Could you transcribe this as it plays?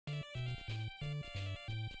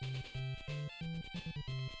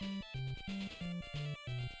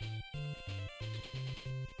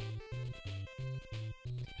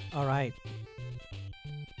Alright.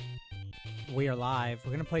 We are live.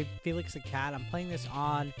 We're gonna play Felix the Cat. I'm playing this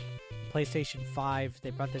on PlayStation 5. They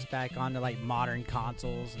brought this back onto like modern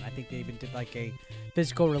consoles, and I think they even did like a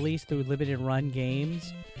physical release through limited run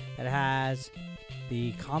games. It has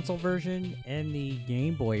the console version and the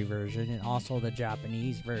Game Boy version, and also the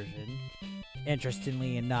Japanese version.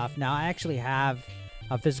 Interestingly enough, now I actually have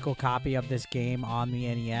a physical copy of this game on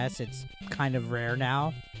the NES. It's kind of rare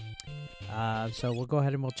now. So we'll go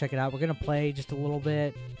ahead and we'll check it out. We're gonna play just a little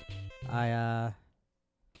bit. We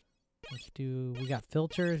got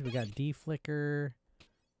filters, we got deflicker,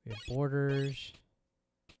 we have borders,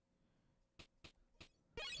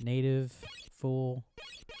 native, full.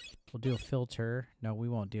 We'll do a filter. No, we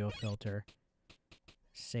won't do a filter.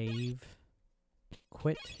 Save,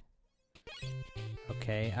 quit.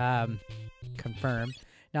 Okay, confirm.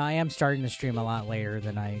 Now I am starting to stream a lot later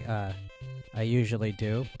than I usually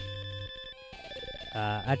do.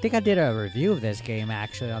 I think I did a review of this game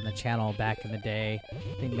actually on the channel back in the day. I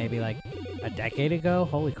think maybe like a decade ago.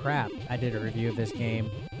 Holy crap. I did a review of this game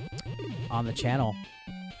on the channel.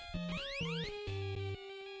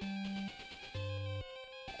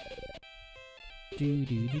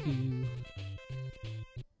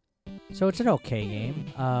 So it's an okay game.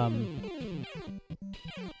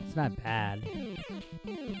 It's not bad.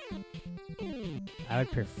 I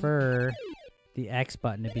would prefer the X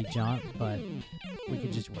button to be jump, but we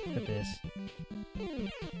could just work with this.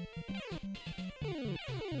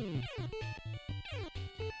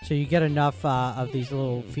 So you get enough of these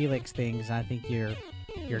little Felix things, and I think your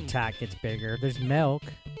attack gets bigger. There's milk.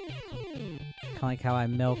 Kind of like how I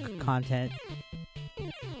milk content.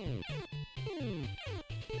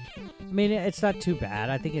 I mean, it's not too bad.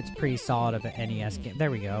 I think it's pretty solid of an NES game.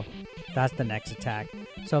 There we go. That's the next attack.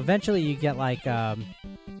 So eventually you get like a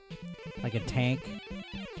tank.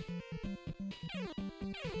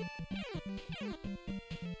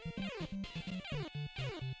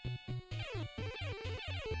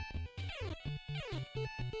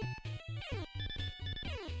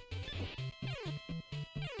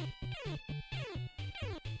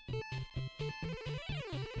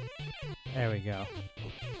 There we go.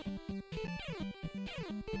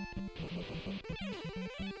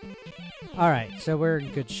 Alright, so we're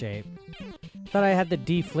in good shape. Thought I had the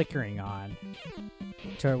de-flickering on,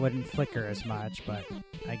 so it wouldn't flicker as much, but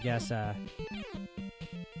I guess,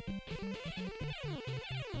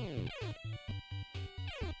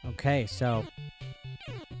 okay, so...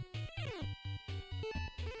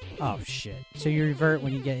 Oh, shit. So you revert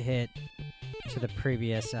when you get hit to the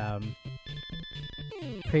previous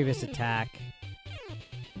attack.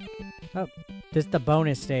 Oh, this is the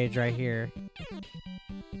bonus stage right here.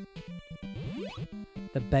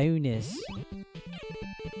 The bonus.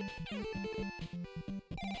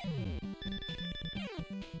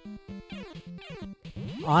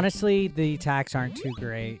 Honestly, the attacks aren't too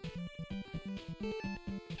great.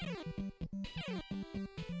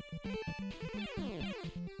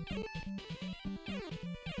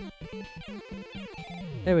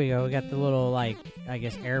 There we go. We got the little, like, I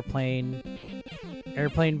guess, airplane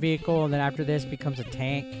vehicle, and then after this becomes a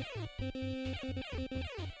tank.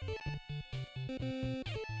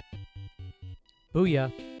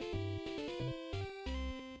 Booyah.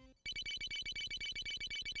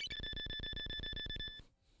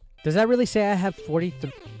 Does that really say I have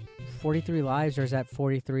 43 lives, or is that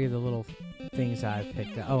 43 of the little things I've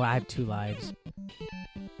picked up? Oh, I have 2 lives.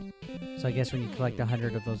 So I guess when you collect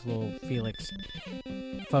 100 of those little Felix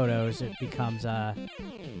photos, it becomes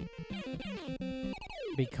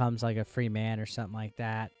like a free man or something like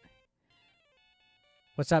that.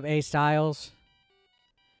 What's up, A Styles?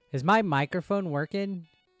 Is my microphone working?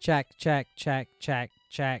 Check, check, check, check,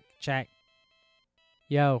 check, check.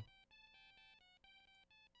 Yo.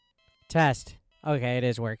 Test. Okay, it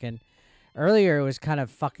is working. Earlier, it was kind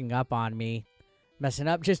of fucking up on me. Messing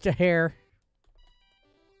up just a hair.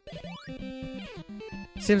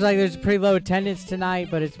 Seems like there's pretty low attendance tonight,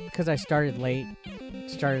 but it's because I started late.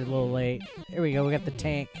 Started a little late. Here we go, we got the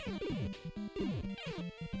tank.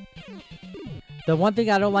 The one thing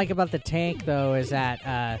I don't like about the tank, though, is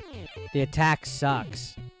that the attack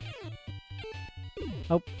sucks.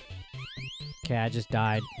 Oh. Okay, I just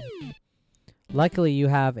died. Luckily, you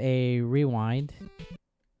have a rewind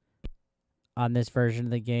on this version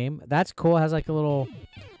of the game. That's cool. It has like a little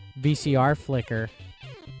VCR flicker.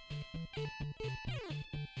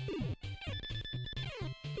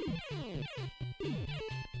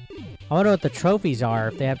 I wonder what the trophies are,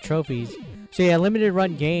 if they have trophies. So yeah, limited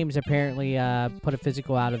run games apparently put a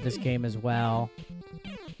physical out of this game as well.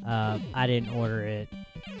 I didn't order it.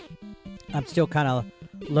 I'm still kind of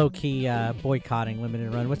low-key boycotting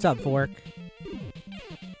limited run. What's up, Fork?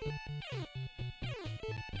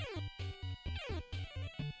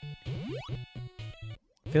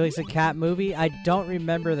 Felix the Cat movie? I don't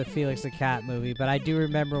remember the Felix the Cat movie, but I do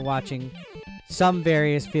remember watching some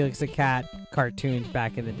various Felix the Cat cartoons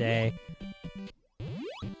back in the day.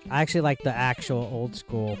 I actually like the actual old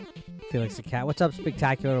school Felix the Cat. What's up,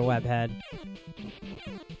 Spectacular Webhead?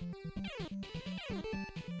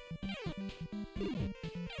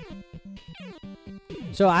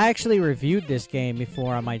 So I actually reviewed this game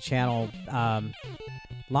before on my channel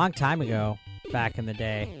long time ago, back in the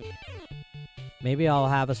day. Maybe I'll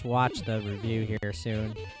have us watch the review here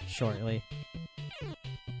soon, shortly.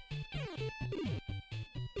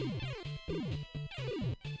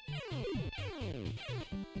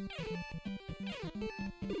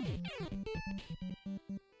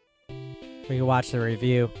 We can watch the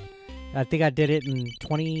review. I think I did it in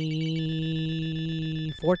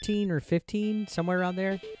 2014 or 15, somewhere around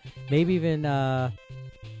there. Maybe even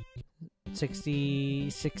 16.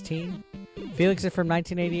 Felix is from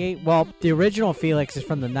 1988. Well, the original Felix is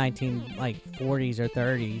from the 40s or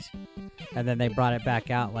 30s, and then they brought it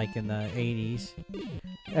back out like in the 80s.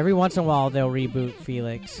 Every once in a while, they'll reboot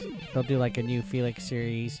Felix. They'll do like a new Felix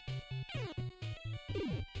series.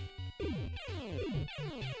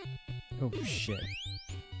 Oh shit!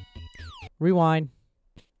 Rewind.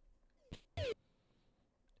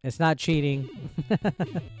 It's not cheating.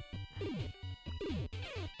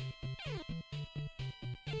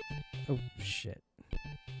 Oh, shit.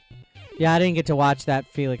 Yeah, I didn't get to watch that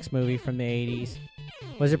Felix movie from the 80s.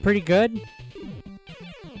 Was it pretty good?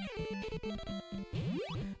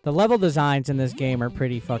 The level designs in this game are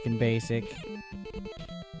pretty fucking basic.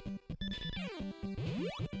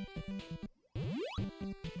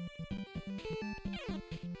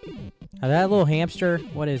 That little hamster,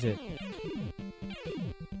 what is it?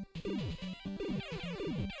 You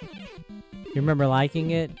remember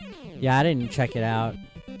liking it? Yeah, I didn't check it out.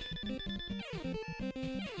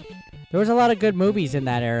 There was a lot of good movies in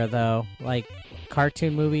that era, though. Like,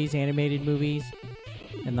 cartoon movies, animated movies.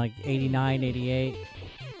 In, like, 89, 88.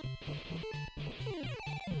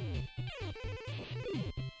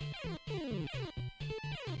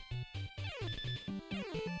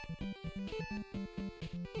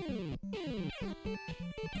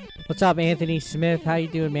 What's up, Anthony Smith? How you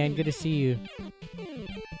doing, man? Good to see you.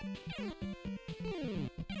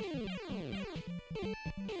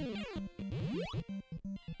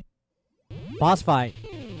 Boss fight.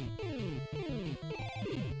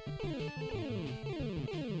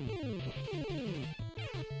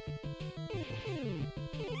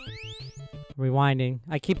 Rewinding.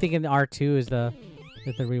 I keep thinking the R2 is the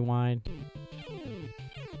rewind.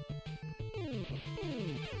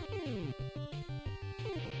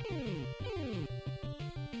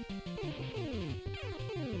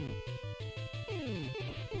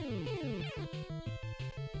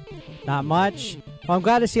 Not much. Well, I'm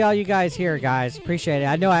glad to see all you guys here, guys. Appreciate it.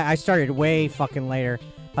 I know I started way fucking later.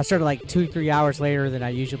 I started like 2-3 hours later than I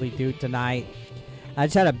usually do tonight. I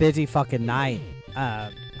just had a busy fucking night.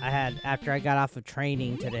 After I got off of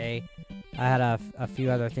training today, I had a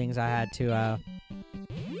few other things I had to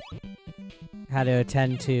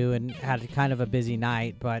attend to, and had kind of a busy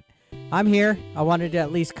night. But I'm here. I wanted to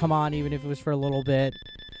at least come on, even if it was for a little bit.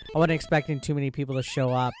 I wasn't expecting too many people to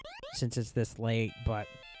show up since it's this late, but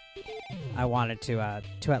I wanted to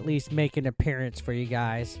at least make an appearance for you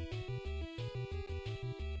guys.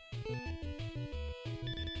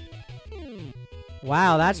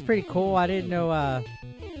 Wow, that's pretty cool. I didn't know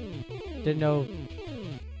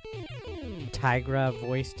Tigra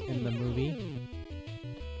voiced in the movie.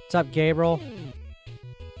 What's up, Gabriel?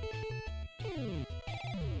 Am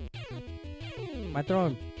I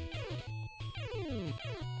throwing?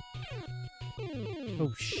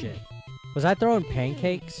 Oh shit. Was I throwing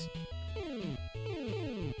pancakes?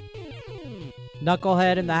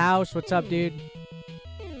 Knucklehead in the house. What's up, dude?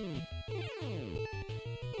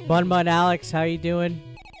 Bun Alex, how you doing?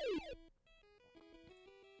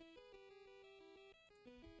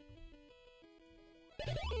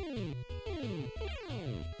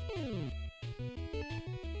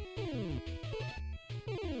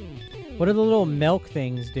 What do the little milk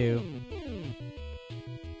things do?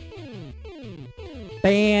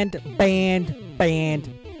 Banned, banned, banned,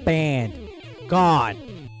 banned. Gone.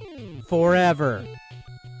 Forever.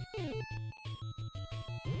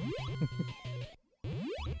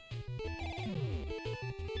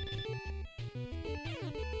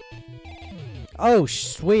 Oh,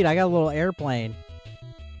 sweet. I got a little airplane.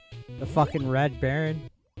 The fucking Red Baron.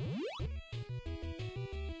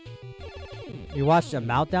 You watched a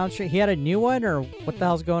Meltdown stream? He had a new one, or what the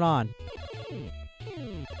hell's going on?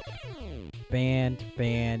 Banned.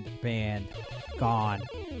 Gone.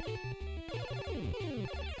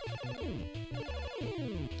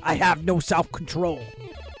 I have no self-control.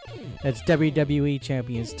 It's WWE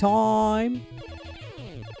Champions time.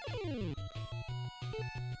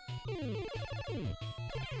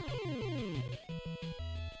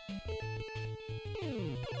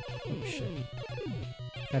 Oh shit.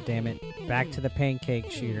 God damn it. Back to the pancake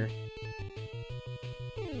shooter.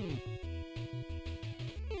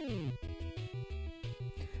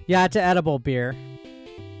 Yeah, it's an edible beer.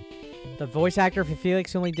 The voice actor for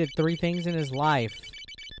Felix only did 3 things in his life.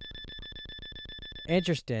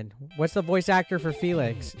 Interesting. What's the voice actor for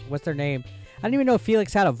Felix? What's their name? I didn't even know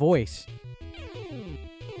Felix had a voice.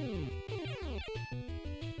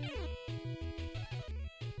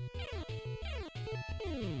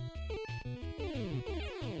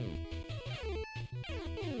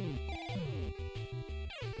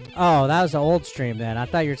 Oh, that was the old stream then. I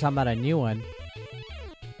thought you were talking about a new one.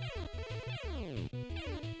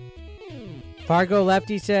 Fargo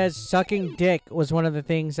Lefty says sucking dick was one of the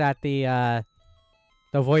things that the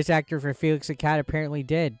voice actor for Felix the Cat apparently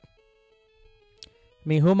did. I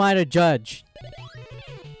mean, who am I to judge?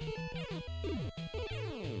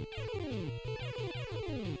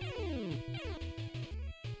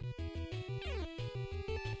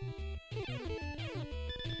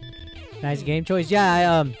 Nice game choice.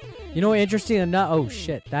 Yeah, you know, interesting enough. Oh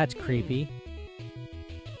shit, that's creepy.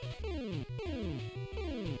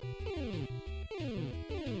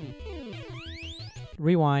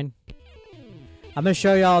 Rewind. I'm gonna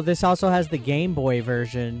show y'all. This also has the Game Boy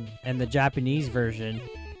version and the Japanese version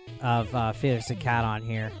of Felix the Cat on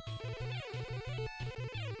here.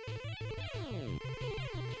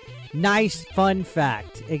 Nice fun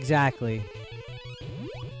fact. Exactly.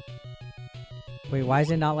 Wait, why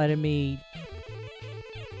is it not letting me...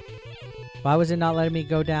 Why was it not letting me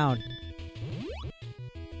go down?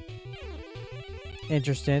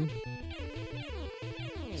 Interesting.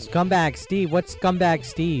 Scumbag Steve. What's Scumbag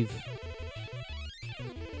Steve?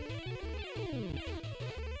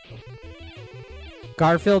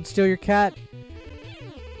 Garfield still your cat?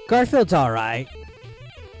 Garfield's alright.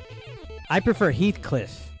 I prefer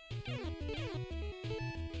Heathcliff.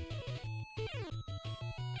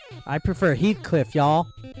 I prefer Heathcliff, y'all.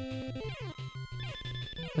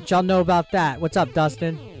 What y'all know about that? What's up,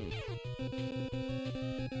 Dustin?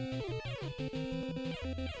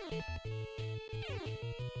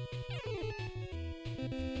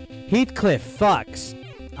 Heathcliff fucks.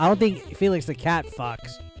 I don't think Felix the Cat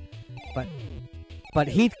fucks. But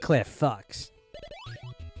Heathcliff fucks.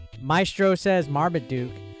 Maestro says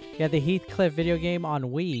Marmaduke. Yeah, the Heathcliff video game on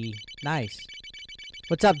Wii. Nice.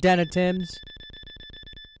 What's up, Denna Tims?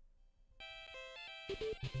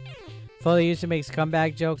 Foley used to make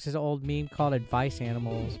scumbag jokes. His old meme called Advice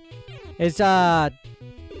Animals. Is the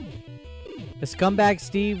Scumbag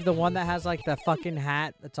Steve the one that has like the fucking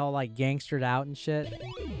hat that's all like gangstered out and shit?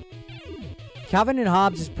 Calvin and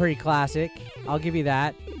Hobbes is pretty classic. I'll give you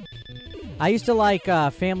that. I used to like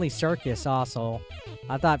Family Circus also.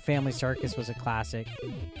 I thought Family Circus was a classic.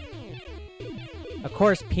 Of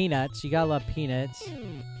course, Peanuts. You gotta love Peanuts.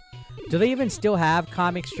 Do they even still have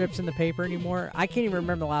comic strips in the paper anymore? I can't even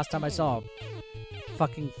remember the last time I saw a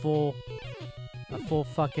full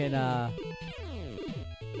fucking, I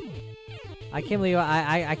can't believe,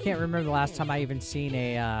 I can't remember the last time I even seen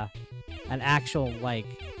an actual, like,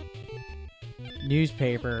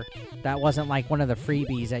 newspaper that wasn't, like, one of the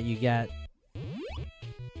freebies that you get.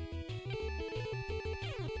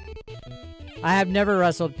 I have never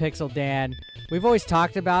wrestled Pixel Dan. We've always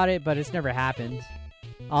talked about it, but it's never happened.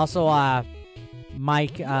 Also,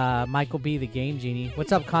 Michael B, the Game Genie.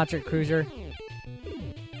 What's up, Concert Cruiser?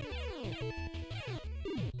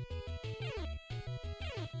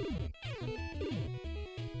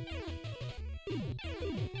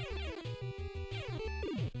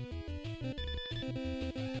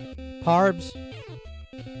 Parbs.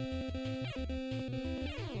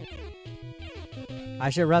 I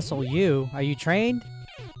should wrestle you. Are you trained?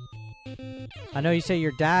 I know you say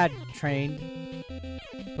your dad trained.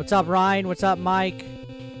 What's up, Ryan? What's up, Mike?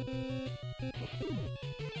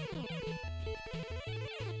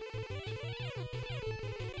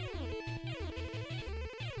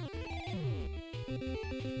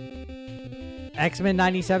 X-Men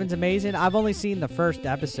 97's amazing. I've only seen the first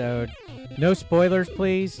episode. No spoilers,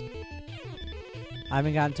 please. I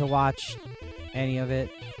haven't gotten to watch any of it.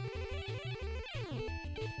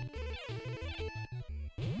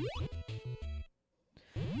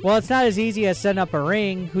 Well, it's not as easy as setting up a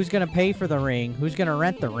ring. Who's gonna pay for the ring? Who's gonna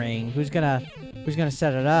rent the ring? Who's gonna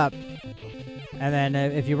set it up? And then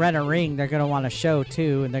if you rent a ring, they're gonna want a show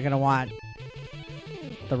too, and they're gonna want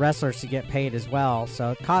the wrestlers to get paid as well.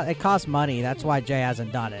 So it costs money. That's why Jay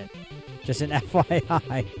hasn't done it. Just an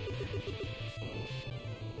FYI.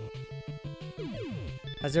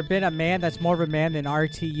 Has there been a man that's more of a man than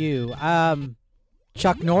RTU?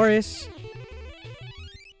 Chuck Norris.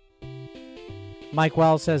 Mike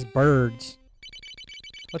Wells says birds.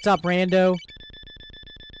 What's up, Rando?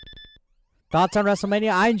 Thoughts on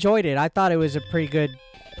WrestleMania? I enjoyed it. I thought it was a pretty good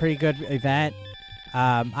event.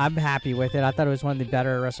 I'm happy with it. I thought it was one of the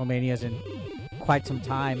better WrestleManias in quite some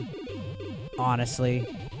time. Honestly,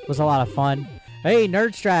 it was a lot of fun. Hey,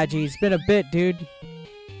 Nerd Strategy, it's been a bit, dude.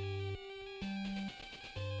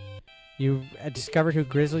 You discovered who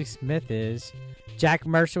Grizzly Smith is. Jack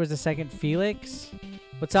Mercer was the second Felix.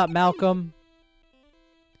 What's up, Malcolm?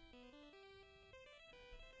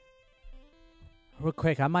 Real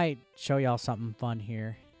quick, I might show y'all something fun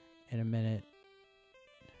here in a minute.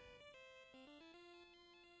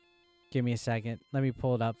 Give me a second. Let me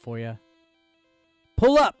pull it up for you.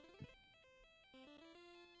 Pull up!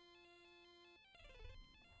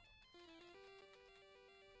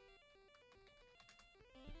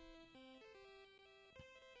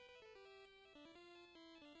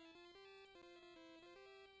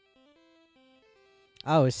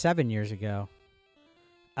 Oh, it was 7 years ago.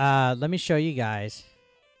 Let me show you guys.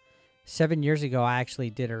 7 years ago, I actually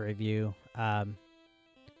did a review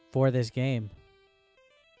for this game.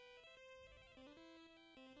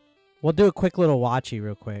 We'll do a quick little watchy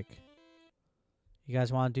real quick. You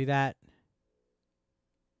guys want to do that?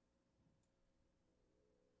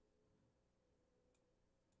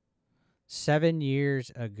 Seven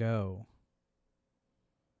years ago.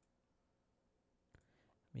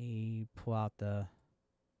 Let me pull out the...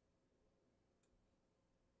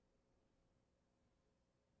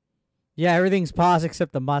 Yeah, everything's paused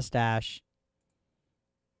except the mustache.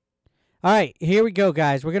 All right, here we go,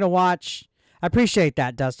 guys. We're going to watch... I appreciate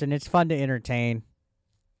that, Dustin. It's fun to entertain.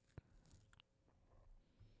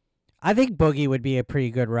 I think Boogie would be a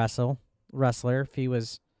pretty good wrestler if he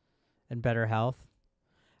was in better health.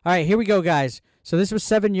 All right, here we go, guys. So this was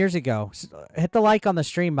 7 years ago. Hit the like on the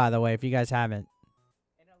stream, by the way, if you guys haven't.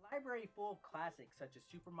 In a library full of classics such as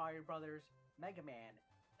Super Mario Brothers, Mega Man,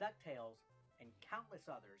 DuckTales, and countless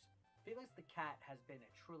others, Felix the Cat has been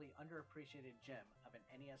a truly underappreciated gem of an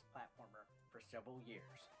NES platformer for several years.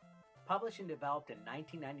 Published and developed in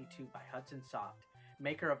 1992 by Hudson Soft,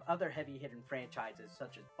 maker of other heavy-hitting franchises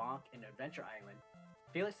such as Bonk and Adventure Island,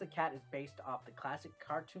 Felix the Cat is based off the classic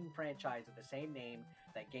cartoon franchise of the same name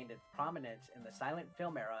that gained its prominence in the silent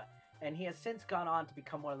film era, and he has since gone on to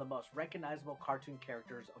become one of the most recognizable cartoon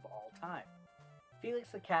characters of all time. Felix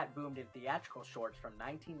the Cat boomed in theatrical shorts from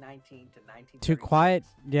 1919 to 1936. Too quiet?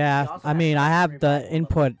 Yeah, I mean, I have the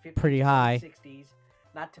input pretty high. 60s,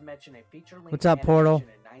 not to mention a feature-length What's up, Portal? in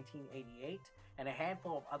 1988, and a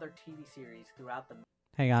handful of other TV series throughout the...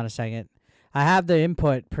 Hang on a second. I have the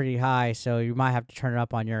input pretty high, so you might have to turn it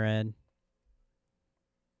up on your end.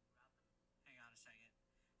 Hang on a second.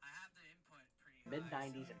 I have the input pretty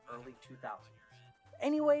high. Mid-90s and early 2000s.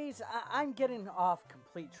 Anyways, I'm getting off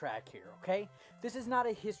complete track here, okay? This is not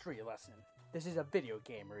a history lesson. This is a video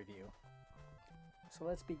game review. So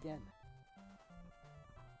let's begin.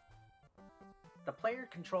 The player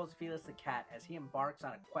controls Felix the Cat as he embarks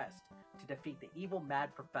on a quest to defeat the evil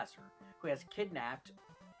Mad Professor, who has kidnapped,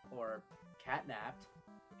 or catnapped,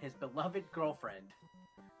 his beloved girlfriend.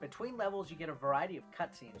 Between levels, you get a variety of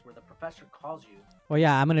cutscenes where the professor calls you. Well,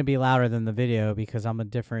 yeah, I'm going to be louder than the video because I'm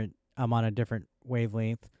on a different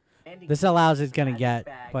wavelength. This allows it's going to get,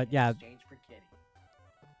 but yeah.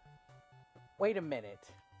 Wait a minute.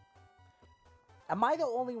 Am I the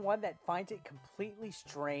only one that finds it completely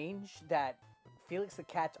strange that Felix the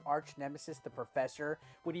Cat's arch nemesis, the professor,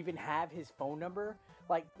 would even have his phone number?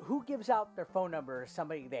 Like, who gives out their phone number to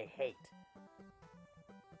somebody they hate?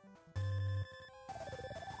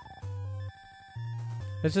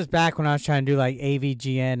 This is back when I was trying to do like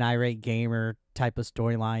AVGN, Irate Gamer type of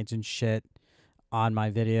storylines and shit on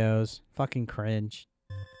my videos. Fucking cringe.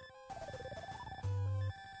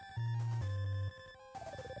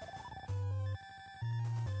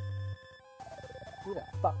 Who the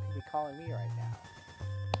fuck could be calling me right now?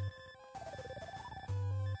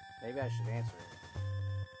 Maybe I should answer it.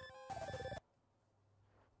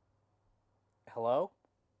 Hello?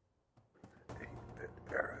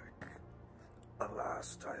 Eric,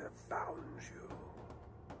 alas, I have found you.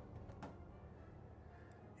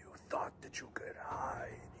 You thought that you could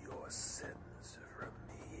hide your sins from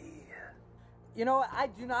me. You know what? I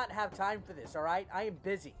do not have time for this, alright? I am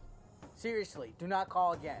busy. Seriously, do not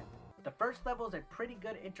call again. The first level is a pretty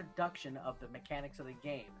good introduction of the mechanics of the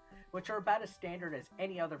game, which are about as standard as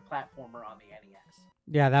any other platformer on the NES.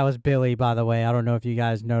 Yeah, that was Billy, by the way. I don't know if you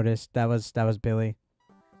guys noticed. That was Billy.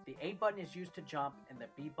 The A button is used to jump, and the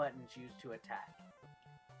B button is used to attack.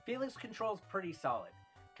 Felix controls pretty solid.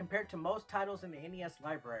 Compared to most titles in the NES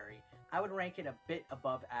library, I would rank it a bit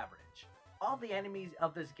above average. All the enemies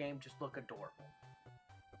of this game just look adorable.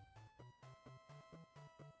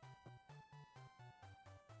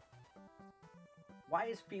 Why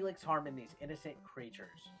is Felix harming these innocent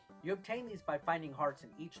creatures? You obtain these by finding hearts in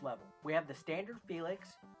each level. We have the standard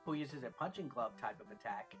Felix, who uses a punching glove type of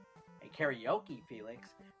attack, a karaoke Felix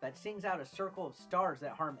that sings out a circle of stars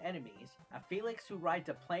that harm enemies, a Felix who rides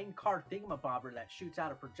a playing card thingamabobber that shoots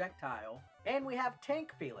out a projectile, and we have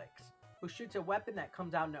Tank Felix, who shoots a weapon that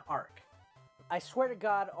comes out in an arc. I swear to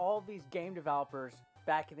God, all these game developers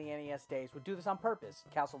back in the NES days would do this on purpose.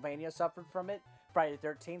 Castlevania suffered from it, Friday the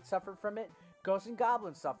 13th suffered from it, Ghosts and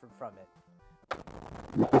Goblins suffered from it.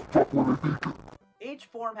 Each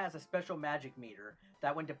form has a special magic meter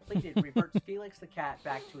that when depleted reverts Felix the Cat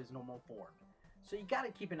back to his normal form. So you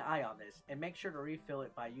gotta keep an eye on this and make sure to refill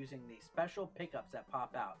it by using these special pickups that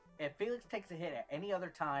pop out. If Felix takes a hit at any other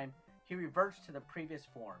time, he reverts to the previous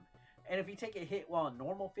form. And if you take a hit while in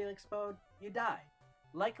normal Felix mode, you die.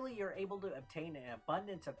 Luckily, you're able to obtain an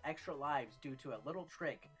abundance of extra lives due to a little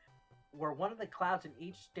trick where one of the clouds in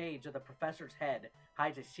each stage of the professor's head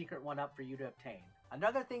hides a secret one-up for you to obtain.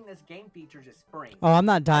 Another thing this game features is springs. Oh, I'm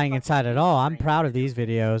not dying inside at all. I'm proud of these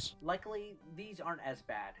videos. Luckily, these aren't as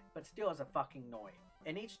bad, but still as a fucking annoying.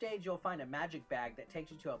 In each stage, you'll find a magic bag that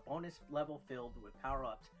takes you to a bonus level filled with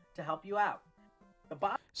power-ups to help you out.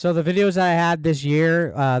 So the videos I had this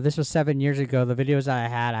year, this was 7 years ago, the videos I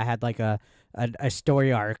had like a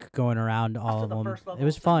story arc going around all of them. It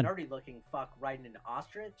was fun. Nerdy-looking fuck riding an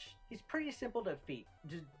ostrich. He's pretty simple to defeat.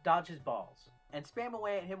 Just dodge his balls and spam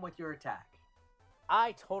away at him with your attack.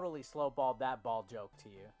 I totally slowballed that ball joke to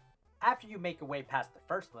you. After you make your way past the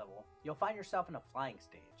first level, you'll find yourself in a flying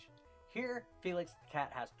stage. Here, Felix the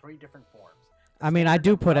Cat has 3 different forms. I mean, I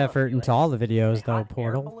do put effort into all the videos, though,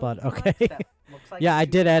 Portal, but okay. Like yeah, I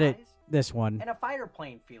did edit this one. And a fighter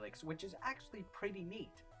plane Felix, which is actually pretty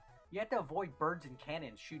neat. You have to avoid birds and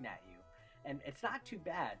cannons shooting at you. And it's not too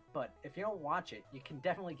bad, but if you don't watch it, you can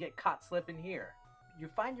definitely get caught slipping here. You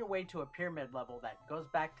find your way to a pyramid level that goes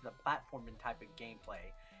back to the platforming type of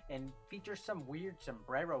gameplay and features some weird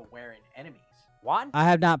sombrero-wearing enemies. One? I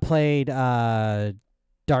have not played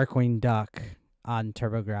Darkwing Duck on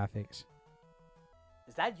TurboGrafx.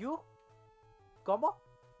 Is that you? Como?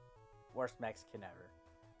 Worst Mexican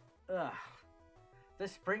ever. Ugh.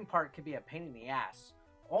 This spring part could be a pain in the ass.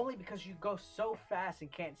 Only because you go so fast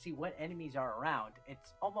and can't see what enemies are around,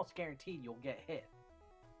 it's almost guaranteed you'll get hit.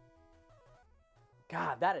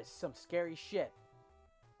 God, that is some scary shit.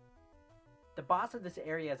 The boss of this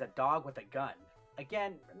area is a dog with a gun.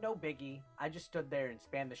 Again, no biggie. I just stood there and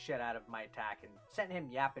spammed the shit out of my attack and sent him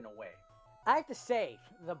yapping away. I have to say,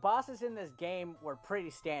 the bosses in this game were pretty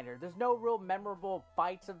standard. There's no real memorable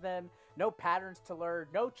fights of them, no patterns to learn,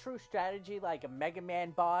 no true strategy like a Mega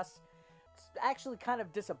Man boss. It's actually kind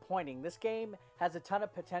of disappointing. This game has a ton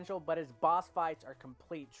of potential, but its boss fights are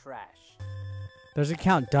complete trash. There's a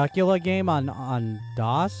Count Duckula game on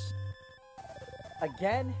DOS?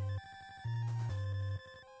 Again?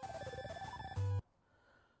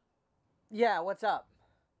 Yeah, what's up?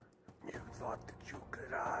 You thought that you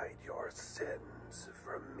could hide your sins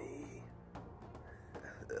from me.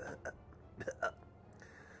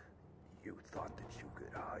 You thought that you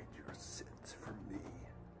could hide your sins from me.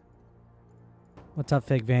 What's up,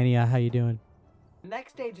 Figvania? How you doing? The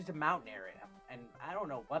next stage is a mountain area, and I don't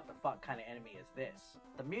know what the fuck kind of enemy is this.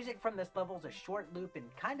 The music from this level is a short loop and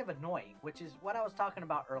kind of annoying, which is what I was talking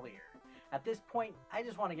about earlier. At this point, I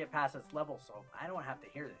just want to get past this level so I don't have to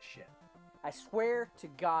hear this shit. I swear to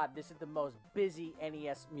God, this is the most busy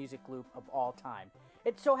NES music loop of all time.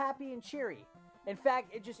 It's so happy and cheery. In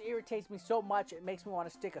fact, it just irritates me so much it makes me want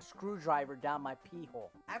to stick a screwdriver down my pee hole.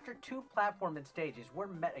 After 2 platforming stages, we're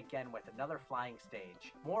met again with another flying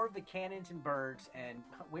stage. More of the cannons and birds, and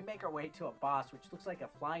we make our way to a boss which looks like a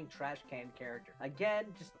flying trash can character. Again,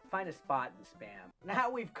 just find a spot and spam. Now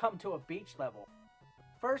we've come to a beach level.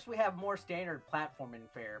 First, we have more standard platforming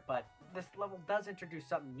fare, but this level does introduce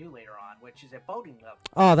something new later on, which is a boating level.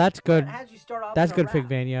 Oh, that's good. It has you start off That's in a good, raft.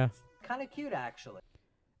 Figvania. It's kind of cute, actually.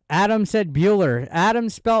 Adam said Bueller. Adam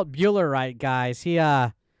spelt Bueller right, guys. He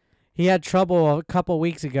had trouble a couple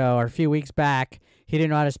weeks ago, or a few weeks back. He didn't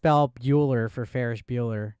know how to spell Bueller for Ferris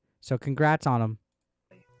Bueller. So congrats on him.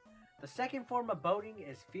 The second form of boating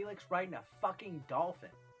is Felix riding a fucking dolphin.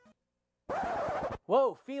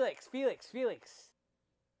 Whoa, Felix.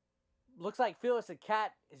 Looks like Felix the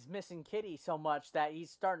Cat is missing Kitty so much that he's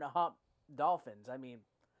starting to hump dolphins. I mean,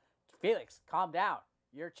 Felix, calm down.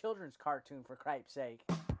 You're a children's cartoon, for Christ's sake.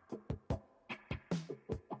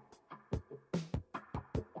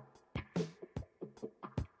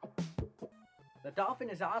 The dolphin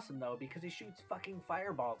is awesome though because he shoots fucking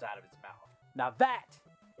fireballs out of its mouth. Now that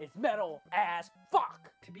is metal as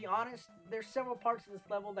fuck. To be honest, there's several parts of this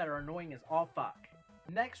level that are annoying as all fuck.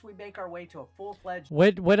 Next, we make our way to a full-fledged...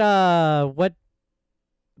 What's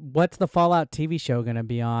the Fallout TV show gonna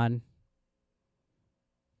be on?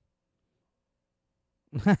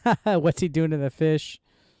 What's he doing to the fish?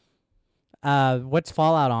 What's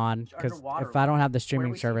Fallout on? Because if I don't have the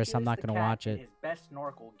streaming service, I'm not gonna watch it. His best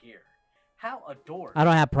snorkel gear. How adorable. I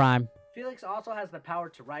don't have Prime. Felix also has the power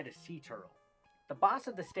to ride a sea turtle. The boss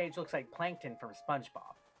of the stage looks like Plankton from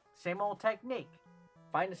SpongeBob. Same old technique.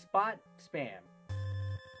 Find a spot, spam.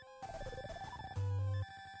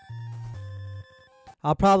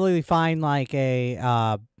 I'll probably find like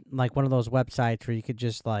a like one of those websites where you could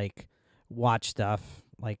just like watch stuff.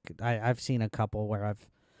 Like I've seen a couple where I've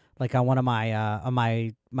like on one of my on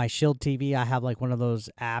my Shield TV, I have like one of those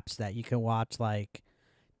apps that you can watch like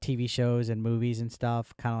TV shows and movies and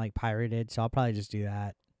stuff, kind of like pirated. So I'll probably just do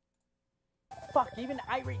that. Fuck, even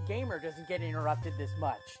Irate Gamer doesn't get interrupted this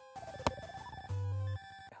much.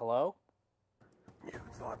 Hello? You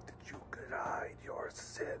thought that you could hide your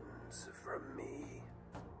sins from me?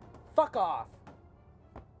 Fuck off.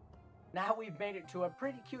 Now we've made it to a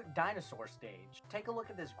pretty cute dinosaur stage. Take a look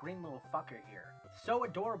at this green little fucker here. So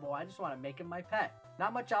adorable, I just want to make him my pet.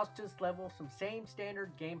 Not much else to this level, some same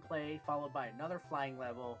standard gameplay, followed by another flying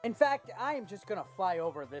level. In fact, I am just gonna fly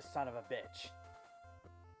over this son of a bitch.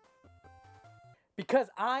 Because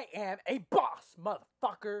I am a boss,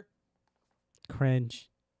 motherfucker. Cringe.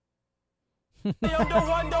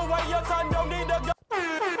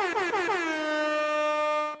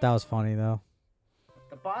 That was funny, though.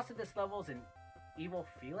 The boss of this level is an evil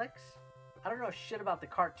Felix? I don't know shit about the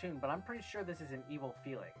cartoon, but I'm pretty sure this is an evil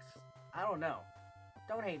Felix. I don't know.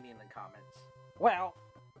 Don't hate me in the comments. Well,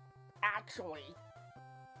 actually...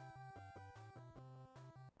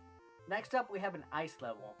 Next up, we have an ice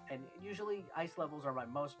level, and usually ice levels are my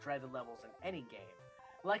most dreaded levels in any game.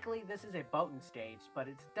 Luckily, this is a boating stage, but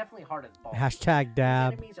it's definitely hard as balls. Hashtag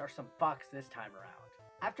dab. The enemies are some fucks this time around.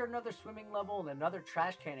 After another swimming level and another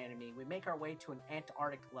trash can enemy, we make our way to an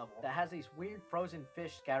Antarctic level that has these weird frozen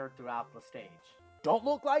fish scattered throughout the stage. Don't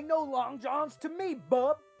look like no long johns to me,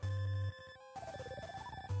 bub.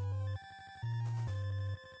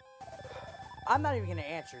 I'm not even gonna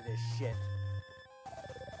answer this shit.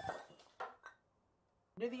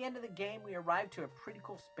 Near the end of the game, we arrive to a pretty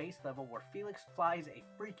cool space level where Felix flies a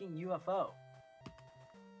freaking UFO.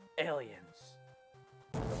 Aliens.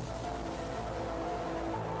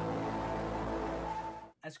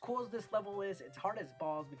 As cool as this level is, it's hard as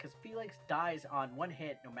balls because Felix dies on one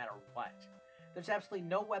hit no matter what. There's absolutely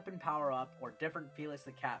no weapon power-up or different Felix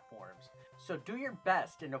the Cat forms, so do your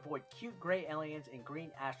best and avoid cute gray aliens and green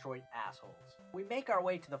asteroid assholes. We make our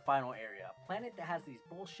way to the final area, a planet that has these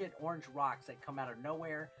bullshit orange rocks that come out of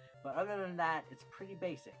nowhere, but other than that, it's pretty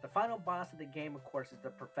basic. The final boss of the game, of course, is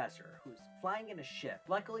the Professor, who's flying in a ship.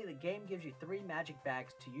 Luckily, the game gives you 3 magic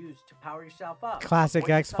bags to use to power yourself up. Classic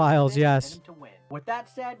X-Files, yes. To win. With that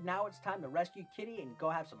said, now it's time to rescue Kitty and go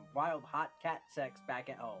have some wild hot cat sex back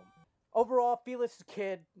at home. Overall, Felix the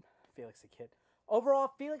Cat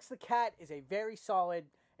is a very solid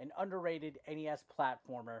and underrated NES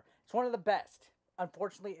platformer. It's one of the best.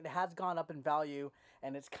 Unfortunately, it has gone up in value,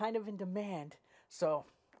 and it's kind of in demand, so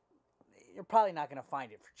you're probably not going to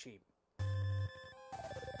find it for cheap.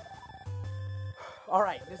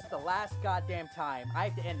 Alright, this is the last goddamn time. I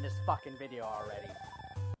have to end this fucking video already.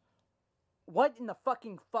 What in the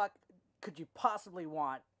fucking fuck could you possibly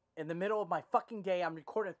want? In the middle of my fucking day, I'm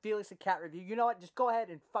recording a Felix the Cat review. You know what? Just go ahead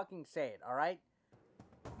and fucking say it, alright?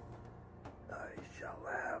 I shall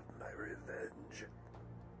have my revenge.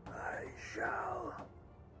 I shall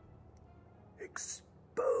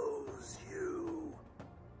expose you.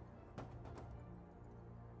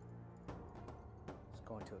 It's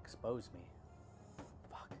going to expose me.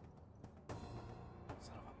 Fuck.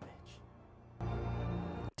 Son of a bitch.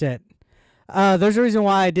 That's it. There's a reason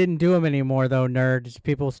why I didn't do them anymore, though, nerds.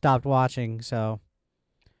 People stopped watching, so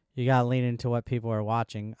you gotta lean into what people are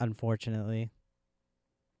watching, unfortunately.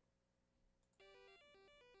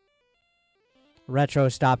 Retro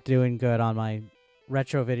stopped doing good on my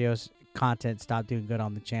retro videos. Content stopped doing good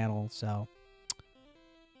on the channel, so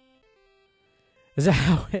Is that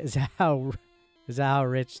how is that how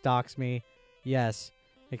Rich stalks me? Yes.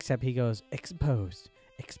 Except he goes exposed,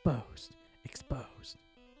 exposed, exposed.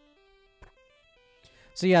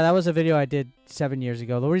 So yeah, that was a video I did 7 years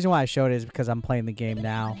ago. The reason why I showed it is because I'm playing the game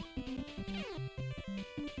now.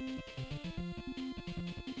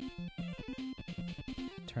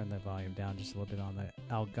 Turn the volume down just a little bit on the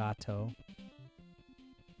Elgato.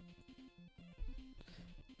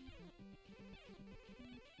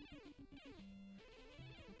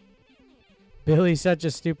 Billy's such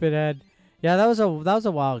a stupid head. Yeah, that was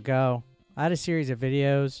a while ago. I had a series of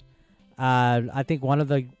videos. I think one of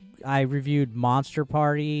the I reviewed Monster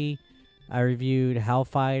Party. I reviewed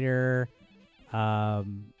Hellfighter,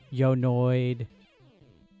 Yonoid.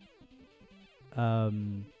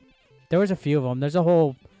 There was a few of them. There's a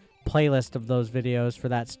whole playlist of those videos for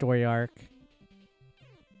that story arc.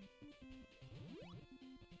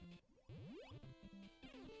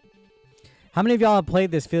 How many of y'all have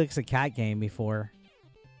played this Felix the Cat game before?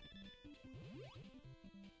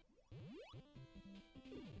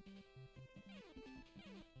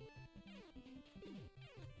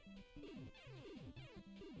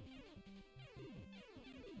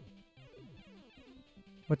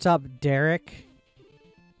 What's up, Derek?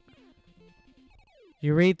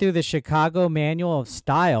 You read through the Chicago Manual of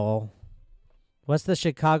Style. What's the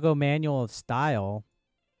Chicago Manual of Style?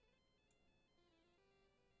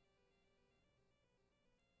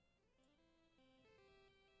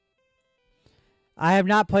 I have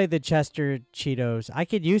not played the Chester Cheetos. I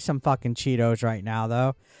could use some fucking Cheetos right now,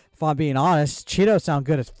 though. If I'm being honest, Cheetos sound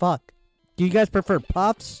good as fuck. Do you guys prefer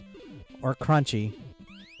puffs or crunchy?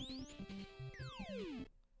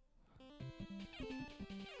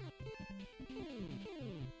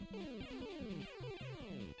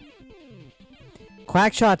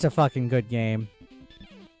 Quackshot's a fucking good game.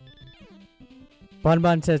 Bun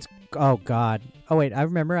Bun says, oh god. Oh wait, I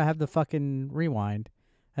remember I have the fucking rewind.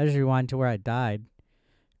 I just rewind to where I died.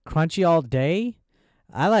 Crunchy all day?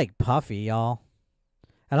 I like puffy, y'all.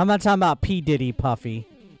 And I'm not talking about P. Diddy puffy.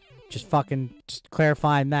 Just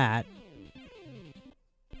clarifying that.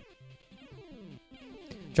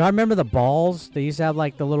 Do y'all remember the balls? They used to have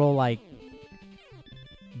like the little like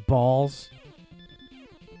balls.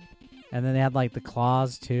 And then they had like the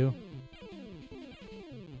claws too.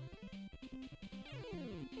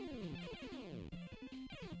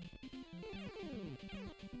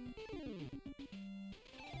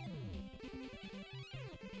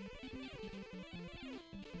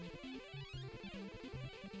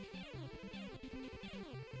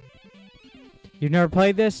 You've never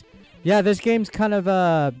played this? Yeah, this game's kind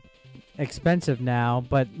of expensive now,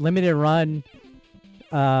 but Limited Run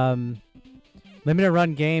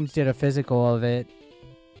Games did a physical of it.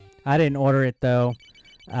 I didn't order it though,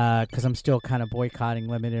 because I'm still kind of boycotting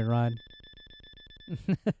Limited Run.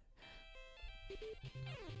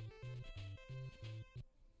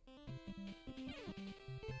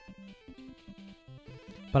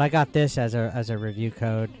 But I got this as a review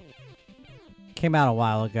code. Came out a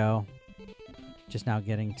while ago. Just now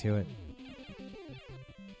getting to it.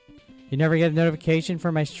 You never get a notification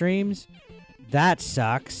for my streams? That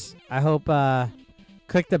sucks. I hope,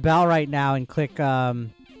 click the bell right now and click, all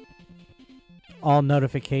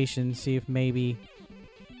notifications. See if maybe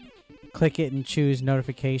click it and choose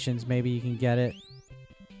notifications. Maybe you can get it.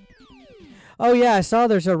 Oh yeah, I saw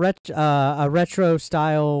there's a retro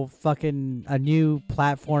style fucking, a new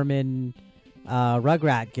platforming,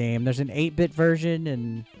 Rugrat game. There's an 8-bit version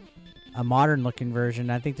and a modern looking version.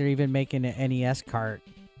 I think they're even making an NES cart.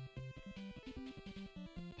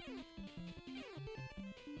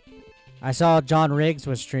 I saw John Riggs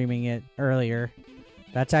was streaming it earlier.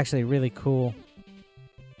 That's actually really cool.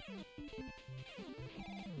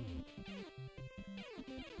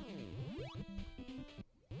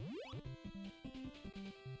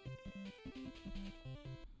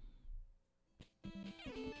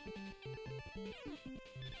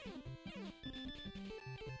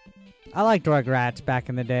 I liked Rugrats back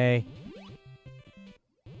in the day.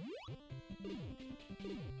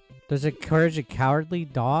 There's a Courage the Cowardly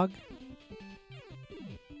Dog?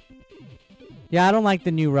 Yeah, I don't like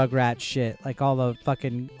the new Rugrats shit. Like all the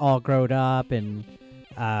fucking all grown up and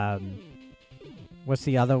what's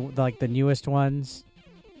the other, like the newest ones?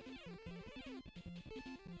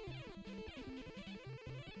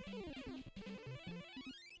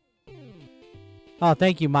 Oh,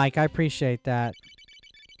 thank you, Mike. I appreciate that.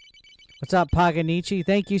 What's up, Paganichi?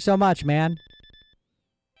 Thank you so much, man.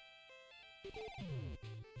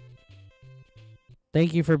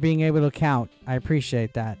 Thank you for being able to count. I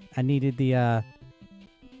appreciate that. I needed the, I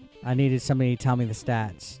needed somebody to tell me the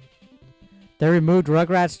stats. They removed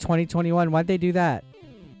Rugrats 2021. Why'd they do that?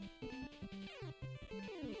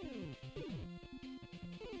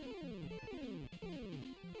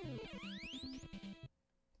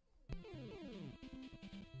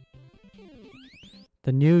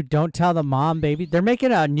 The new Don't Tell the Mom Baby. They're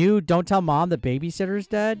making a new Don't Tell Mom the Babysitter's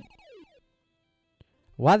Dead.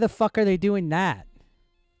 Why the fuck are they doing that?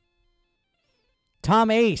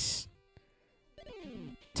 Tom Ace.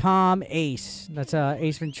 Tom Ace. That's a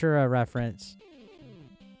Ace Ventura reference.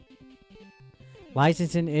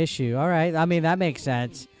 Licensing issue. All right. I mean, that makes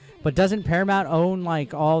sense. But doesn't Paramount own,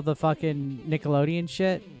 like, all the fucking Nickelodeon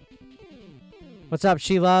shit? What's up,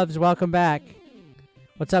 She Loves? Welcome back.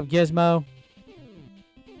 What's up, Gizmo?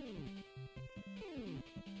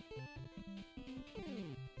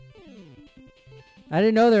 I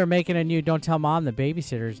didn't know they were making a new Don't Tell Mom the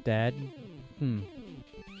Babysitter's Dead.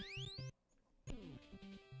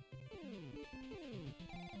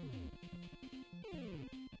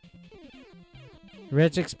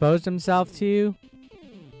 Rich exposed himself to you?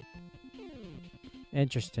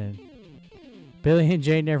 Interesting. Billy and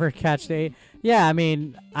Jay never catch the... Yeah, I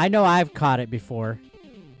mean, I know I've caught it before.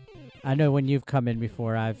 I know when you've come in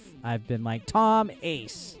before, I've been like, Tom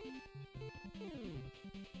Ace.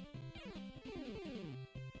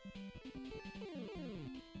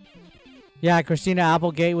 Yeah, Christina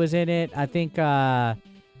Applegate was in it. I think,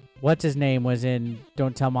 what's his name was in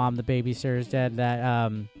Don't Tell Mom the Babysitter's Dead.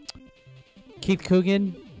 That, Keith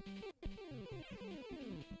Coogan.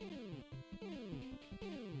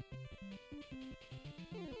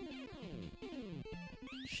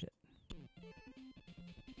 Shit.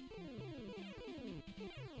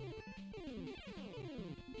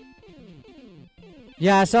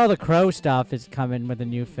 Yeah, I saw the Crow stuff is coming with a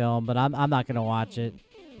new film, but I'm not gonna watch it.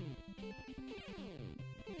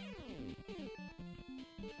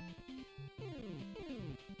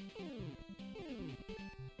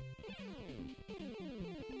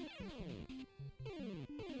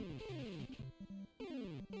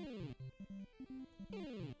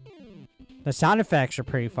 The sound effects are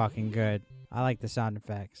pretty fucking good. I like the sound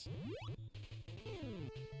effects.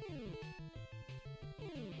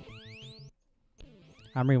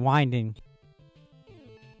 I'm rewinding.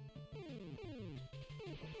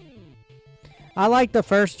 I like the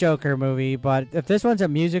first Joker movie, but if this one's a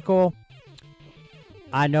musical,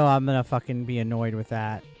 I know I'm gonna fucking be annoyed with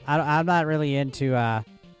that. I'm not really into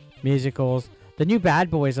musicals. The new Bad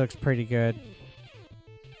Boys looks pretty good.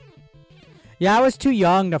 Yeah, I was too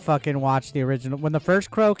young to fucking watch the original. When the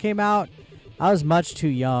first Crow came out, I was much too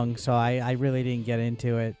young, so I really didn't get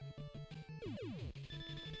into it.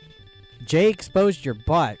 Jay exposed your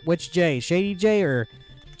butt. Which Jay? Shady J or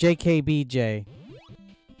JKBJ?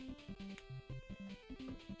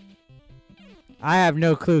 I have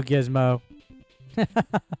no clue, Gizmo.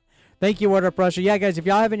 Thank you, Word Up Russia. Yeah, guys, if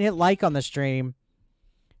y'all haven't hit like on the stream,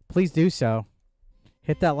 please do so.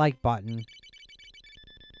 Hit that like button.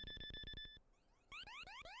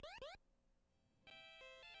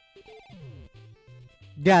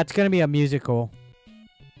 Yeah, it's gonna be a musical.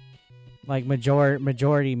 Like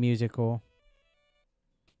majority musical.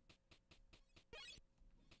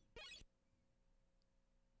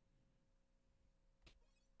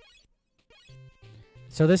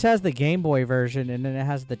 So this has the Game Boy version and then it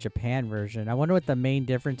has the Japan version. I wonder what the main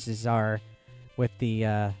differences are with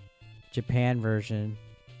the Japan version.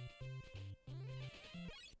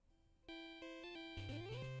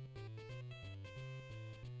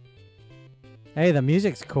 Hey, the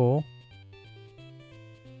music's cool.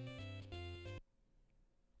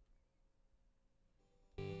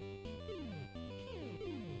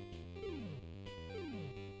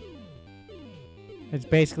 It's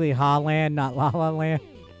basically Holland, not La La Land.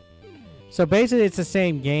 So basically it's the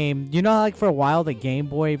same game. You know how, like, for a while the Game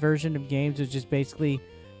Boy version of games was just basically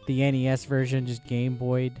the NES version, just Game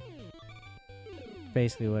Boy'd?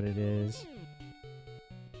 Basically what it is.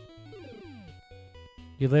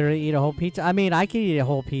 You literally eat a whole pizza? I mean, I can eat a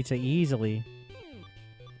whole pizza easily.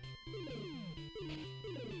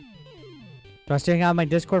 Do I still hang out on my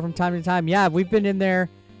Discord from time to time? Yeah, we've been in there.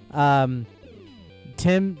 Den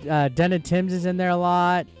and Tim's is in there a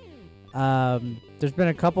lot. There's been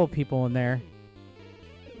a couple of people in there.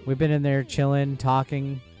 We've been in there chilling,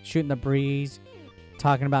 talking, shooting the breeze,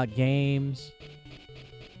 talking about games.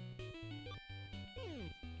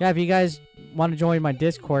 Yeah, if you guys want to join my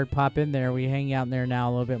Discord, pop in there. We hang out in there now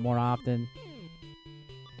a little bit more often.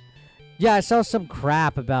 Yeah, I saw some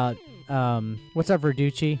crap about, what's up,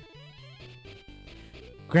 Verducci?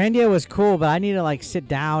 Grandia was cool, but I need to, like, sit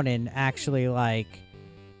down and actually, like,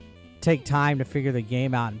 take time to figure the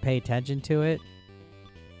game out and pay attention to it.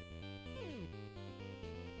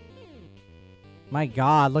 My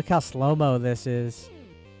God, look how slow-mo this is.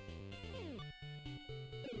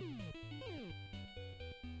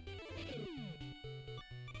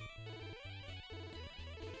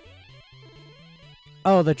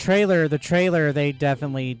 Oh, the trailer, they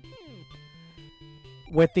definitely...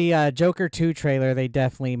 With the Joker 2 trailer, they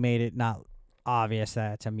definitely made it not obvious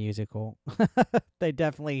that it's a musical. They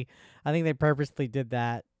definitely... I think they purposely did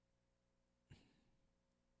that.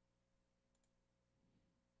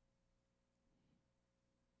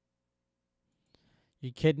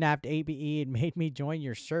 You kidnapped ABE and made me join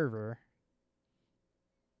your server.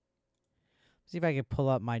 See if I can pull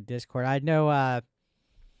up my Discord. I know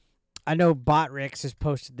Botrix has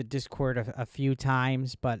posted the Discord a few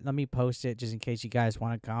times, but let me post it just in case you guys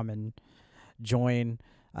want to come and join.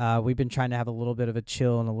 We've been trying to have a little bit of a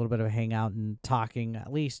chill and a little bit of a hangout and talking.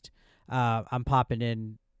 At least I'm popping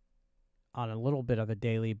in on a little bit of a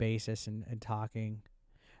daily basis and talking.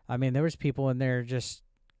 I mean, there was people in there just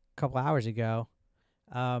a couple hours ago.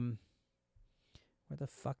 Where the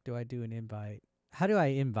fuck do I do an invite? How do I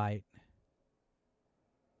invite?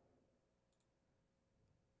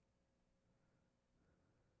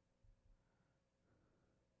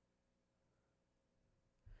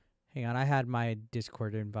 Hang on, I had my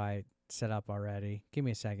Discord invite set up already. Give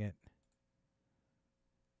me a second.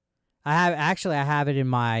 I have it in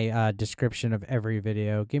my description of every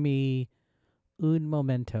video. Give me un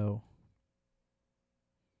momento.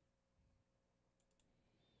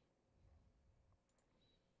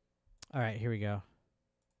 All right, here we go.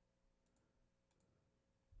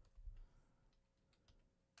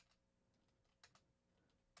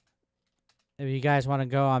 If you guys want to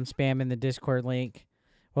go, I'm spamming the Discord link.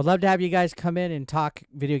 Would love to have you guys come in and talk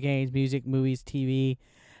video games, music, movies, TV.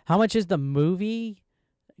 How much is the movie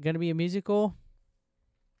going to be a musical?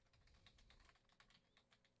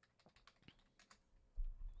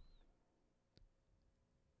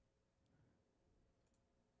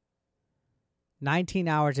 $19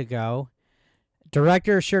 hours ago.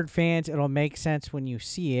 Director assured fans it'll make sense when you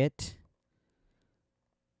see it.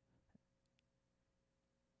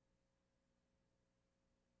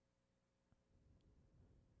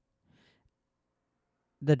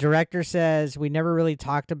 The director says, we never really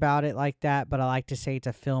talked about it like that, but I like to say it's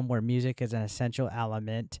a film where music is an essential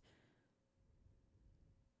element.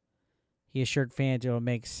 He assured fans it'll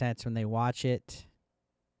make sense when they watch it.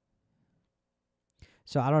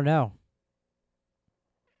 So I don't know.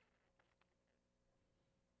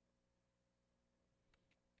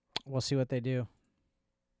 We'll see what they do.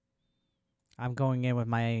 I'm going in with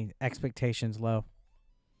my expectations low.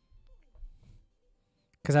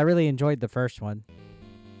 Because I really enjoyed the first one.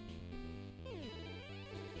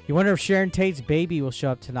 You wonder if Sharon Tate's baby will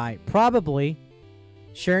show up tonight. Probably.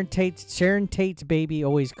 Sharon Tate's baby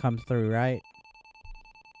always comes through, right?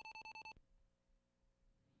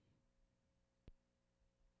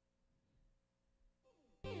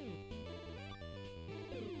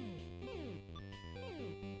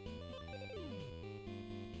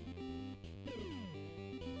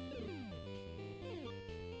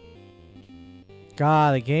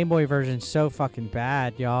 God, the Game Boy version's so fucking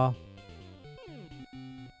bad, y'all.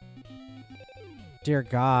 Dear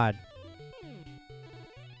God.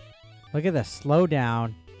 Look at the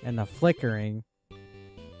slowdown and the flickering.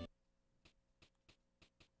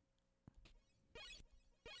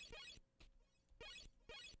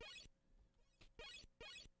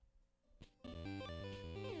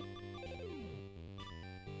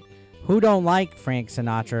 Who don't like Frank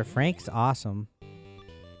Sinatra? Frank's awesome.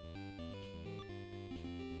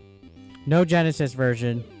 No Genesis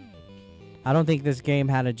version. I don't think this game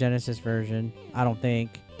had a Genesis version. I don't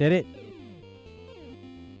think. Did it?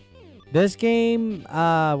 This game,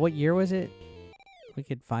 what year was it? We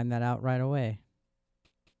could find that out right away.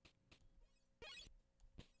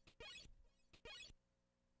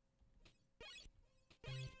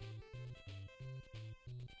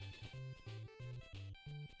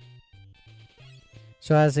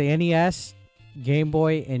 So as the NES, Game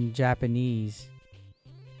Boy, and Japanese.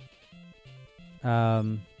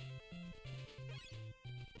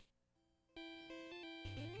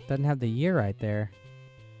 Doesn't have the year right there.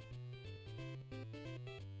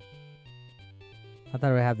 I thought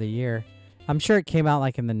it would have the year. I'm sure it came out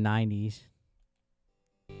like in the 90s.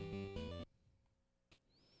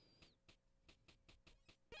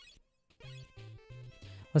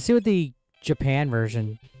 Let's see what the Japan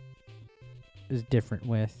version is different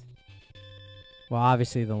with. Well,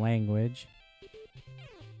 obviously the language.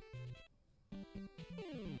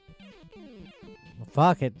 Well,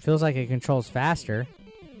 fuck, it feels like it controls faster.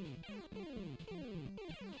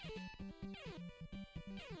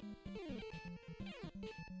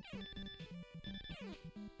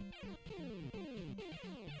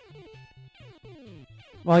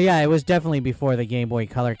 Well, yeah, it was definitely before the Game Boy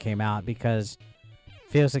Color came out because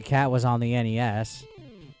Felix the Cat was on the NES.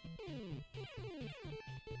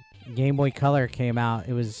 Game Boy Color came out.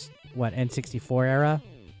 It was, what, N64 era?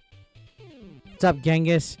 What's up,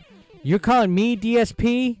 Genghis? You're calling me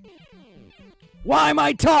DSP? Why am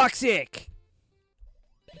I toxic?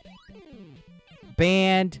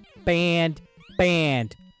 Banned, banned,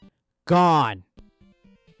 banned. Gone.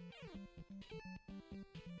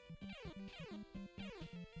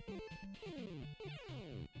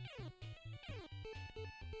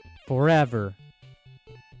 Forever.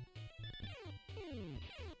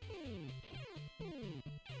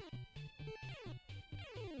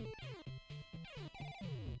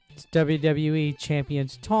 It's WWE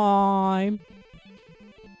Champions time.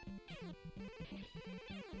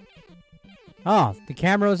 Oh, the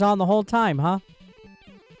camera was on the whole time, huh?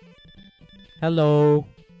 Hello.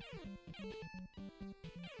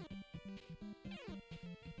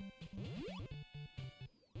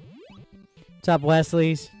 What's up,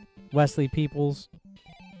 Wesley's? Wesley Peoples.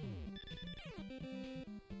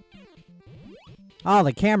 Oh,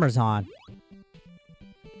 the camera's on.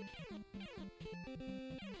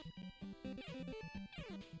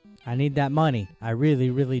 I need that money. I really,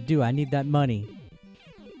 really do. I need that money.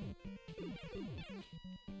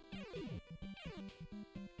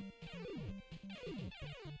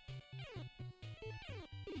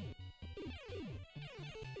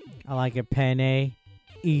 I like a penne.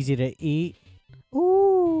 Easy to eat.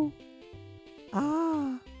 Ooh.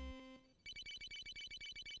 Ah.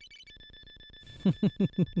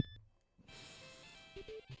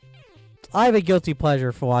 I have a guilty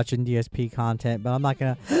pleasure for watching DSP content, but I'm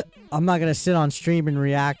not gonna sit on stream and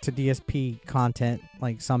react to DSP content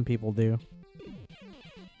like some people do.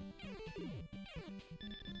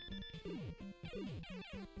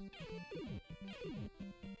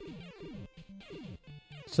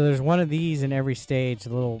 So there's one of these in every stage,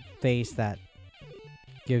 the little face that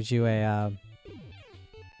gives you a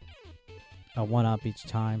 1-up each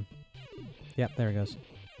time. Yep, there it goes.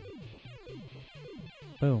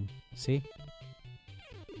 Boom. See?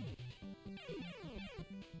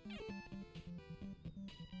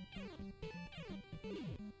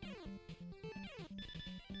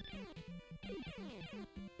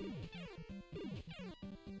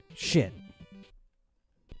 Shit.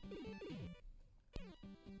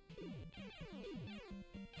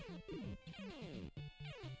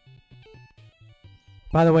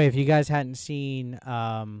 By the way, if you guys hadn't seen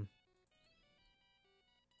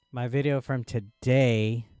my video from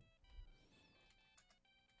today,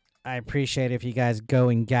 I appreciate if you guys go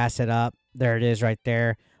and gas it up. There it is right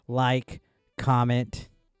there. Like, comment,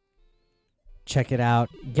 check it out.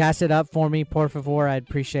 Gas it up for me, por favor. I'd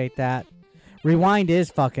appreciate that. Rewind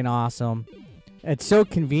is fucking awesome. It's so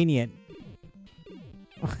convenient.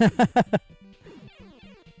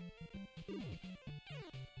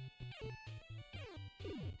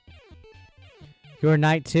 Your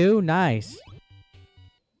night too? Nice.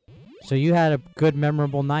 So you had a good,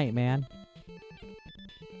 memorable night, man.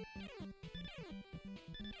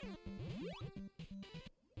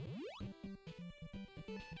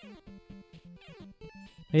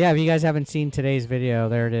 Yeah, if you guys haven't seen today's video,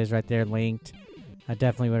 there it is right there linked. I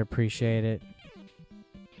definitely would appreciate it.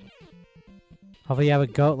 Hopefully you have a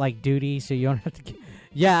goat like Duty so you don't have to...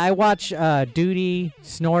 Yeah, I watch Duty,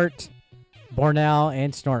 Snort, Bornell,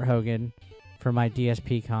 and Snort Hogan for my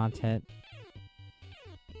DSP content.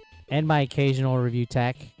 And my occasional review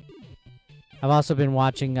tech. I've also been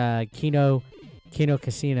watching Kino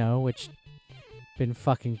Casino, which been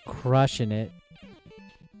fucking crushing it.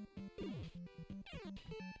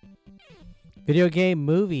 Video game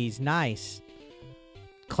movies, nice.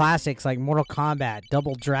 Classics like Mortal Kombat,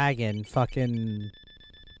 Double Dragon, fucking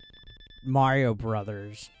Mario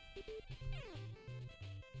Brothers.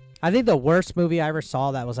 I think the worst movie I ever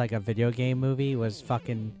saw that was like a video game movie was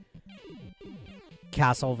fucking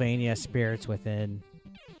Castlevania Spirits Within.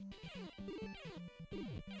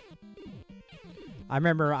 I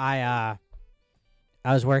remember I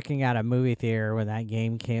was working at a movie theater when that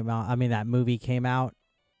game came out. I mean, that movie came out,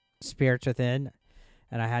 Spirits Within,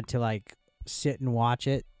 and I had to like sit and watch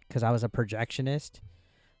it because I was a projectionist.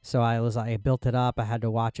 So I built it up. I had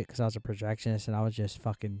to watch it because I was a projectionist, and I was just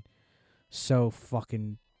fucking so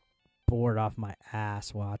fucking bored off my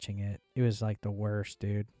ass watching it. It was like the worst,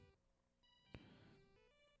 dude.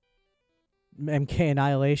 MK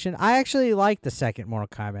Annihilation. I actually like the second Mortal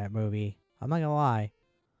Kombat movie. I'm not gonna lie.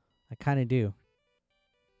 I kind of do.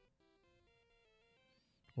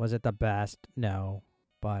 Was it the best? No.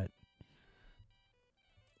 But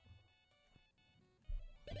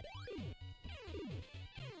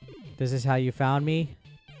this is how you found me?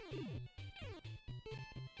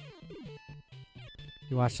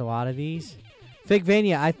 You watched a lot of these?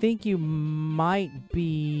 Figvania, I think you might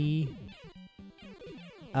be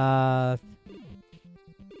not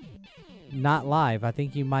live. I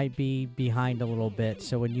think you might be behind a little bit.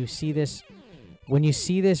 So when you see this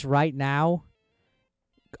right now,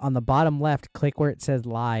 on the bottom left, click where it says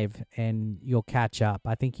live and you'll catch up.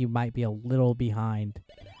 I think you might be a little behind.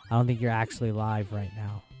 I don't think you're actually live right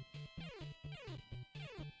now.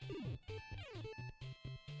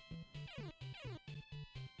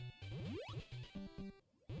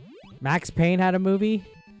 Max Payne had a movie?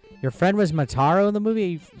 Your friend was Mataro in the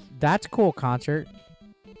movie? That's cool, concert.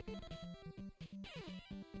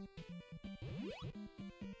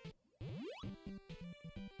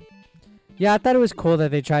 Yeah, I thought it was cool that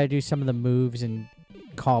they try to do some of the moves and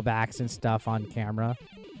callbacks and stuff on camera.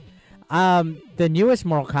 The newest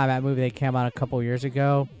Mortal Kombat movie that came out a couple years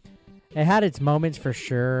ago, it had its moments for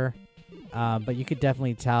sure, but you could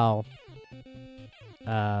definitely tell,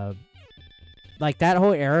 like that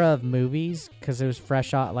whole era of movies, because it was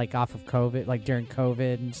fresh off of COVID, like during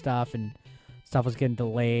COVID and stuff was getting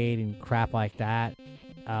delayed and crap like that.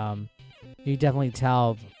 You definitely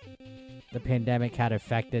tell the pandemic had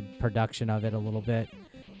affected production of it a little bit,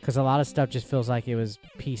 because a lot of stuff just feels like it was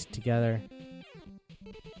pieced together.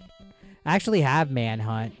 I actually have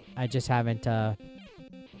Manhunt. I just haven't tried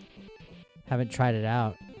it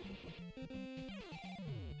out.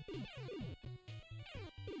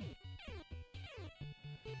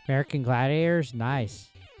 American Gladiators, nice.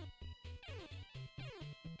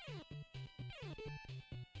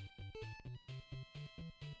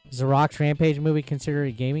 Is the Rock's Rampage movie considered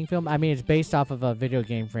a gaming film? I mean, it's based off of a video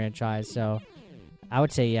game franchise, so I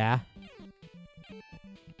would say yeah.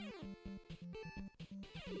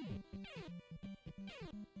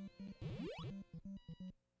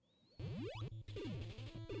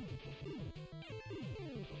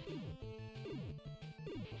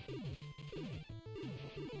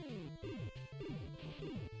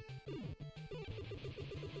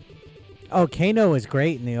 Oh, Kano was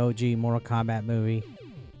great in the OG Mortal Kombat movie.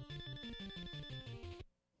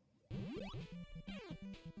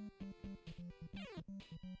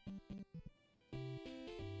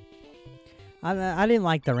 I didn't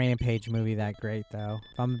like the Rampage movie that great, though,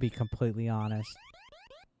 if I'm gonna be completely honest.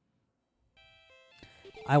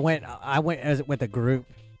 I went with a group.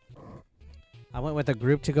 I went with a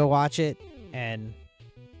group to go watch it, and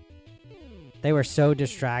they were so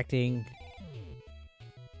distracting.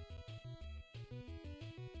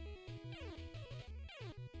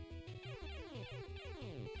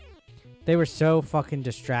 They were so fucking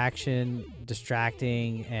distracting,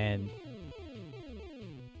 and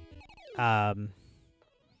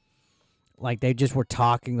like they just were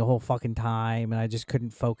talking the whole fucking time, and I just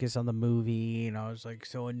couldn't focus on the movie, and I was like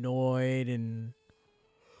so annoyed, and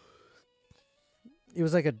it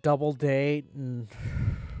was like a double date, and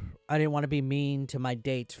I didn't want to be mean to my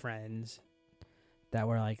date's friends that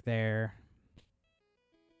were like there.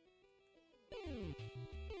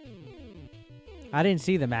 I didn't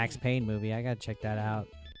see the Max Payne movie. I gotta check that out.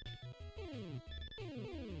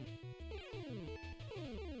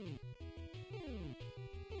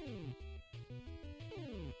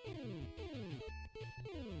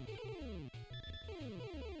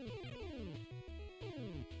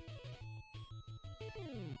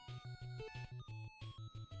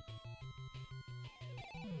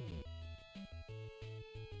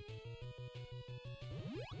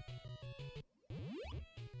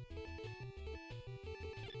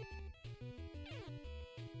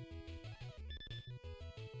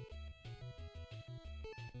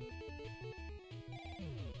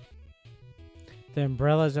 The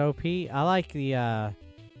Umbrella's OP. I like the,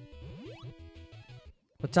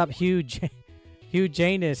 What's up, Hugh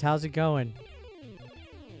Janus? How's it going?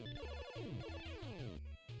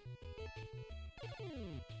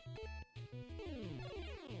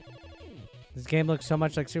 This game looks so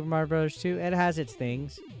much like Super Mario Bros. 2. It has its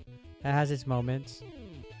things. It has its moments.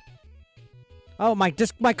 Oh, my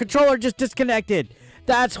controller just disconnected.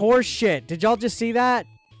 That's horse shit. Did y'all just see that?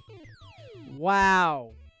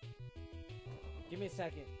 Wow. Give me a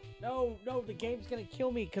second. No, the game's gonna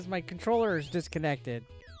kill me because my controller is disconnected.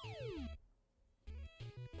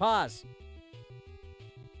 Pause.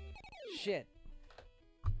 Shit.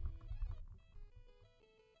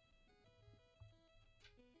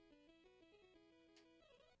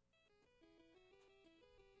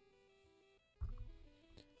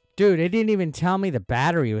 Dude, it didn't even tell me the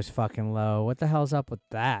battery was fucking low. What the hell's up with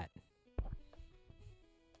that?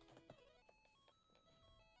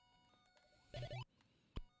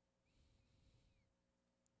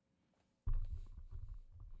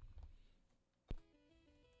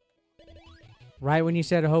 Right when you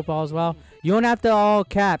said hope all is well. You don't have to all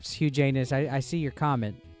caps, Hugh Janus. I see your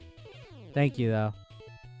comment. Thank you, though.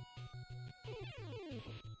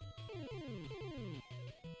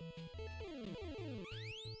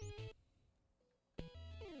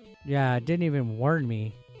 Yeah, it didn't even warn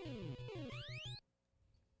me.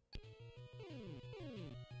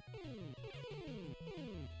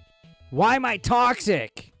 Why am I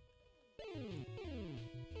toxic?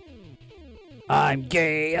 I'm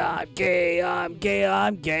gay, I'm gay, I'm gay,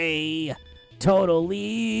 I'm gay.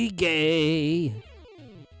 Totally gay.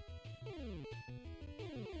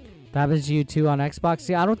 That happens to you too on Xbox?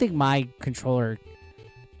 See, I don't think my controller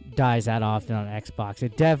dies that often on Xbox.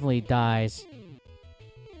 It definitely dies.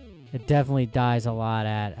 It definitely dies a lot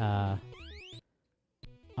at,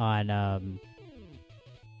 on,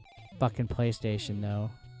 fucking PlayStation, though.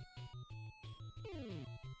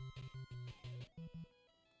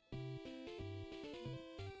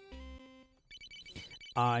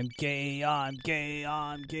 I'm gay, I'm gay,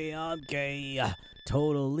 I'm gay, I'm gay.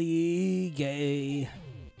 Totally gay.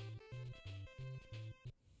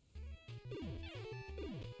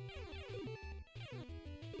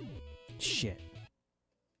 Shit.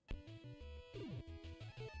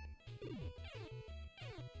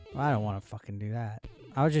 I don't want to fucking do that.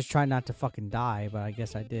 I was just trying not to fucking die, but I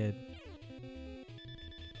guess I did.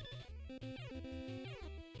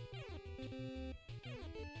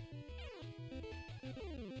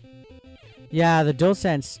 Yeah, the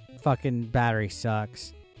DualSense fucking battery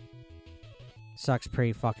sucks. Sucks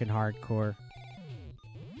pretty fucking hardcore.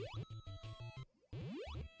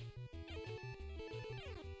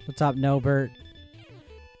 What's up, Nobert?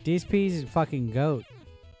 DSP's is fucking goat.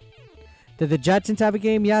 Did the Jetsons have a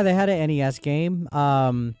game? Yeah, they had an NES game.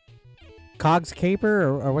 Cog's Caper,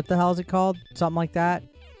 or what the hell is it called? Something like that.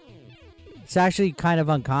 It's actually kind of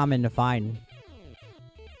uncommon to find.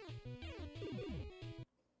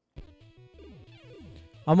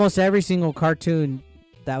 Almost every single cartoon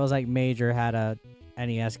that was like major had a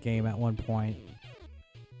NES game at one point.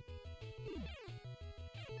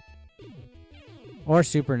 Or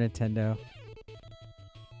Super Nintendo.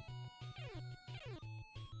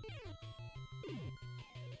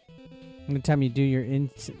 Anytime you do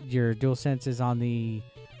your DualSenses on the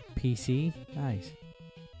PC, nice.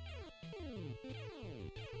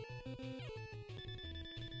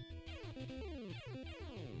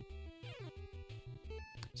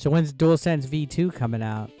 So when's DualSense V2 coming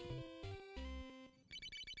out?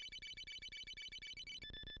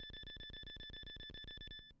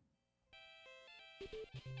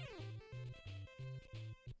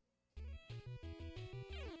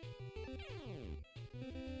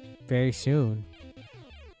 Very soon.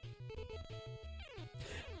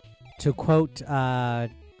 To quote,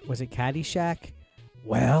 was it Caddyshack?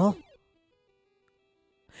 Well,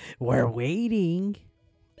 we're waiting.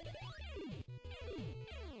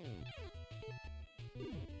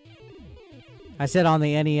 I said on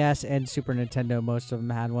the NES and Super Nintendo, most of them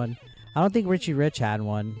had one. I don't think Richie Rich had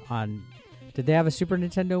one on... Did they have a Super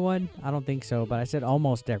Nintendo one? I don't think so, but I said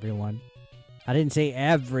almost everyone. I didn't say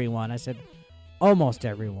everyone. I said almost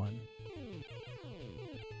everyone.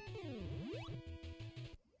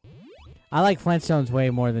 I like Flintstones way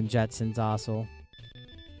more than Jetsons also.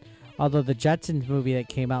 Although the Jetsons movie that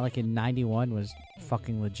came out like in 91 was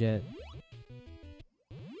fucking legit.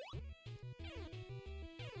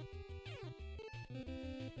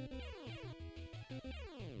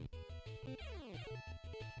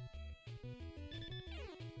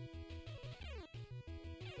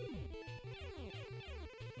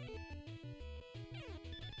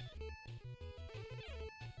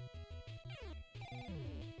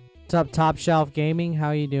 What's up, Top Shelf Gaming?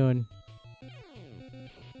 How you doing?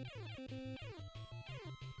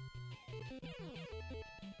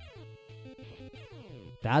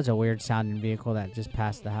 That was a weird sounding vehicle that just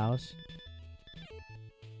passed the house.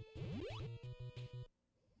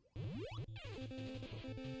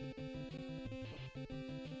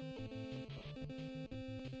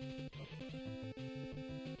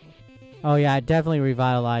 Oh yeah, it definitely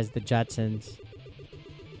revitalized the Jetsons.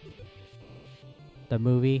 The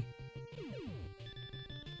movie.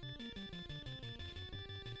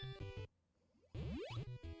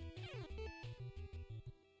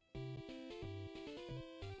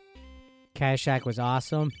 Caddyshack was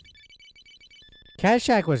awesome.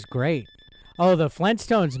 Caddyshack was great. Oh, the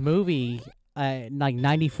Flintstones movie, like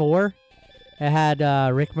 94. It had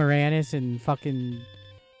Rick Moranis and fucking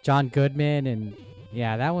John Goodman, and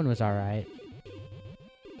yeah, that one was alright.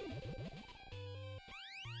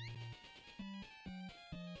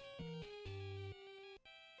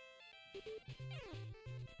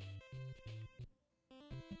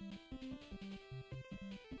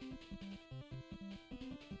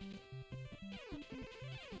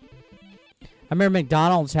 remember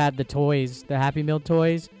McDonald's had the toys, the Happy Meal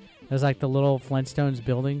toys. It was like the little Flintstones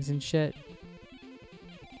buildings and shit.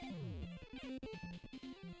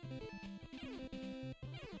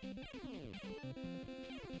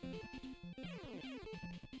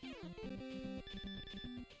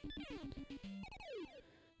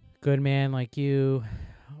 Good man like you.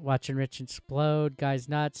 Watching Rich explode. Guy's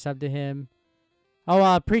nuts. Sub to him.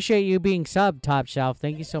 Oh, appreciate you being sub, Top Shelf.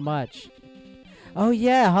 Thank you so much. Oh,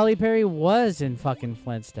 yeah. Holly Berry was in fucking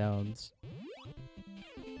Flintstones.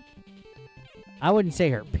 I wouldn't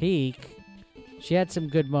say her peak. She had some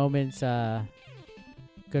good moments after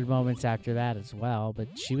that as well.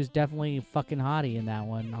 But she was definitely fucking hottie in that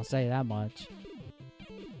one. I'll say that much.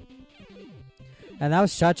 And that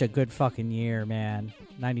was such a good fucking year, man.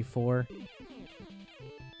 94.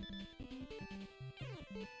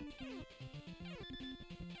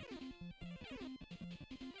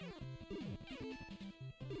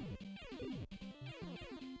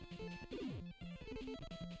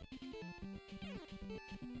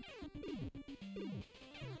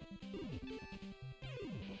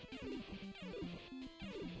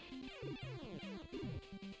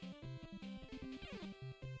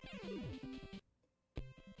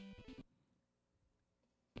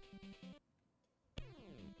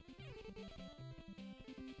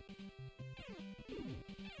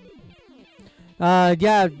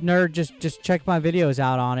 Yeah, nerd, just check my videos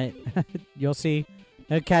out on it. You'll see.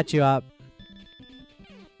 It'll catch you up.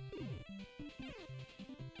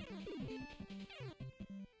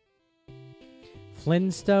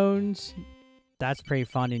 Flintstones? That's pretty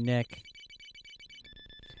funny, Nick.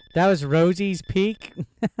 That was Rosie's peak?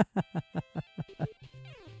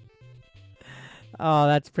 Oh,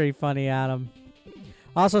 that's pretty funny, Adam.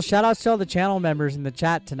 Also, shout out to all the channel members in the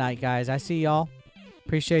chat tonight, guys. I see y'all.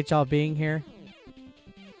 Appreciate y'all being here.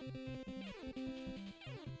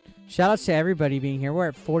 Shout outs to everybody being here. We're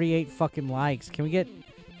at 48 fucking likes. Can we get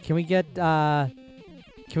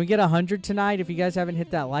 100 tonight? If you guys haven't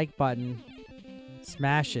hit that like button,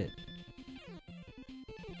 smash it.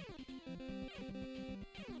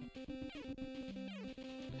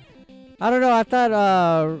 I don't know. I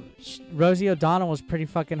thought Rosie O'Donnell was pretty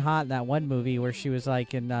fucking hot in that one movie where she was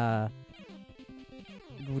like in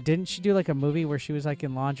didn't she do like a movie where she was like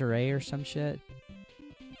in lingerie or some shit?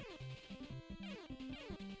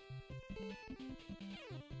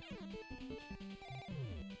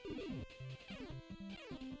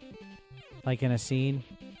 Like in a scene?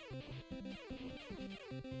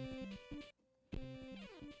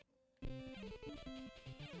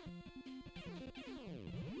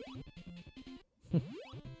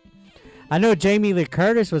 I know Jamie Lee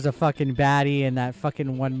Curtis was a fucking baddie in that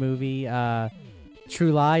fucking one movie,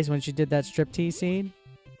 True Lies, when she did that striptease scene.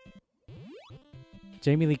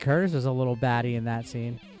 Jamie Lee Curtis was a little baddie in that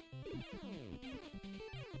scene.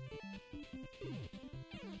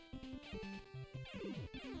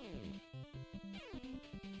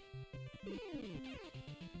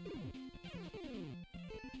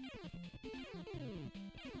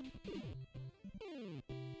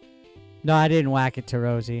 No, I didn't whack it to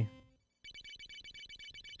Rosie.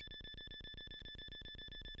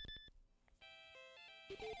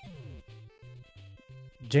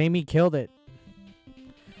 Jamie killed it.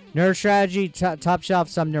 Nerd Strategy Top Shelf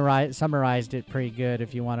summarized it pretty good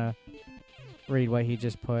if you want to read what he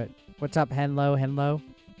just put. What's up, Henlo? Henlo?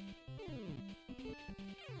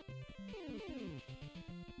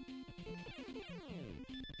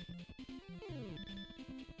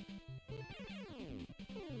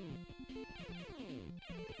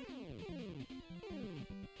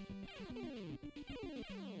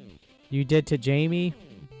 You did to Jamie?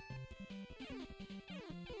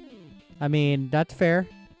 I mean, that's fair.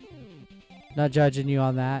 Not judging you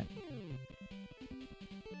on that.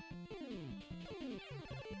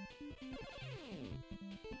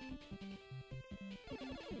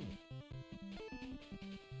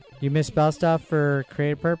 You misspell stuff for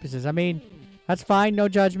creative purposes. I mean, that's fine. No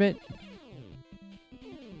judgment.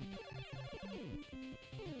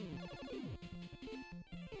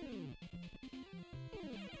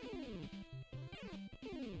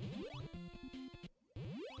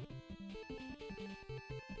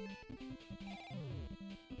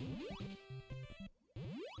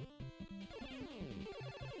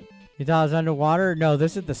 You thought it was underwater? No,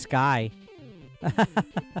 this is the sky.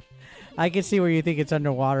 I can see where you think it's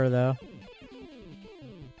underwater, though.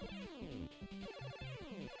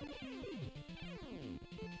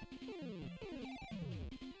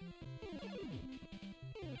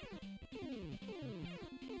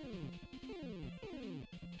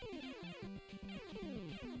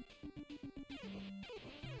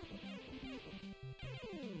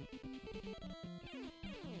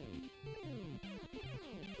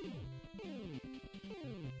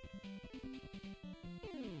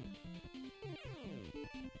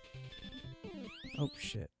 Oh,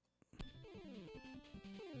 shit.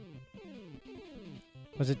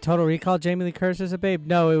 Was it Total Recall? Jamie Lee Curtis as a babe?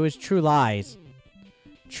 No, it was True Lies.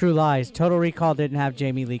 True Lies. Total Recall didn't have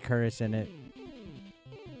Jamie Lee Curtis in it.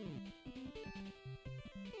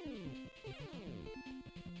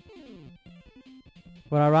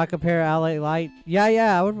 Would I rock a pair of LA Light?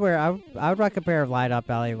 Yeah, I would wear. I would rock a pair of Light Up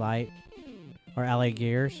LA Light or LA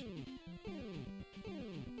Gears.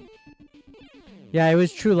 Yeah, it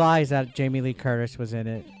was True Lies that Jamie Lee Curtis was in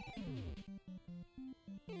it.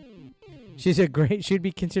 She'd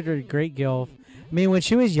be considered a great gilf. I mean, when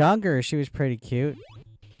she was younger, she was pretty cute.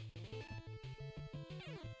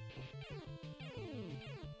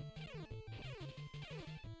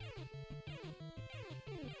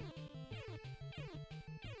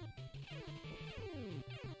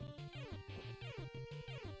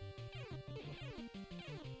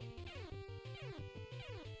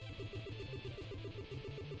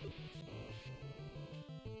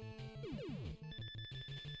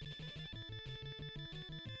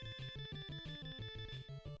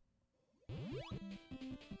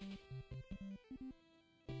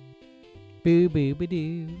 Boo boo boo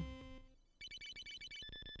doo.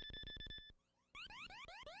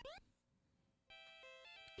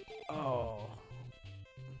 Oh.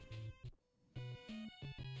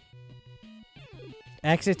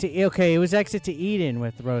 Exit to okay, it was Exit to Eden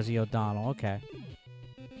with Rosie O'Donnell. Okay.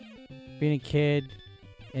 Being a kid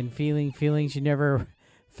and feeling feelings you never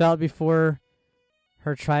felt before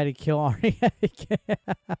her try to kill Arnie.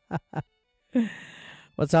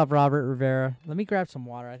 What's up, Robert Rivera? Let me grab some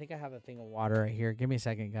water. I think I have a thing of water right here. Give me a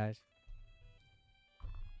second, guys.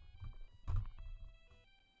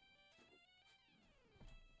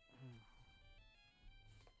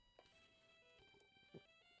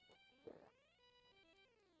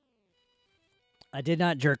 I did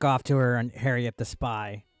not jerk off to her on Harriet the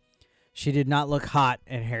Spy. She did not look hot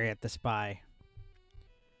in Harriet the Spy.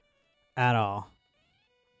 At all.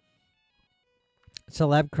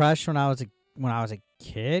 Celeb crush when I was a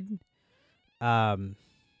kid. I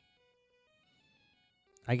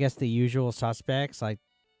guess the usual suspects like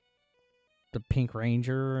the Pink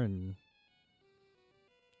Ranger and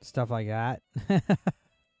stuff like that.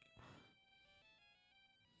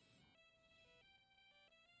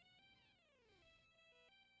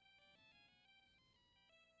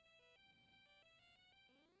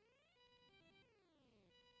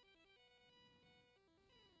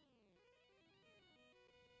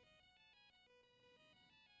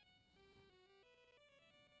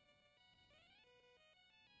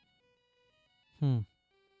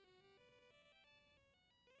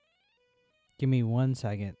 Give me 1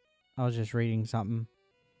 second. I was just reading something.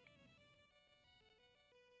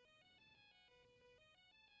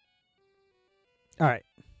 All right.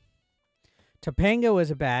 Topanga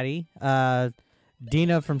was a baddie.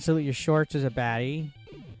 Dina from Salute Your Shorts was a baddie.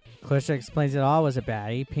 Clarissa Explains It All was a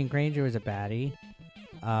baddie. Pink Ranger was a baddie.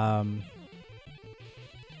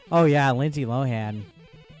 Oh yeah, Lindsay Lohan.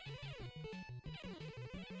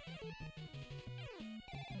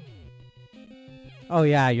 Oh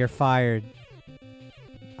yeah, you're fired.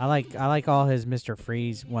 I like all his Mr.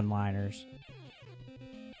 Freeze one-liners.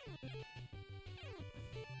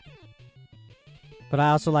 But I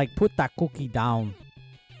also like put that cookie down.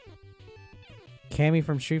 Cammy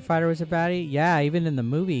from Street Fighter was a baddie. Yeah, even in the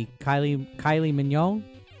movie, Kylie Mignon.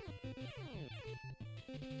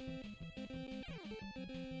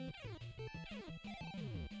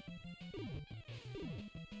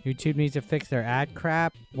 YouTube needs to fix their ad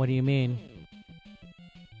crap. What do you mean?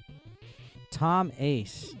 Tom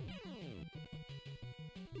Ace.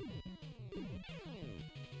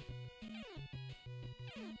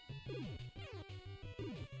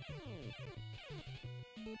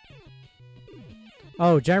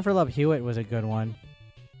 Oh, Jennifer Love Hewitt was a good one.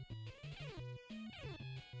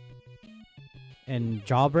 And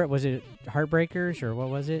Jawbreaker, was it Heartbreakers or what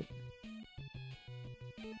was it?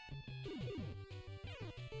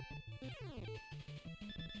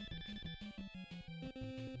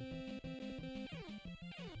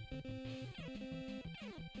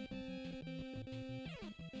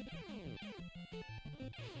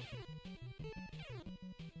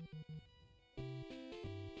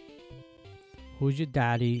 Who's your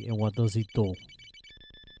daddy and what does he do?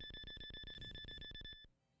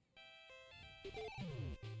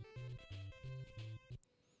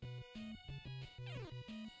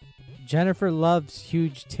 Jennifer loves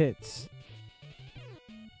huge tits.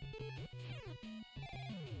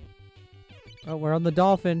 Oh, we're on the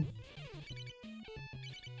dolphin.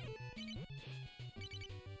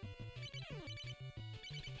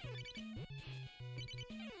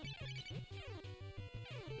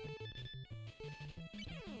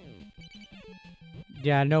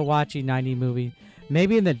 Yeah, no watching 90 movies.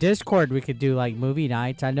 Maybe in the Discord we could do like movie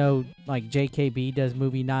nights. I know like JKB does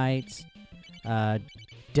movie nights.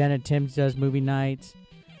 Denna Timms does movie nights.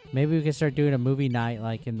 Maybe we could start doing a movie night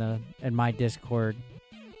like in my Discord.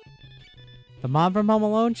 The mom from Home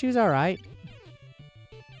Alone, she was alright.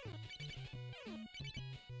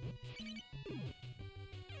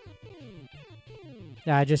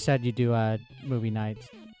 Yeah, I just said you do movie nights.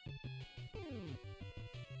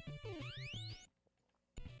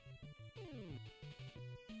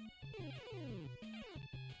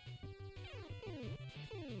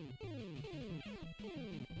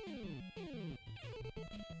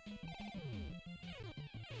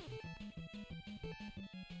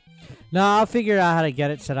 No, I'll figure out how to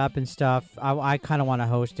get it set up and stuff. I kind of want to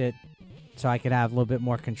host it so I can have a little bit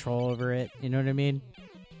more control over it. You know what I mean?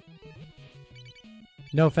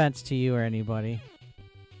 No offense to you or anybody.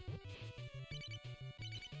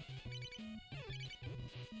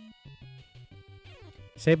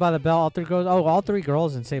 Saved by the Bell, all three girls. Oh, all three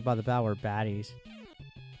girls in Saved by the Bell were baddies.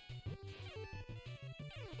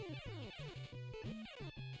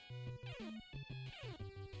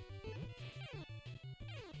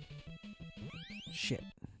 Shit.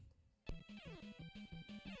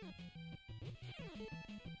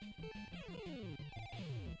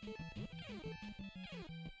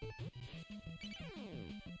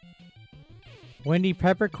 Wendy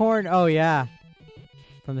Peppercorn? Oh, yeah.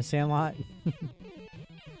 From the Sandlot.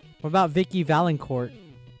 What about Vicky Valancourt?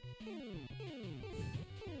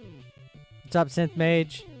 What's up, Synth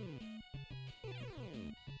Mage?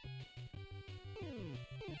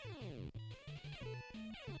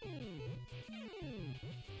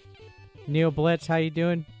 Neil Blitz, how you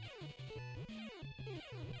doing?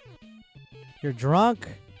 You're drunk?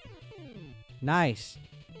 Nice.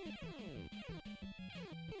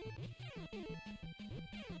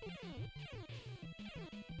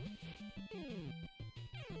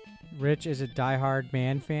 Rich is a diehard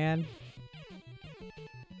Man fan.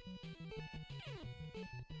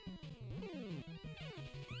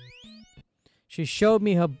 She showed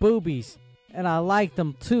me her boobies, and I like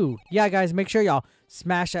them too. Yeah, guys, make sure y'all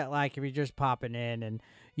smash that like if you're just popping in. And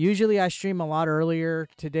usually I stream a lot earlier.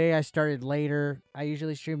 Today I started later. I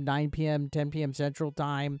usually stream 9 p.m., 10 p.m. Central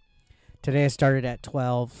Time. Today I started at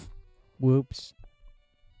 12. Whoops.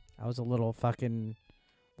 I was a little fucking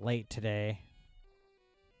late today.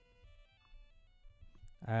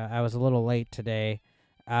 I was a little late today,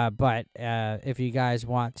 but if you guys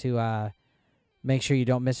want to make sure you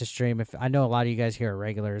don't miss a stream, if I know a lot of you guys here are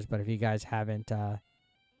regulars, but if you guys haven't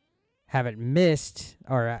missed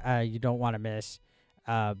or you don't want to miss,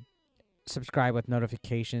 subscribe with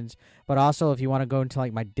notifications. But also, if you want to go into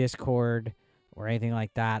like my Discord or anything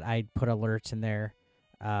like that, I put alerts in there.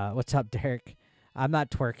 What's up, Derek? I'm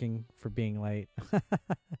not twerking for being late.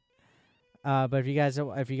 But if you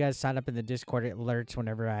guys sign up in the Discord, it alerts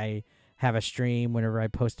whenever I have a stream, whenever I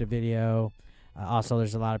post a video. Also,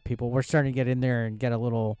 there's a lot of people. We're starting to get in there and get a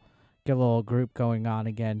little group going on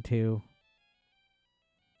again too.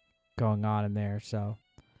 Going on in there, so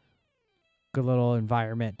good little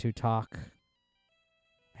environment to talk,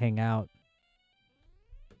 hang out.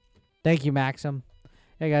 Thank you, Maxim.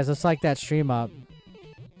 Hey guys, let's like that stream up.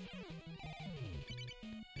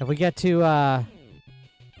 If we get to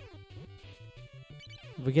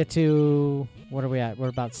what are we at? We're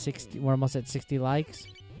about 60. We're almost at 60 likes.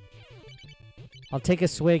 I'll take a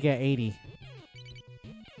swig at 80.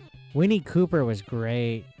 Winnie Cooper was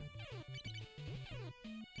great.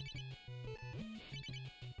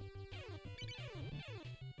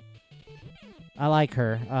 I like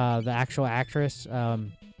her. The actual actress.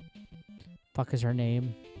 Fuck is her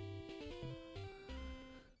name?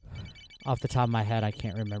 Off the top of my head, I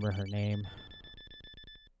can't remember her name.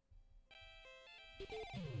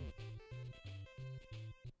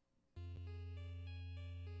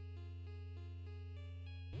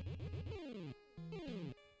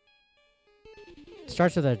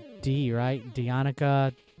 Starts with a D, right?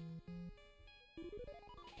 Deonica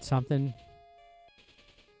something.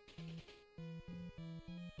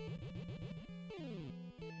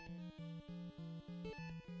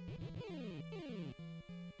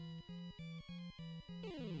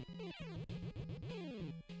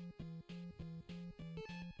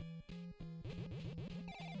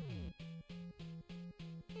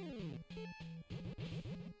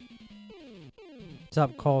 What's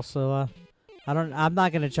up, Coleslaw? I'm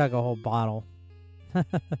not gonna chug a whole bottle.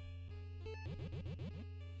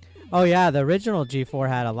 Oh yeah, the original G4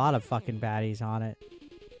 had a lot of fucking baddies on it.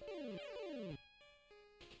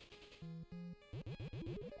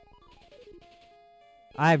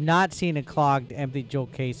 I have not seen a clogged empty jewel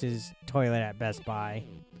cases toilet at Best Buy.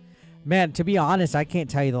 Man, to be honest, I can't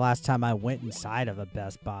tell you the last time I went inside of a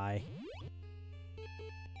Best Buy.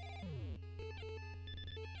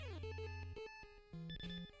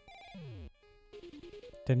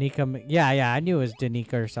 Danica, yeah, I knew it was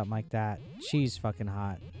Danica or something like that. She's fucking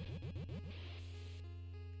hot.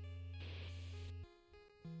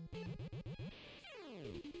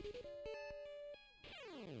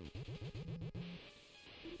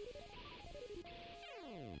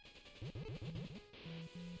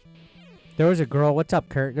 There was a girl, what's up,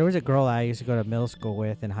 Kurt? There was a girl I used to go to middle school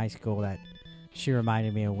with in high school that she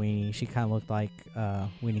reminded me of Weenie. She kind of looked like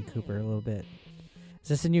Weenie Cooper a little bit. Is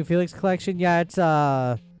this a new Felix collection? Yeah, it's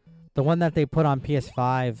the one that they put on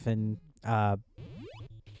PS5 and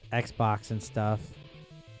Xbox and stuff.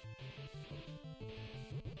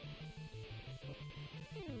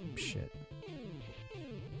 Shit.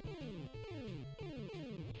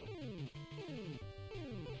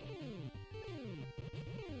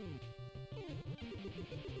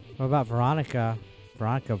 What about Veronica?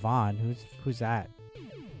 Veronica Vaughn. Who's that?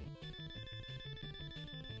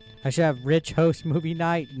 I should have Rich host movie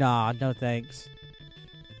night? Nah, no thanks.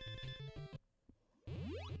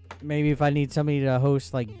 Maybe if I need somebody to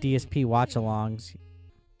host like DSP watch-alongs.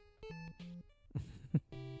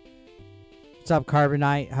 What's up,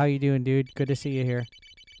 Carbonite? How you doing, dude? Good to see you here.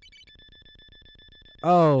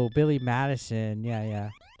 Oh, Billy Madison.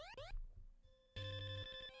 Yeah.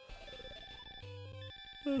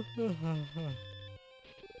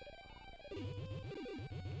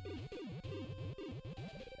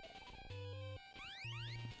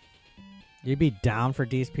 You'd be down for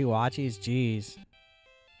DSP watchies? Jeez.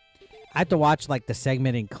 I have to watch like the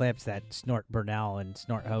segmented clips that Snort Burnell and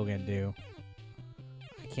Snort Hogan do.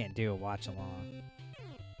 I can't do a watch along.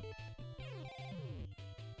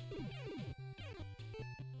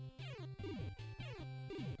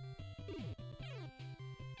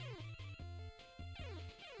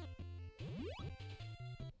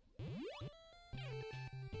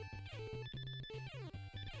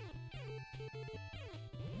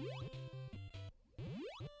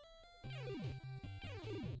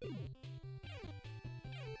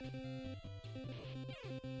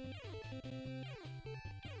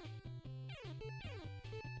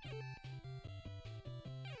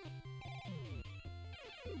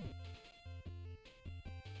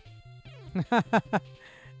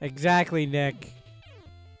 Exactly, Nick.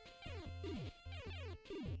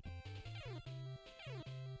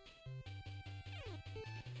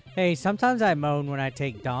 Hey, sometimes I moan when I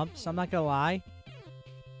take dumps. I'm not gonna lie.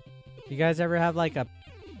 You guys ever have like a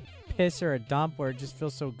piss or a dump where it just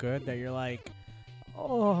feels so good that you're like,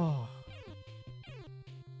 oh.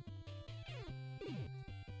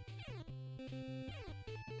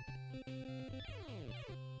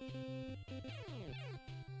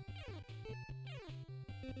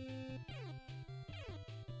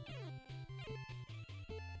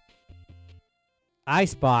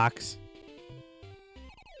 Icebox.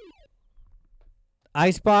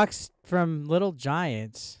 Icebox from Little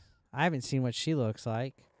Giants. I haven't seen what she looks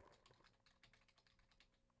like.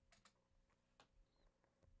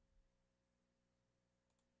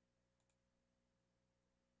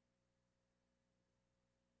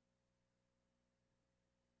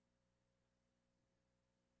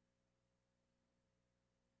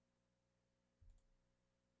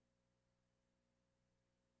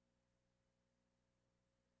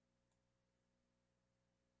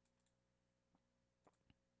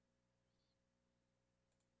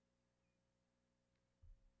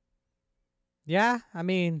 Yeah, I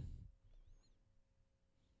mean,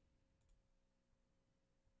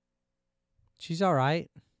 she's all right.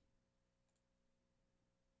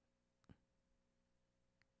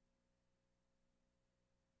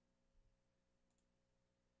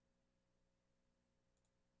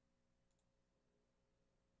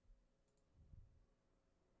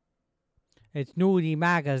 It's Nudie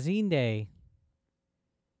Magazine Day.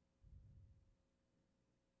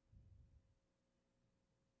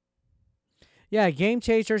 Yeah, Game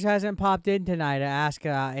Chasers hasn't popped in tonight to ask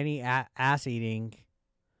any ass eating.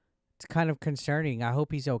 It's kind of concerning. I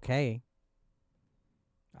hope he's okay.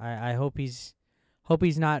 I hope he's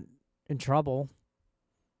not in trouble.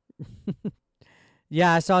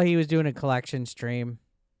 Yeah, I saw he was doing a collection stream.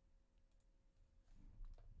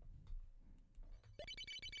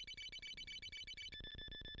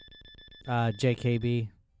 JKB.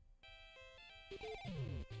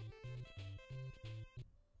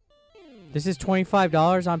 This is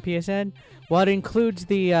 $25 on PSN. Well, it includes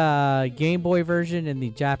the Game Boy version and the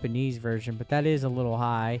Japanese version, but that is a little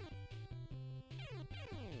high.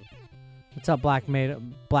 What's up, Black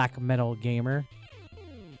Metal Gamer?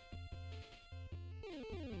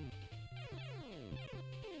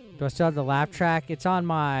 Do I still have the laugh track? It's on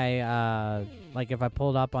my, like if I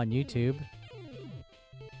pulled up on YouTube.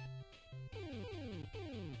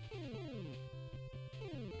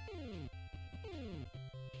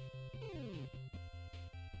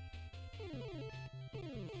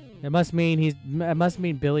 It must mean it must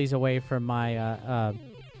mean Billy's away from my,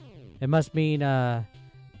 it must mean,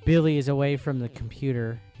 Billy is away from the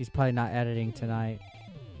computer. He's probably not editing tonight.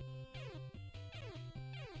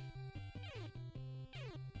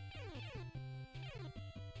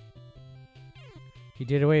 He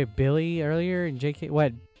did away with Billy earlier in JK.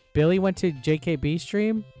 What? Billy went to JKB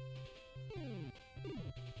stream?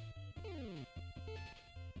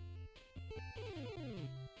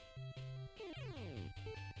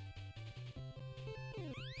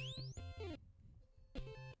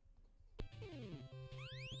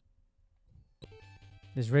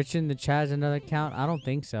 Is Rich in the chat as another account? I don't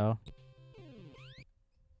think so.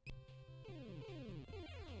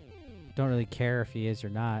 Don't really care if he is or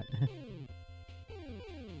not.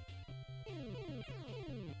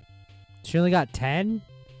 She only got 10?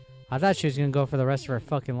 I thought she was gonna go for the rest of her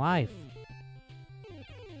fucking life.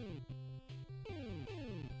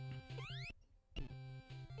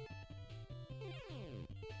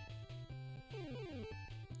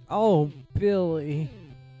 Oh, Billy.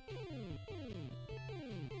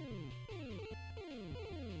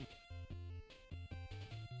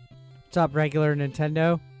 What's up, regular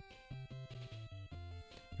Nintendo?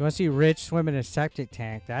 You want to see Rich swim in a septic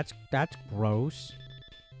tank? That's gross.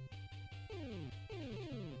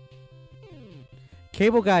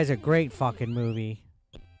 Cable Guy's a great fucking movie.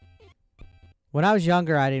 When I was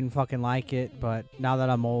younger, I didn't fucking like it, but now that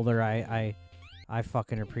I'm older, I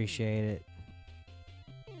fucking appreciate it.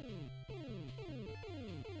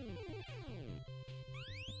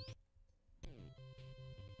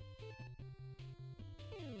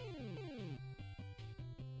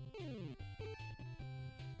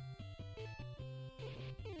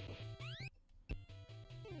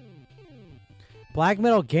 Black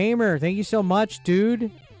Metal Gamer, thank you so much, dude.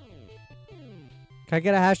 Can I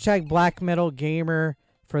get a hashtag Black Metal Gamer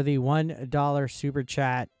for the $1 super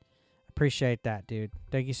chat? Appreciate that, dude.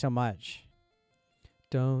 Thank you so much.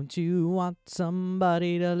 Don't you want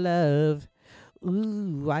somebody to love?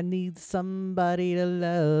 Ooh, I need somebody to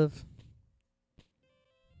love.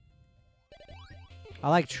 I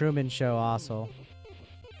like Truman Show also.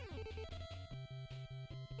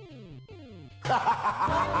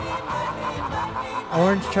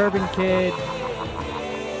 Orange Turban Kid.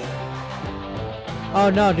 Oh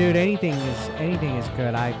no, dude! Anything is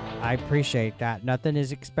good. I appreciate that. Nothing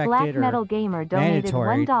is expected Black or Metal Gamer donated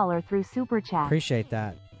mandatory. $1 through Super Chat. Appreciate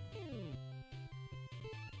that.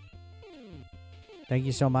 Thank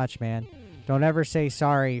you so much, man. Don't ever say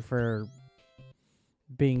sorry for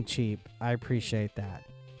being cheap. I appreciate that.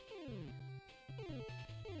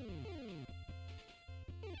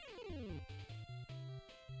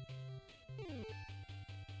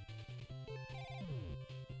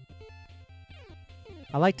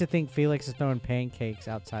 I like to think Felix is throwing pancakes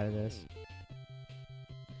outside of this.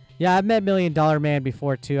 Yeah, I've met $1 Million Man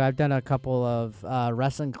before, too. I've done a couple of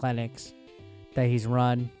wrestling clinics that he's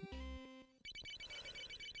run.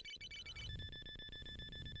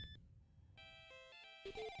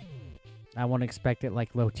 I won't expect it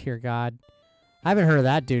like Low Tier God. I haven't heard of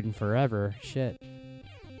that dude in forever. Shit.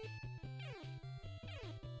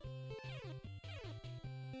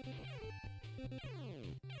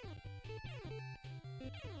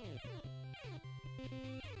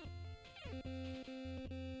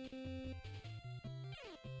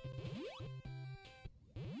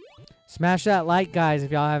 Smash that like, guys,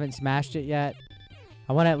 if y'all haven't smashed it yet.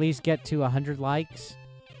 I want to at least get to 100 likes.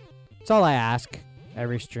 That's all I ask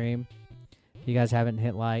every stream. If you guys haven't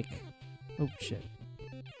hit like. Oh, shit.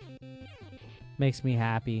 Makes me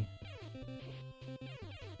happy.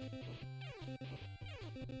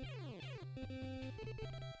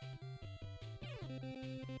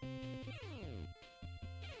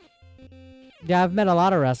 Yeah, I've met a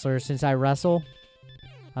lot of wrestlers since I wrestle.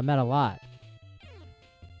 I've met a lot.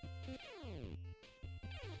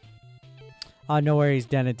 Oh, no worries,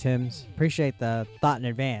 Den Tim's. Appreciate the thought in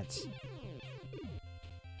advance.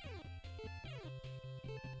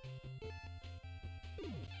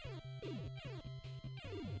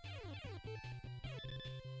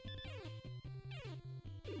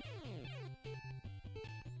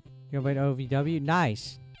 You going to OVW?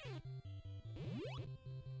 Nice.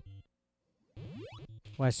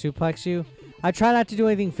 Want to suplex you? I try not to do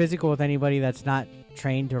anything physical with anybody that's not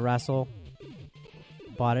trained to wrestle.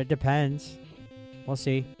 But it depends. We'll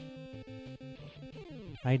see.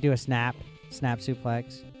 I can do a snap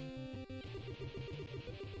suplex.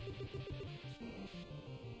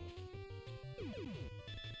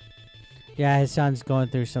 Yeah, his son's going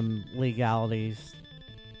through some legalities.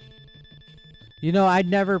 You know, I'd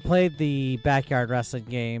never played the backyard wrestling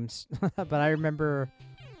games, but I remember.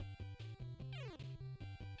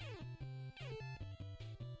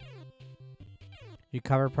 You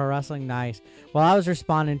cover pro wrestling? Nice. Well, I was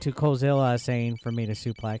responding to Colzilla saying for me to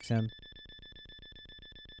suplex him.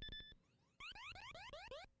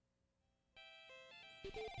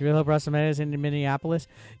 You really hope WrestleMania is in Minneapolis?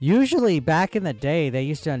 Usually, back in the day, they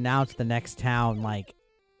used to announce the next town, like,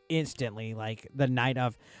 instantly. Like, the night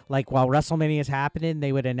of, like, while WrestleMania is happening,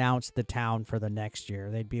 they would announce the town for the next year.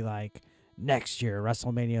 They'd be like, next year,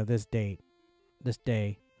 WrestleMania this date, this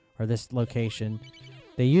day, or this location.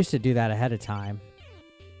 They used to do that ahead of time.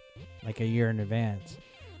 Like a year in advance.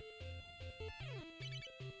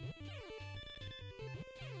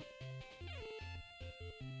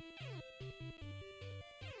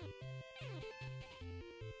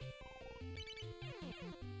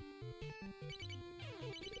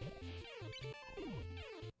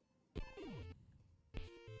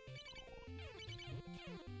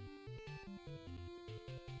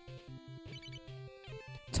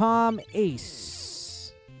 Tom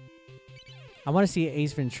Ace. I want to see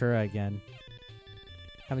Ace Ventura again.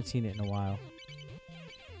 Haven't seen it in a while.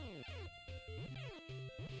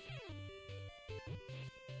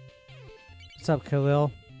 What's up,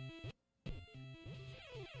 Khalil?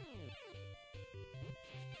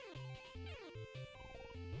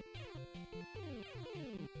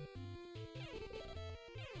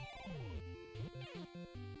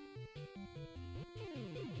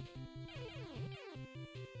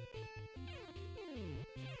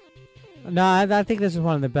 No, I think this is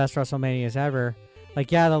one of the best WrestleManias ever.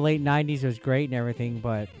 Like, yeah, the late 90s was great and everything,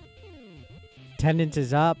 but attendance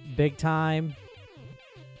is up big time.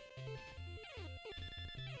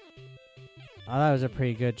 I thought it was a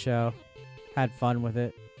pretty good show. Had fun with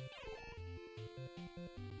it.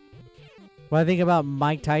 What I think about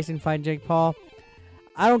Mike Tyson fighting Jake Paul?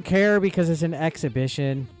 I don't care because it's an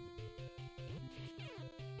exhibition.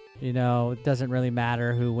 You know, it doesn't really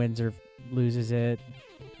matter who wins or loses it.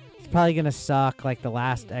 It's probably going to suck like the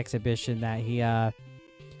last exhibition that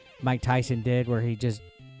Mike Tyson did where he just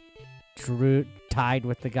tied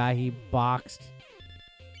with the guy he boxed.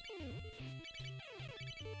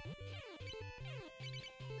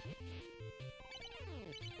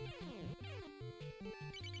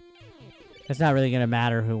 It's not really going to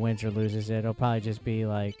matter who wins or loses it. It'll probably just be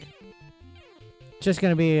like... just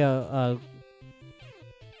going to be a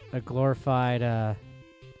glorified...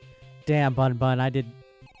 damn, Bun Bun. I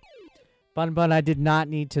did not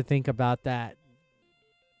need to think about that.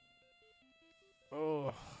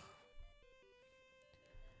 Oh.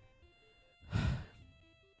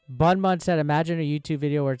 Bun Bun said, imagine a YouTube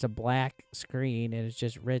video where it's a black screen and it's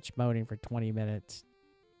just Rich moaning for 20 minutes.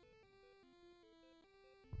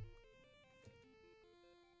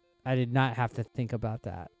 I did not have to think about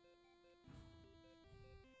that.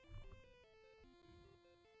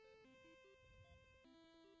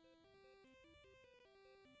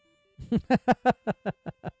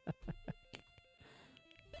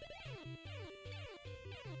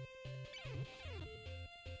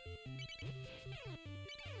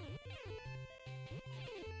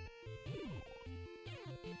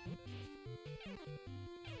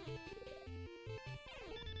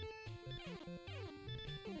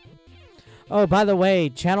 Oh, by the way,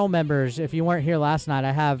 channel members, if you weren't here last night,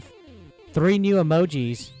 I have 3 new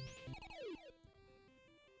emojis.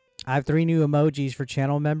 I have 3 new emojis for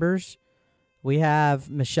channel members. We have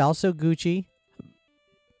Michelle Soguchi.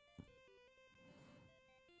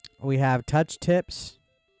 We have Touch Tips.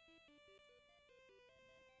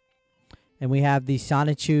 And we have the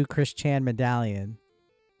Sonichu Chris Chan medallion.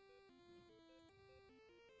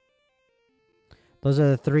 Those are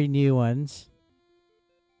the 3 new ones.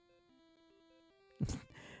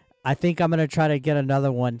 I think I'm going to try to get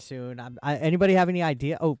another one soon. Anybody have any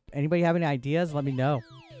idea? Oh, anybody have any ideas? Let me know.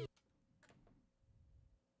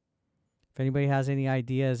 If anybody has any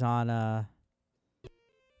ideas on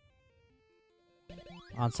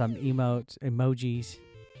some emojis.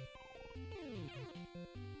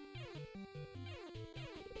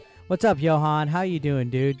 What's up, Johan? How you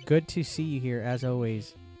doing, dude? Good to see you here, as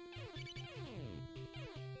always.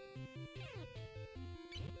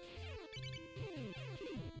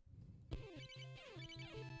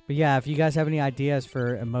 But yeah, if you guys have any ideas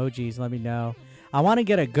for emojis, let me know. I want to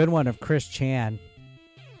get a good one of Chris Chan.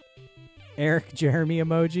 Eric Jeremy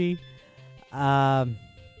emoji. I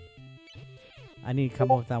need to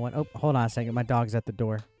come up with that one. Oh, hold on a second. My dog's at the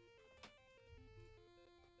door.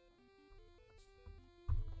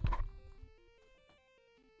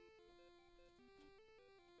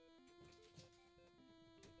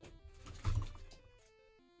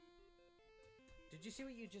 Did you see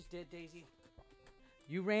what you just did, Daisy?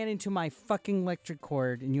 You ran into my fucking electric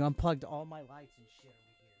cord and you unplugged all my lights and shit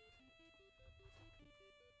over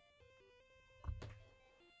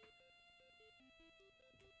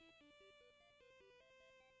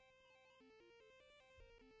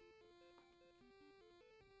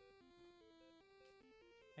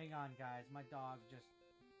here. Hang on, guys. My dog just...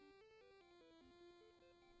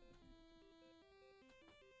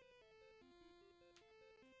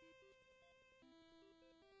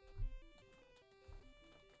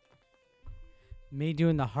 Me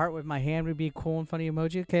doing the heart with my hand would be a cool and funny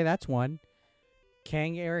emoji. Okay, that's one.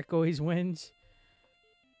 Kang Eric always wins.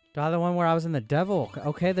 The other one where I was in the devil.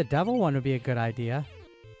 Okay, the devil one would be a good idea.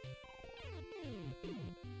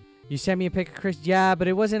 You sent me a pic of Chris. Yeah, but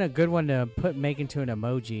it wasn't a good one to make into an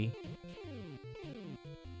emoji.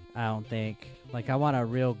 I don't think. Like, I want a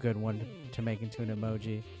real good one to make into an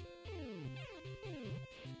emoji.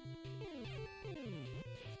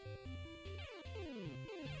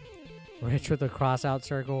 Rich with a cross out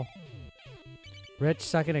circle. Rich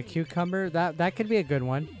sucking a cucumber. That could be a good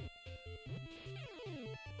one.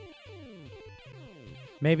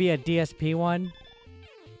 Maybe a DSP one.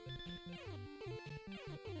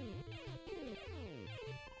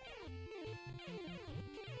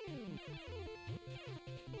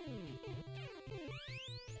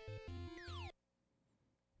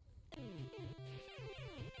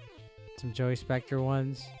 Some Joey Spector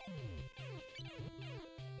ones.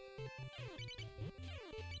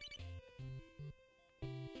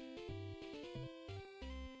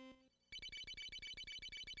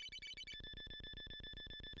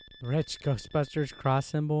 Rich Ghostbusters cross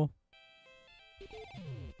symbol.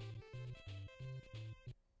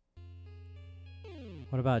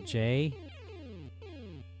 What about Jay?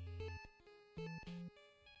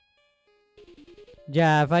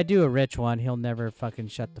 Yeah, if I do a rich one, he'll never fucking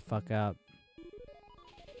shut the fuck up.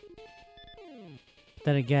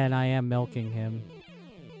 Then again, I am milking him.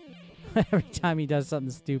 Every time he does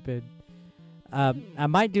something stupid. I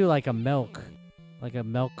might do like a milk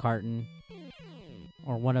carton.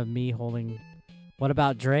 Or one of me holding... What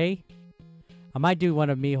about Dre? I might do one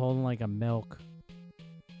of me holding like a milk.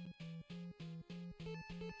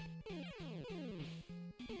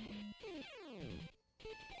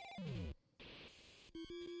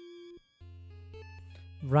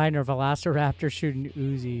 Reiner Velociraptor shooting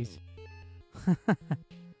Uzis.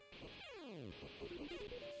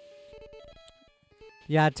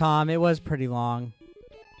 Yeah, Tom, it was pretty long.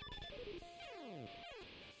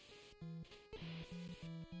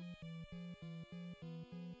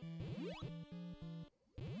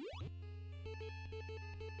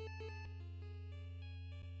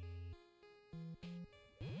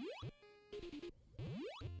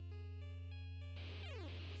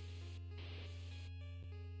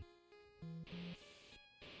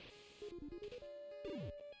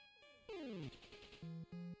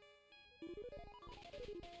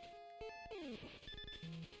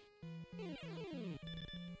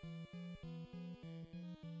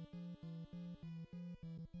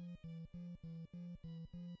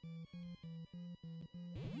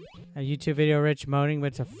 A YouTube video of Rich moaning, but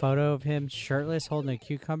it's a photo of him shirtless holding a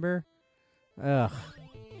cucumber. Ugh.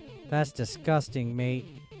 That's disgusting, mate.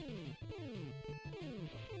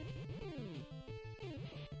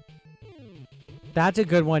 That's a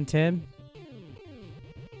good one, Tim.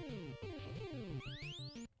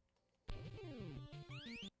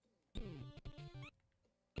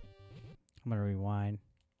 I'm gonna rewind.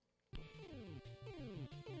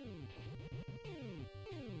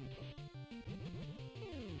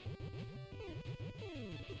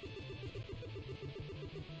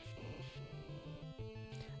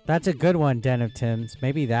 That's a good one, Den of Tims.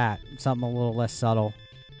 Maybe that. Something a little less subtle.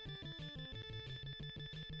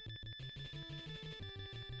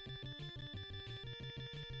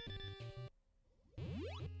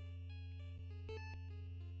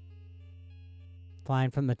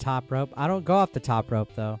 Flying from the top rope. I don't go off the top rope,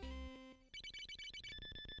 though.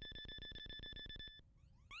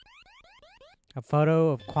 A photo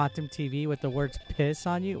of Quantum TV with the words piss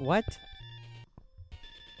on you? What?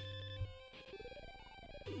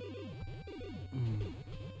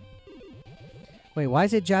 Wait, why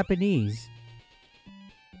is it Japanese?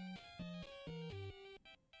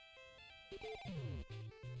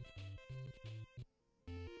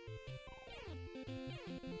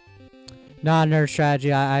 Nah, nerd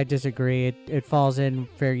strategy, I disagree. It falls in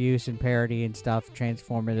fair use and parody and stuff,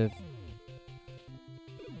 transformative.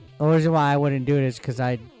 The reason why I wouldn't do it is because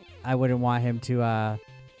I wouldn't want him to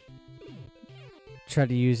try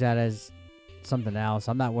to use that as something else.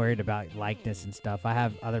 I'm not worried about likeness and stuff. I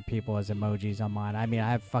have other people as emojis on mine. I mean,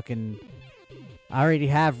 I have fucking I already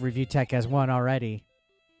have Review Tech as one already.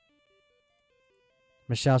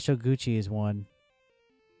 Michelle Shoguchi is one.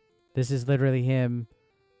 This is literally him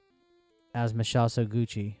as Michelle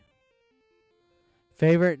Shoguchi.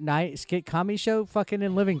 Favorite night skit comedy show? Fucking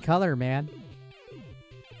In Living Color, man.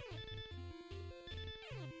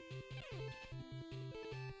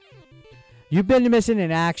 You've been missing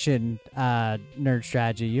in action, Nerd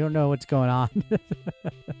Strategy. You don't know what's going on.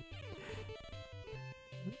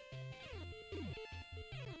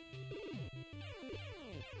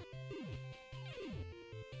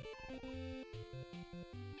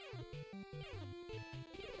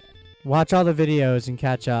 Watch all the videos and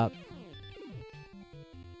catch up.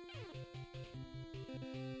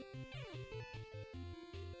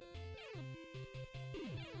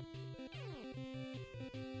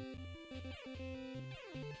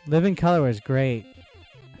 Living Color was great.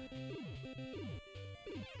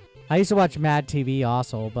 I used to watch Mad TV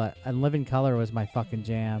also, but Living Color was my fucking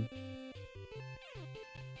jam.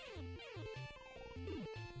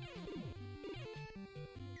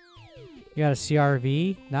 You got a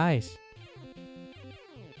CRV? Nice.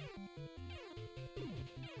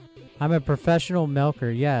 I'm a professional milker,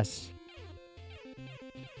 yes.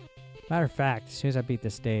 Matter of fact, as soon as I beat the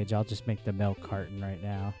stage, I'll just make the milk carton right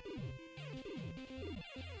now.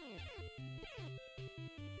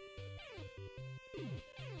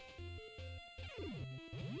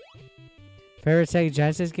 Favorite Sega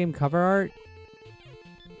Genesis game cover art?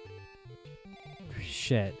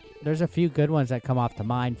 Shit. There's a few good ones that come off to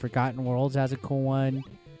mind. Forgotten Worlds has a cool one.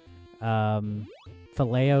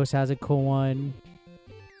 Phileos has a cool one.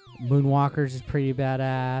 Moonwalkers is pretty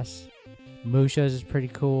badass. Musha's is pretty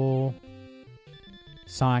cool.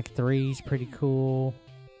 Sonic 3 is pretty cool.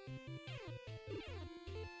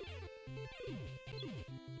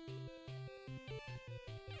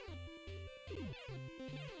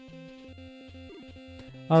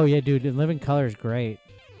 Oh yeah, dude, Living Color is great.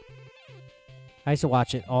 I used to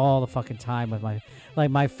watch it all the fucking time with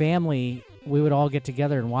my family. We would all get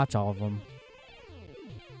together and watch all of them.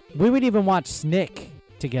 We would even watch Snick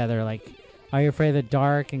together, like Are You Afraid of the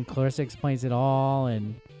Dark and Clarissa Explains It All,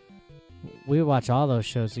 and we would watch all those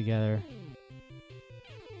shows together.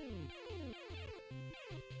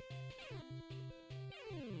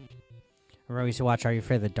 I remember we used to watch Are You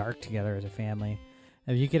Afraid of the Dark together as a family.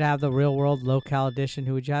 If you could have the Real World Locale Edition,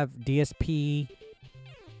 who would you have? DSP,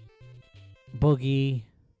 Boogie,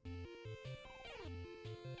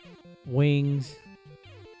 Wings,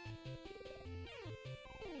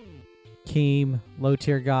 Keem, Low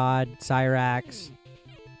Tier God, Cyrax.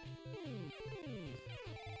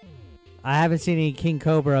 I haven't seen any King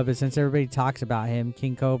Cobra, but since everybody talks about him,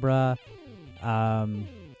 King Cobra,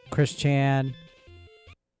 Chris Chan.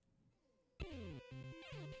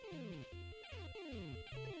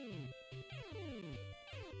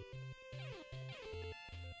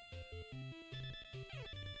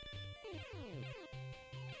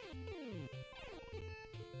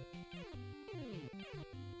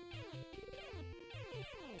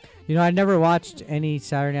 You know, I never watched any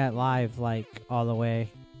Saturday Night Live, like, all the way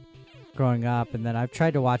growing up, and then I've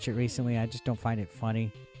tried to watch it recently. I just don't find it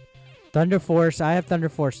funny. Thunder Force, I have Thunder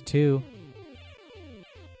Force 2.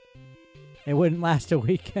 It wouldn't last a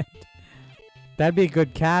weekend. That'd be a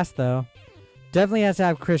good cast, though. Definitely has to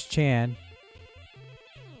have Chris Chan.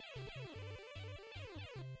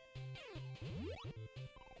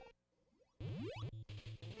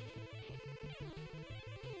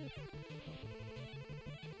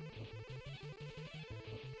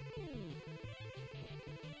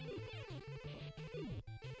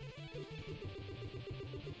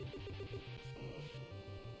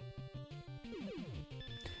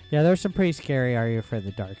 Yeah, there's some pretty scary Are You Afraid of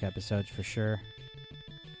the Dark episodes for sure.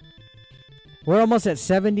 We're almost at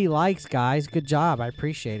 70 likes, guys. Good job. I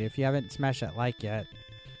appreciate it. If you haven't smashed that like yet,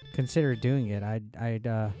 consider doing it.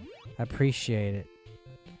 I'd appreciate it.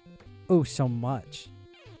 Oh, so much.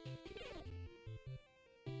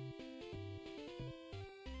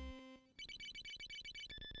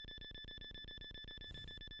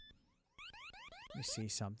 Let me see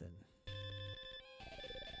something.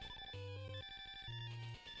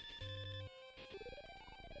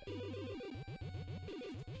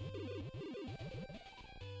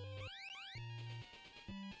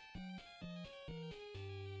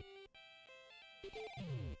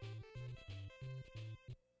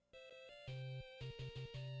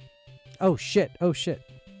 Oh shit, oh shit.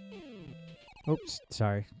 Oops,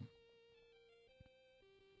 sorry.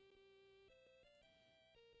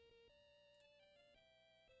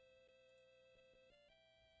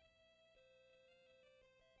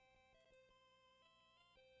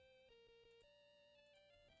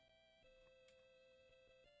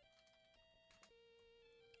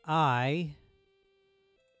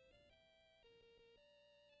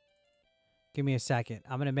 Give me a second.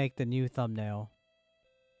 I'm gonna make the new thumbnail.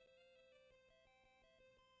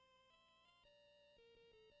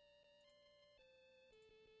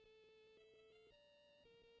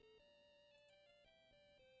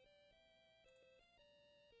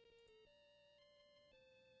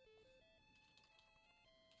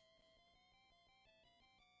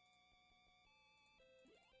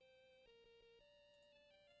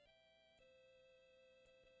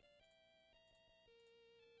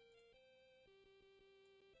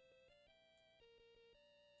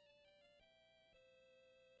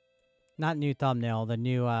 Not new thumbnail, the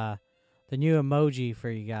new emoji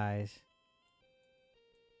for you guys.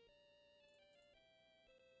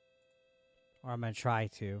 Or I'm gonna try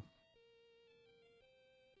to.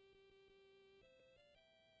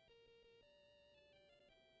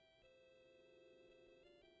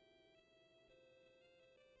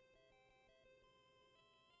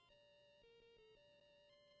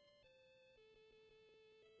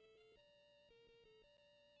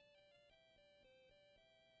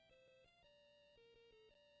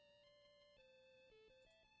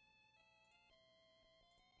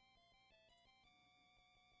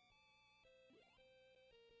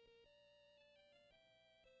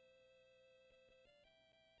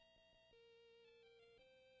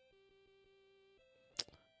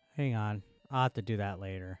 Hang on. I'll have to do that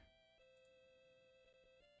later.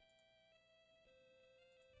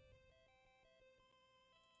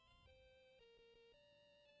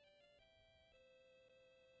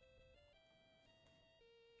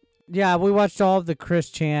 Yeah, we watched all of the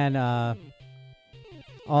Chris Chan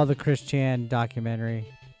documentary.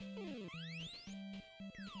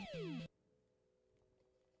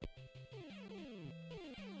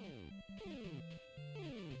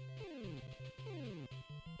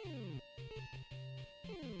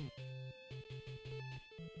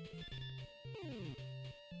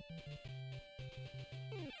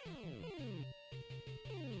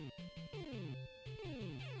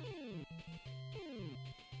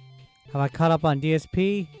 Have I caught up on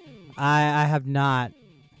DSP? I have not.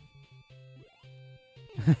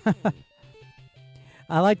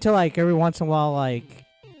 I like to every once in a while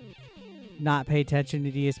not pay attention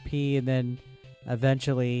to DSP, and then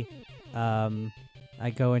eventually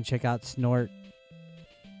I go and check out Snort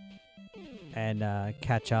and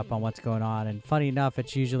catch up on what's going on. And funny enough,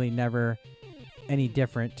 it's usually never any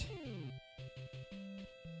different.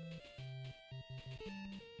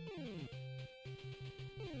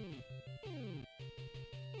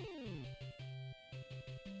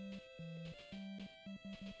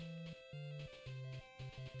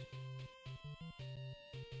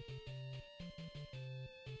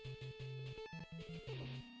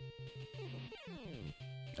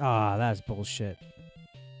 Ah, that's bullshit.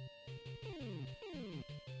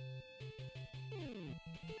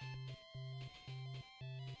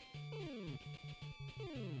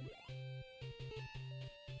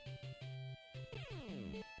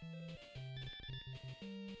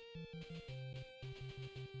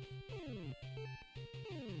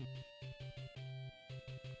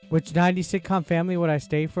 Which 90s sitcom family would I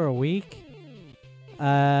stay for a week?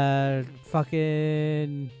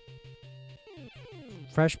 Fucking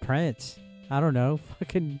Fresh Prince. I don't know.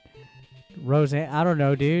 Fucking Roseanne. I don't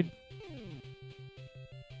know, dude.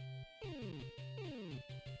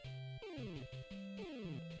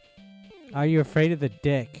 Are you afraid of the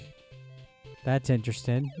dick? That's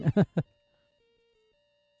interesting. I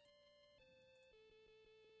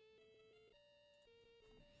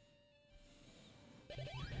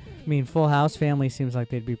mean, Full House family seems like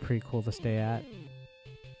they'd be pretty cool to stay at.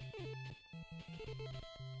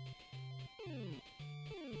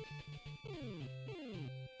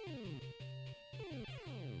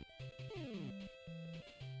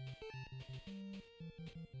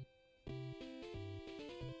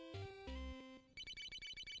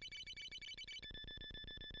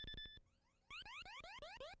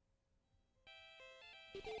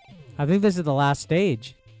 I think this is the last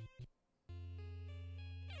stage.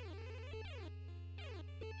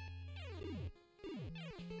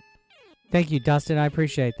 Thank you, Dustin. I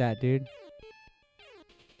appreciate that, dude.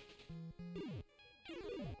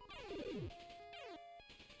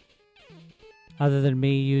 Other than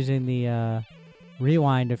me using the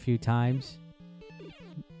rewind a few times.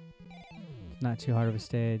 It's not too hard of a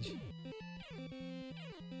stage.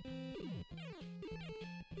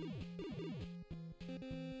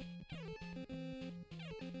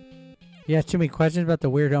 You asked too many questions about the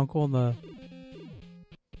weird uncle in the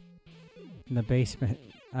basement.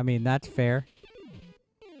 I mean, that's fair.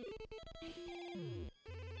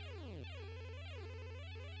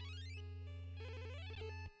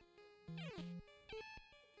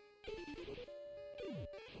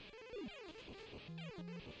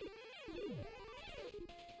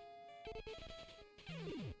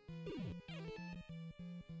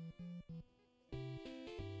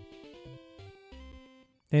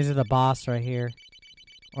 These are the boss right here.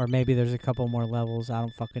 Or maybe there's a couple more levels. I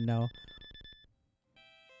don't fucking know.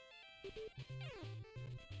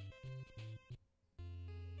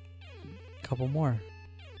 Couple more.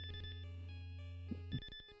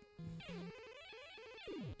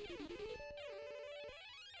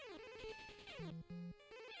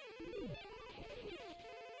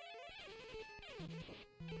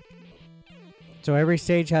 So every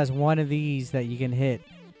stage has one of these that you can hit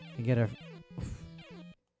and get a...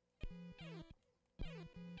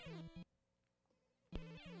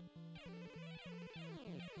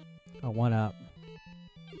 a 1-up.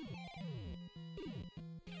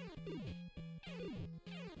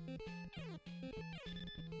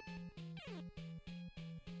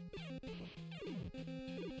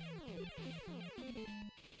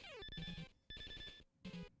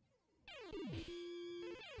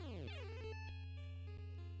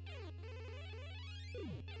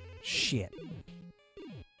 Shit.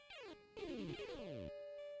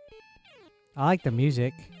 I like the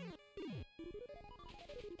music.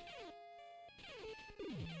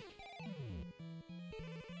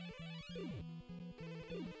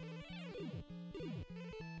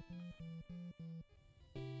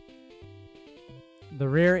 The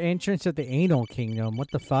rear entrance of the Anal Kingdom. What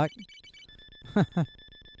the fuck?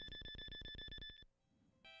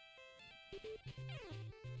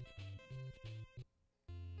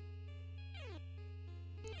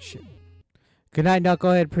 Shit. Good night,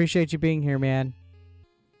 Knucklehead. Appreciate you being here, man.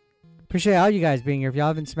 Appreciate all you guys being here. If y'all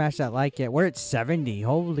haven't smashed that like yet, we're at 70.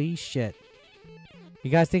 Holy shit. You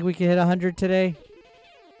guys think we can hit 100 today?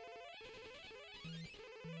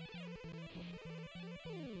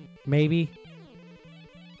 Maybe.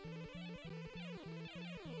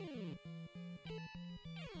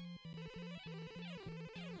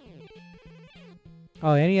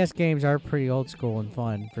 Oh, NES games are pretty old school and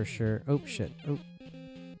fun, for sure. Oh, shit. Oh.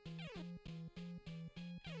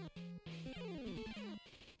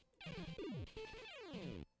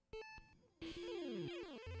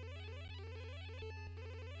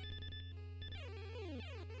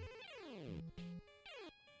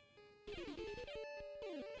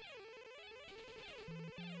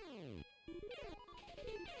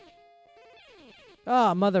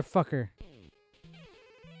 Ah, motherfucker.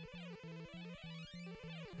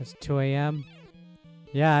 It's 2 a.m.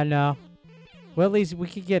 Yeah, I know. Well, at least we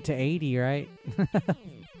could get to 80, right?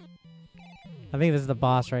 I think this is the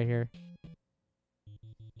boss right here.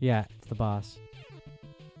 Yeah, it's the boss.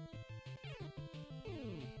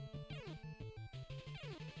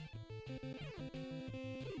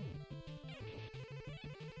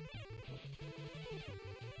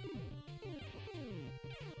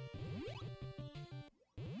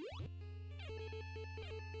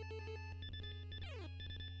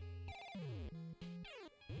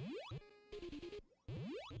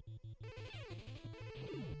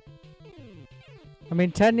 I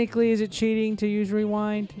mean, technically, is it cheating to use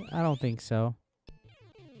rewind? I don't think so.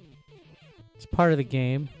 It's part of the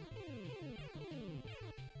game.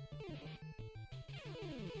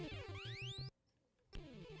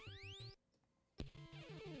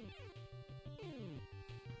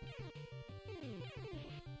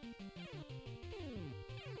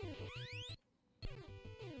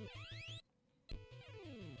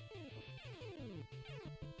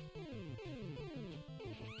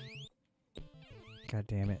 God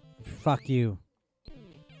damn it. Fuck you.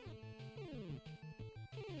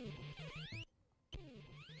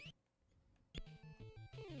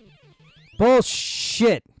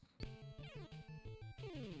 Bullshit.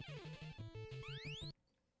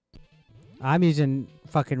 I'm using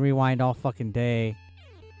fucking rewind all fucking day.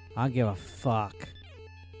 I don't give a fuck.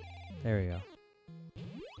 There we go.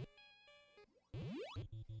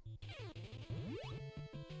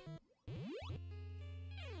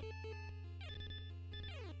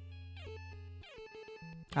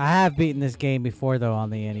 I have beaten this game before though on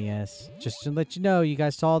the NES. Just to let you know, you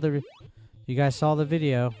guys saw the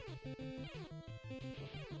video.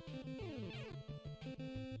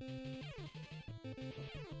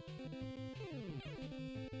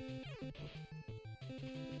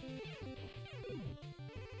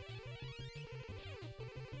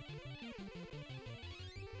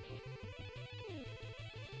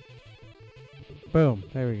 Boom,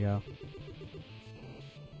 there we go.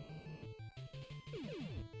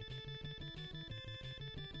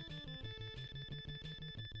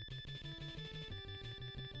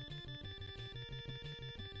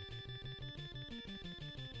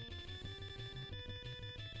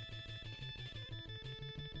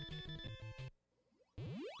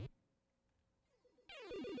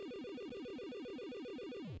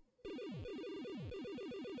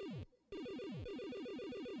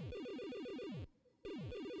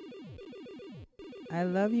 I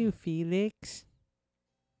love you, Felix.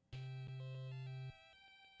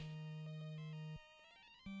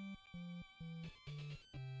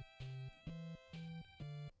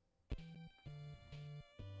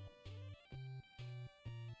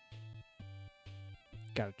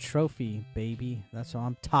 Got a trophy, baby. That's what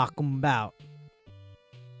I'm talking about.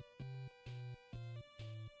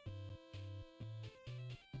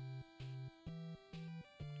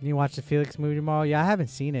 You watch the Felix movie tomorrow? Yeah, I haven't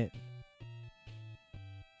seen it.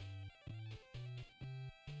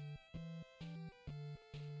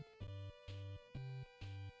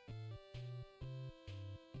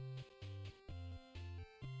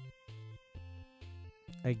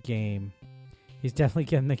 A game. He's definitely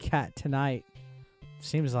getting the cat tonight.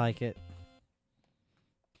 Seems like it.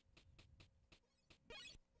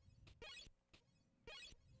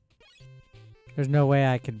 There's no way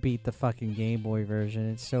I could beat the fucking Game Boy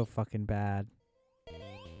version. It's so fucking bad.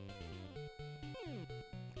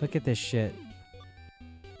 Look at this shit.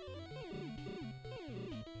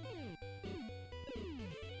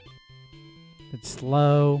 It's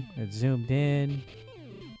slow. It's zoomed in.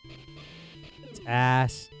 It's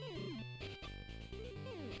ass.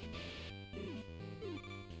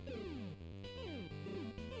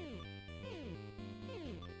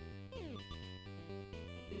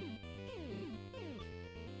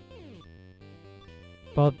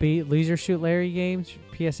 Both beat Leisure Suit Larry games,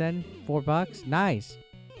 PSN, $4. Nice.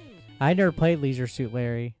 I never played Leisure Suit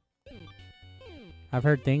Larry. I've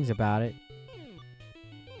heard things about it.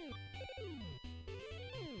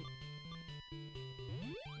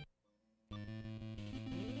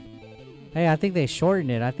 Hey, I think they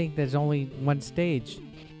shortened it. I think there's only one stage.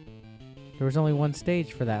 There was only one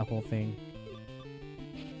stage for that whole thing.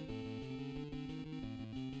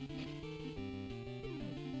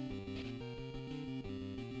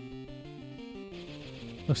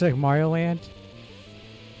 Looks like Mario Land.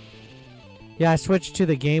 Yeah, I switched to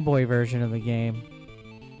the Game Boy version of the game.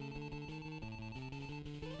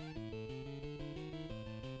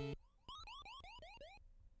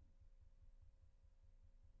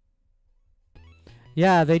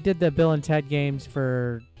 Yeah, they did the Bill and Ted games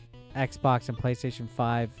for Xbox and PlayStation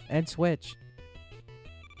 5 and Switch.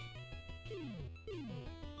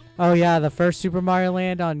 Oh yeah, the first Super Mario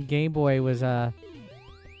Land on Game Boy was as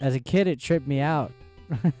a kid it tripped me out.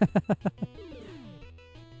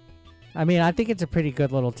 I mean, I think it's a pretty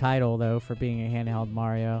good little title though for being a handheld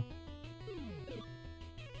Mario.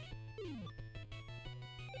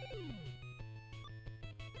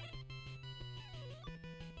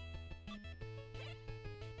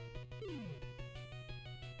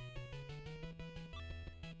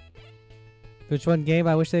 Which one game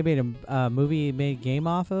I wish they made a movie made game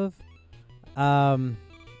off of?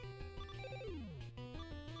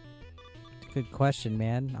 Good question,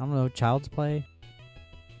 man. I don't know. Child's Play?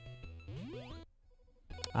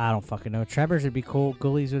 I don't fucking know. Tremors would be cool.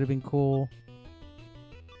 Ghoulies would have been cool.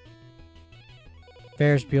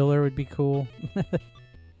 Ferris Bueller would be cool.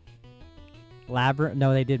 Labyrinth?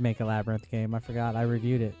 No, they did make a Labyrinth game. I forgot. I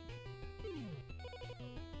reviewed it.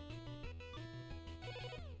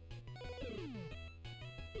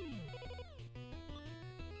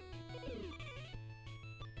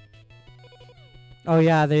 Oh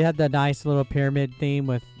yeah, they had the nice little pyramid theme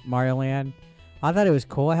with Mario Land. I thought it was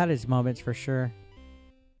cool. I had its moments for sure.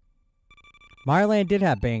 Mario Land did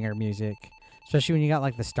have banger music, especially when you got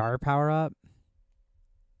like the star power up.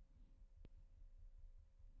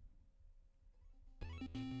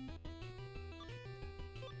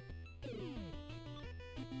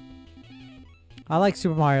 I like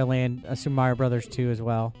Super Mario Land, Super Mario Brothers 2 as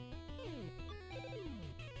well.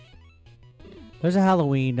 There's a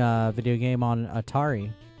Halloween video game on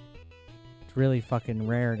Atari. It's really fucking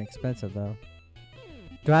rare and expensive, though.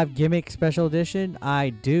 Do I have Gimmick Special Edition? I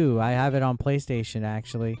do. I have it on PlayStation,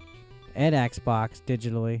 actually. And Xbox,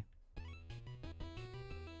 digitally.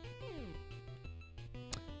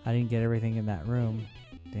 I didn't get everything in that room.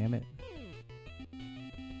 Damn it.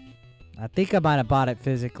 I think I might have bought it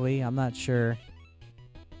physically. I'm not sure.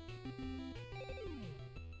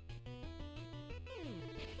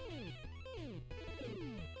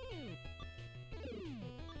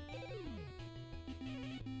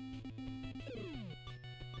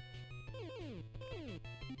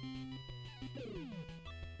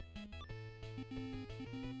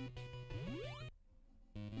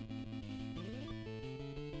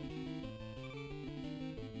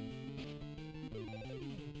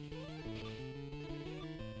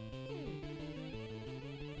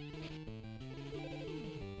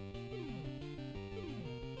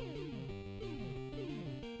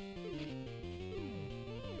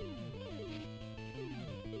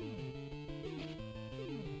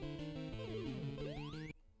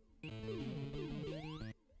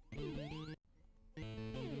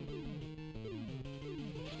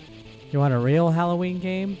 You want a real Halloween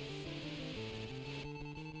game?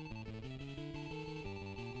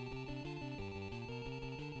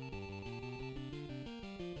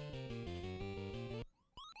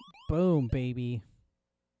 Boom, baby.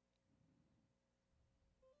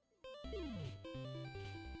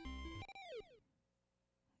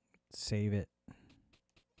 Save it.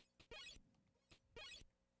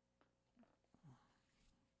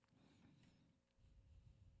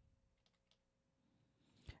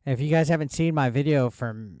 If you guys haven't seen my video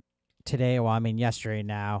from today, well, I mean yesterday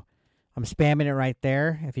now, I'm spamming it right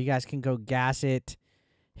there. If you guys can go gas it,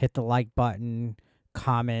 hit the like button,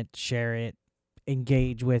 comment, share it,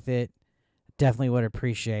 engage with it, definitely would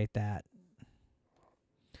appreciate that.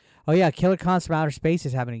 Oh yeah, Killer Cons from Outer Space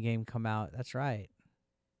is having a game come out. That's right.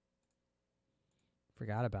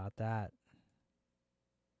 Forgot about that.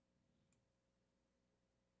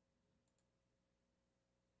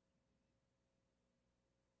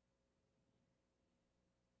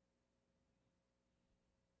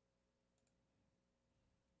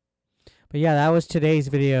 But yeah, that was today's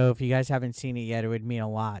video. If you guys haven't seen it yet, it would mean a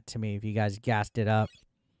lot to me if you guys gassed it up.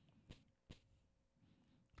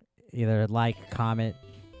 Either like, comment,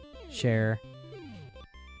 share,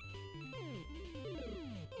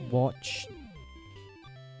 watch.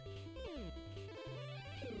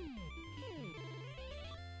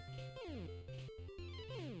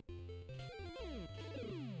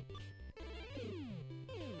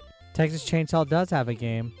 Texas Chainsaw does have a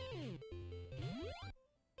game.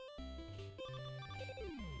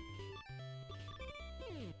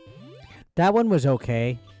 That one was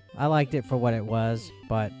okay. I liked it for what it was,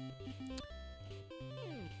 but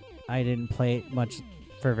I didn't play it much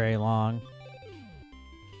for very long.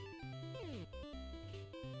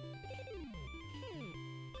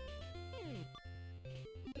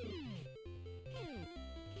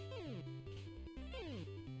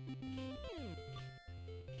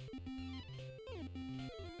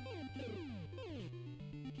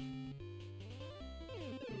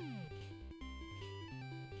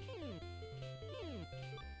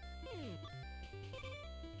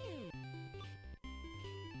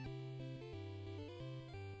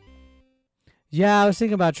 Yeah, I was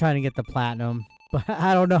thinking about trying to get the platinum, but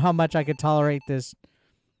I don't know how much I could tolerate this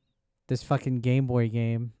fucking Game Boy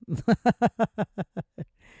game. The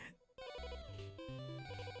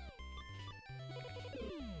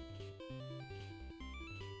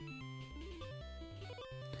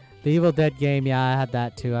Evil Dead game, yeah, I had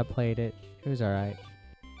that too. I played it. It was alright.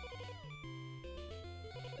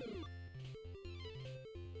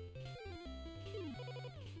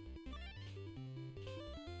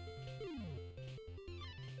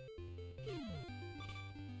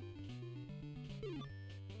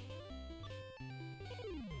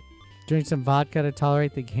 Drink some vodka to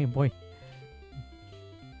tolerate the Game Boy.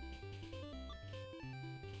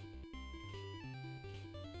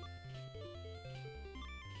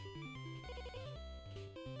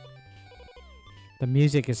 The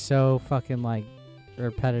music is so fucking like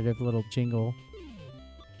repetitive little jingle.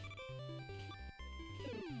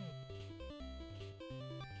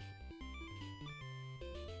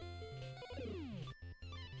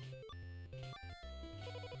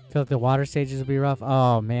 Feel like the water stages will be rough.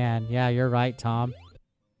 Oh man, yeah, you're right, Tom.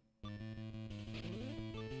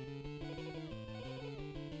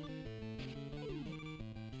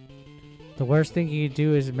 The worst thing you could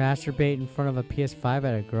do is masturbate in front of a PS5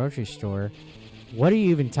 at a grocery store. What are you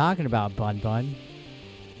even talking about, Bun Bun?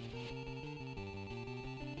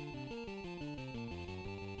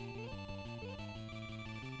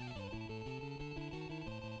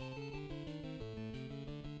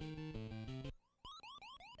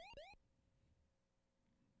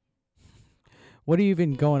 What are you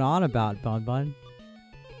even going on about, Bun Bun?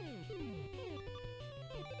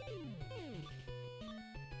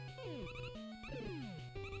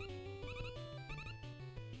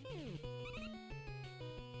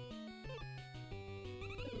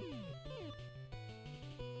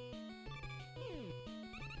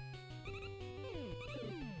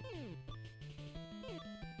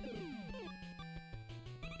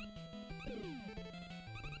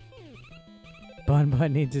 Bun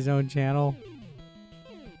Bun needs his own channel.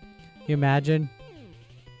 You imagine?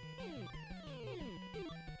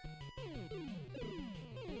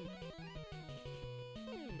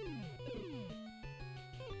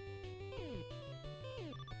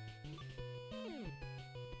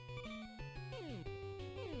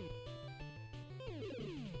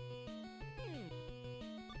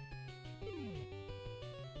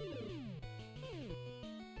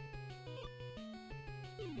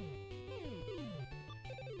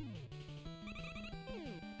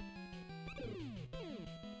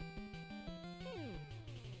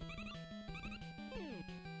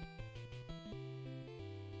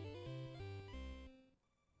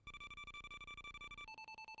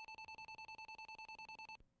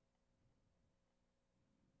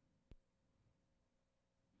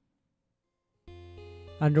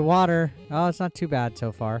 Underwater. Oh, it's not too bad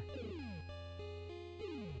so far.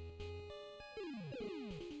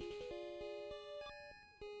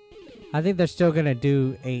 I think they're still gonna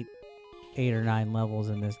do eight or 9 levels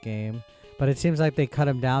in this game, but it seems like they cut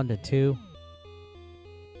them down to 2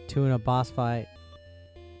 in a boss fight.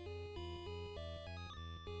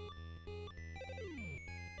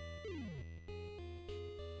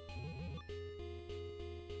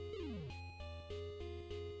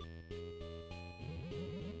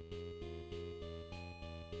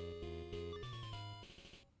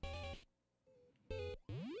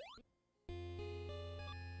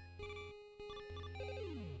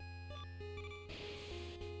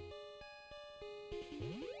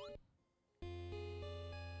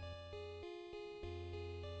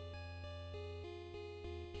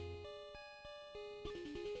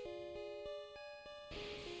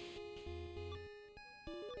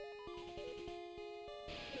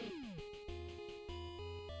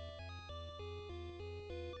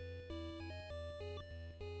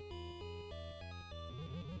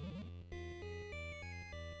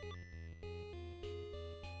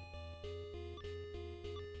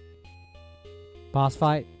 Boss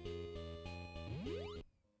fight.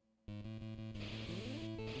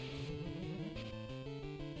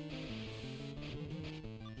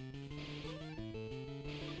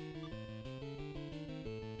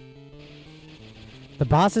 The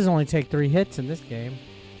bosses only take 3 hits in this game.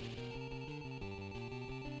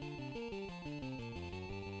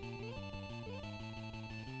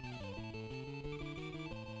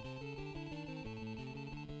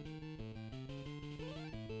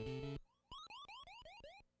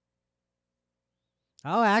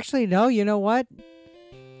 Oh, actually, no. You know what?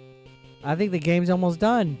 I think the game's almost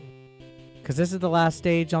done. Because this is the last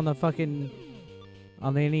stage on the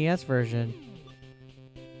NES version.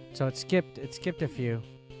 So it skipped a few.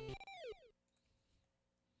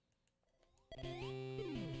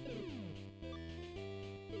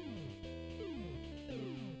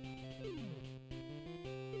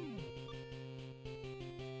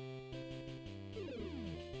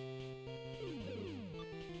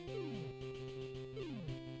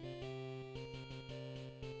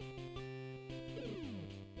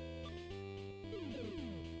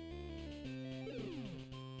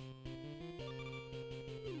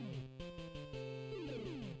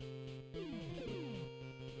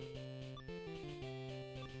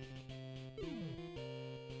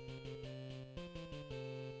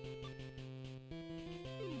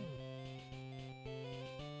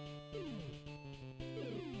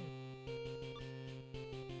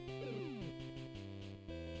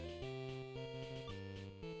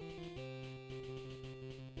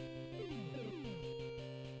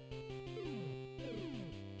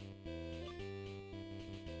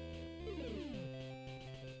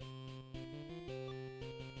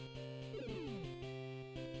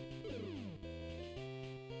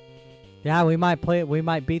 Yeah, we might play it. We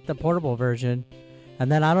might beat the portable version.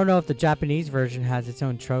 And then I don't know if the Japanese version has its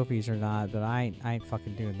own trophies or not, but I ain't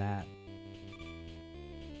fucking doing that.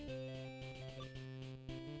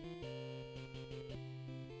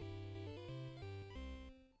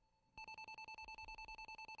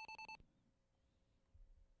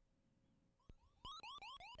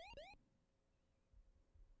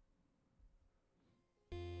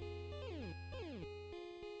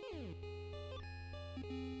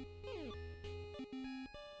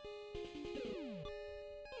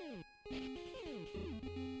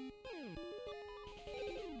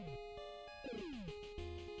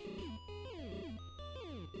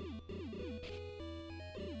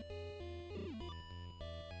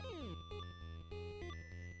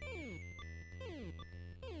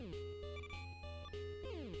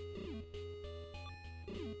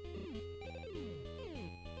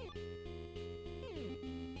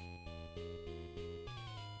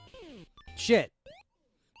 Shit.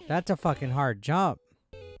 That's a fucking hard jump.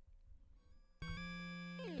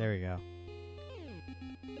 There we go.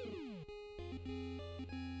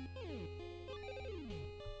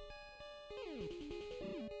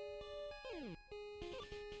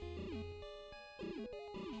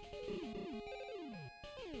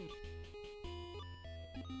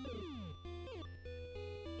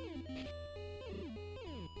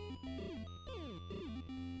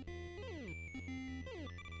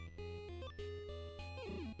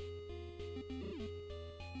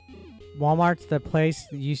 Walmart's the place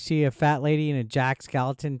that you see a fat lady in a Jack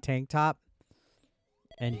Skeleton tank top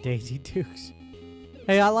and Daisy Dukes.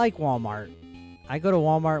 Hey, I like Walmart. I go to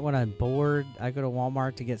Walmart when I'm bored. I go to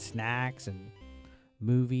Walmart to get snacks and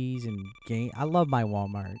movies and game. I love my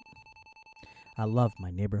Walmart. I love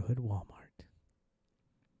my neighborhood Walmart.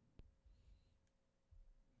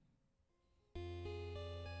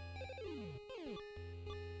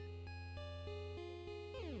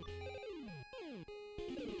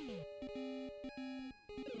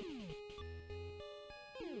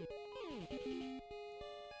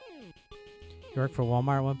 You worked for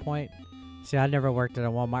Walmart at one point? See, I never worked at a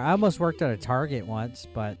Walmart. I almost worked at a Target once,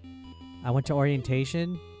 but I went to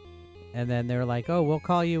orientation, and then they were like, oh, we'll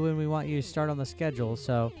call you when we want you to start on the schedule.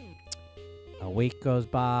 So a week goes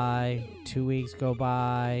by, 2 weeks go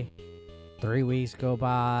by, 3 weeks go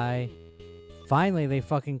by. Finally, they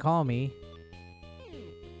fucking call me.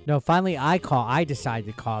 No, finally I decide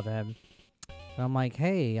to call them. And I'm like,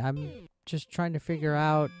 hey, I'm just trying to figure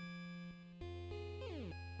out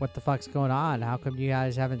what the fuck's going on. How come you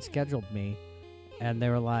guys haven't scheduled me? And they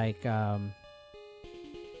were like,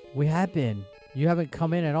 we have been. You haven't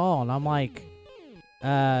come in at all. And I'm like,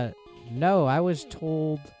 no, I was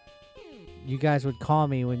told you guys would call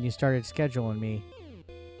me when you started scheduling me.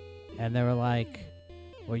 And they were like,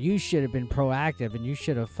 well, you should have been proactive and you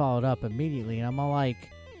should have followed up immediately. And I'm all like,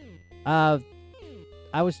 I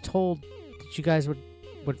was told that you guys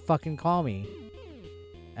would fucking call me.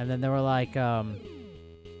 And then they were like,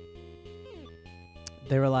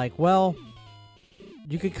 well,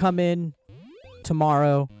 you could come in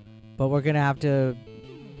tomorrow, but we're gonna have to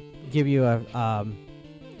give you a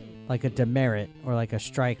like a demerit or like a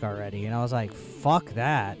strike already. And I was like, fuck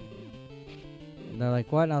that. And they're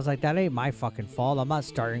like, what? And I was like, that ain't my fucking fault. I'm not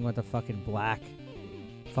starting with a fucking black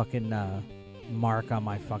fucking mark on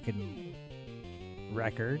my fucking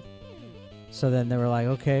record. So then they were like,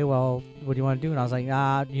 okay, well, what do you want to do? And I was like,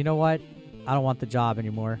 nah, you know what? I don't want the job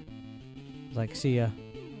anymore. I was like, see ya.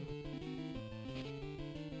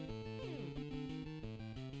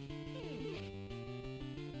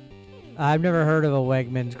 I've never heard of a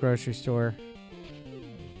Wegmans grocery store.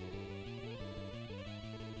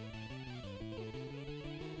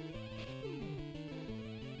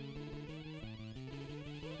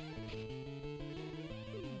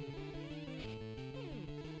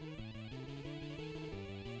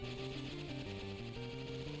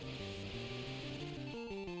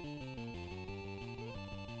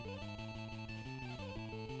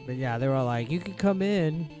 But yeah, they were like, you can come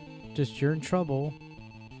in, just you're in trouble.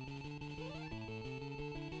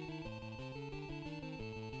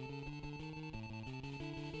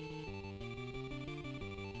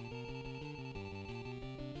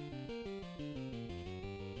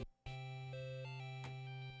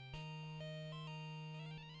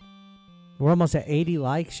 We're almost at 80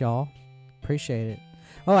 likes, y'all. Appreciate it.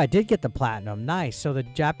 Oh, I did get the platinum. Nice. So the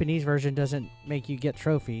Japanese version doesn't make you get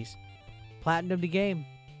trophies. Platinum the game.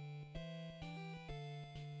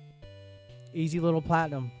 Easy little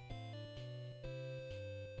platinum.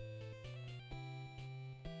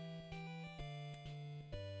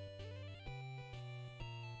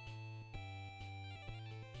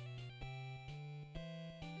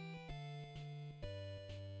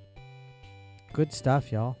 Good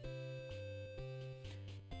stuff, y'all.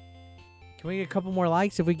 Can we get a couple more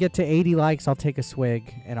likes? If we get to 80 likes, I'll take a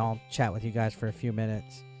swig and I'll chat with you guys for a few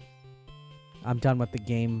minutes. I'm done with the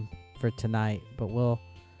game for tonight, but we'll...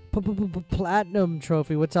 Platinum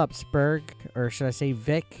trophy. What's up, Spurg? Or should I say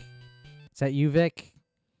Vic? Is that you, Vic?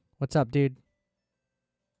 What's up, dude?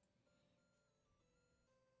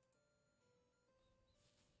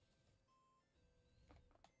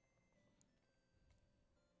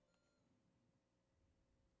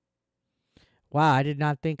 Wow, I did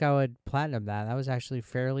not think I would platinum that. That was actually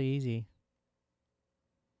fairly easy.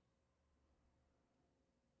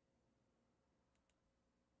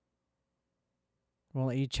 Won't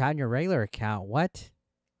let you chat on your regular account. What?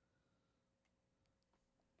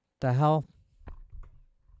 The hell?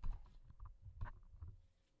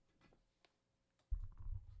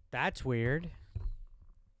 That's weird.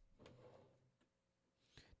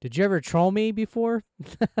 Did you ever troll me before?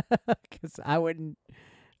 Because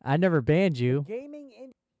I never banned you.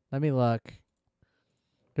 Let me look.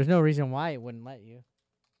 There's no reason why it wouldn't let you.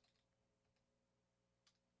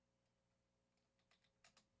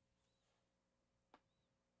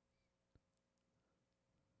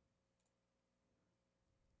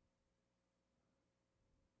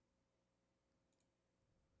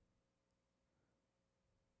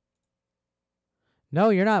 No,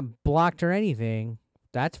 you're not blocked or anything.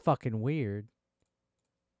 That's fucking weird.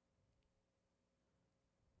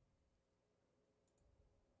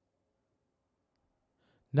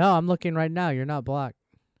 No, I'm looking right now. You're not blocked.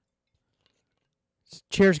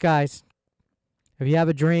 Cheers, guys. If you have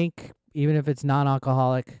a drink, even if it's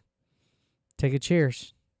non-alcoholic, take a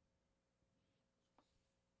cheers.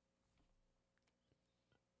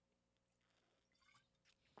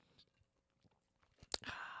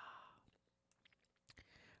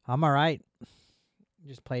 I'm all right.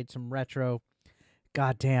 Just played some retro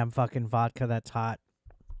goddamn fucking vodka that's hot.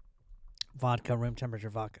 Vodka, room temperature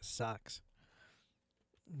vodka sucks.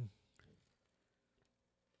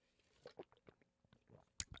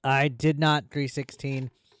 I did not 316.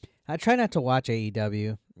 I try not to watch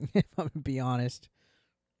AEW, if I'm gonna be honest.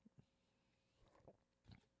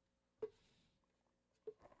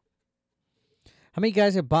 How many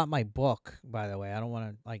guys have bought my book, by the way? I don't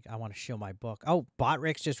want to, I want to show my book. Oh,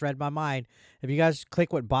 Botrix just read my mind. If you guys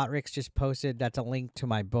click what Botrix just posted, that's a link to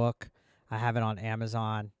my book. I have it on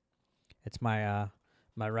Amazon. It's my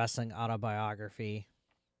my wrestling autobiography.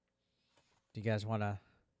 Do you guys want to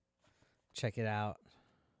check it out?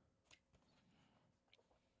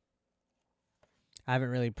 I haven't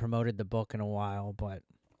really promoted the book in a while, but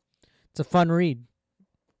it's a fun read.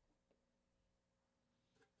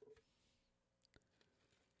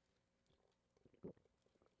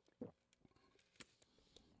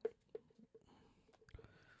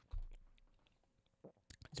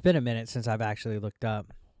 It's been a minute since I've actually looked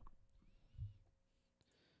up.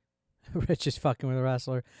 Rich is fucking with a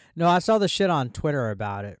wrestler. No, I saw the shit on Twitter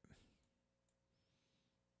about it.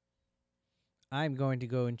 I'm going to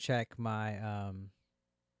go and check my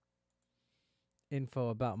info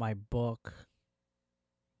about my book.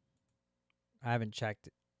 I haven't checked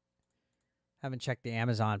the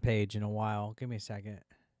Amazon page in a while. Give me a second.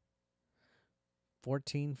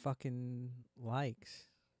 14 fucking likes.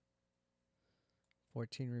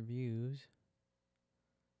 14 reviews.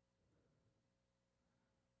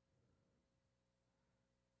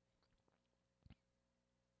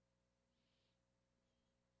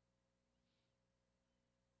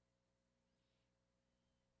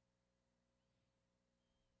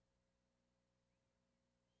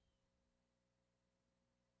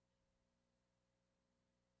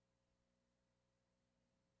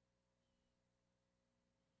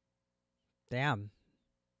 Damn.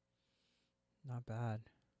 Not bad.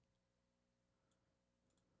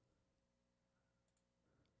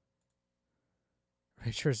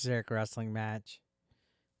 Rich vs. Eric wrestling match.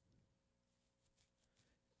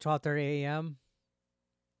 12:30 a.m.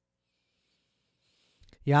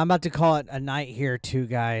 Yeah, I'm about to call it a night here too,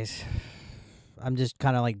 guys. I'm just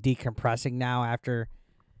kind of like decompressing now after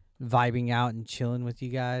vibing out and chilling with you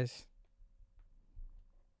guys.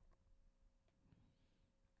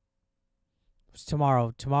 It's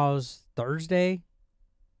tomorrow. Tomorrow's Thursday.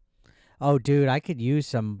 Oh, dude, I could use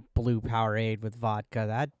some blue Powerade with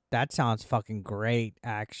vodka. That sounds fucking great,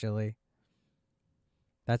 actually.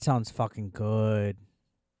 That sounds fucking good.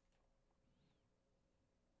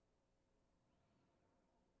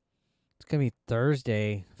 It's gonna be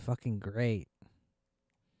Thursday. Fucking great.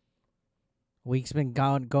 Week's been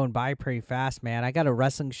going by pretty fast, man. I got a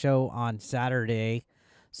wrestling show on Saturday,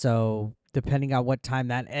 so depending on what time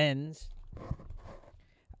that ends,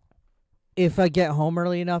 if I get home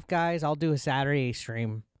early enough, guys, I'll do a Saturday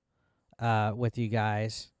stream with you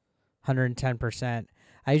guys. 110%.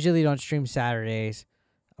 I usually don't stream Saturdays,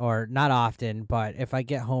 or not often, but if I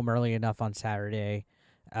get home early enough on Saturday,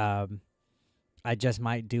 I just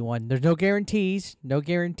might do one. There's no guarantees. No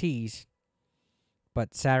guarantees.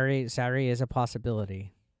 But Saturday is a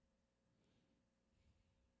possibility.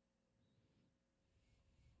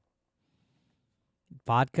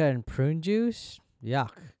 Vodka and prune juice?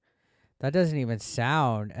 Yuck. That doesn't even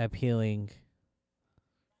sound appealing.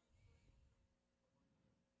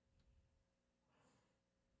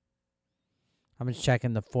 I'm just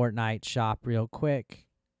checking the Fortnite shop real quick.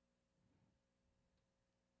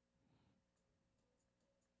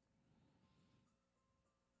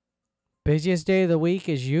 Busiest day of the week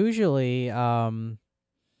is usually, if I'm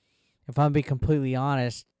to be completely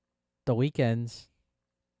honest, the weekends.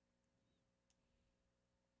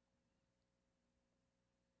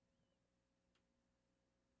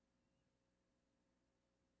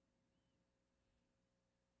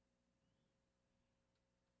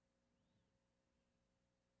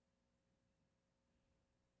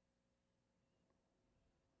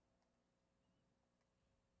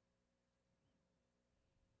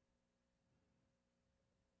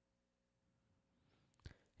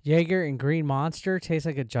 Jaeger and Green Monster tastes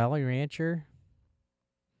like a Jolly Rancher.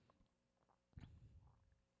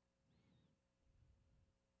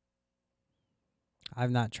 I've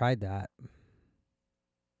not tried that.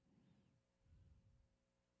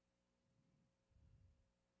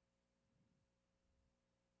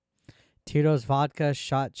 Tito's vodka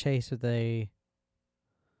shot chase with a...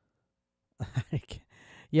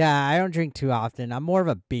 Yeah, I don't drink too often. I'm more of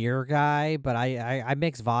a beer guy, but I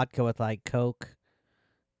mix vodka with like Coke.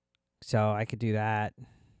 So I could do that.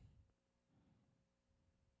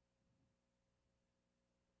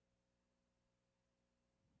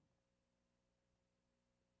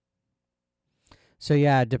 So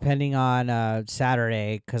yeah, depending on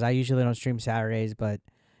Saturday, because I usually don't stream Saturdays, but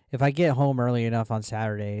if I get home early enough on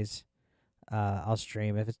Saturdays, I'll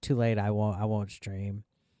stream. If it's too late, I won't stream.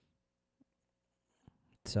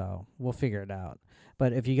 So we'll figure it out.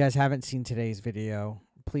 But if you guys haven't seen today's video,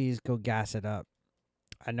 please go gas it up.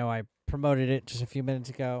 I know I promoted it just a few minutes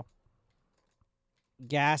ago.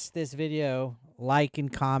 Gas this video, like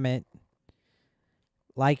and comment.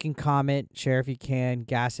 Like and comment, share if you can,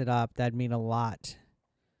 gas it up. That'd mean a lot.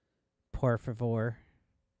 Por favor.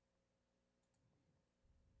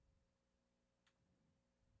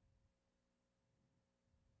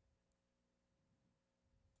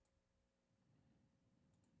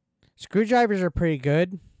 Screwdrivers are pretty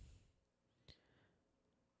good.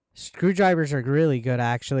 Screwdrivers are really good,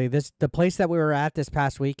 actually. The place that we were at this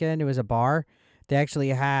past weekend, it was a bar. They actually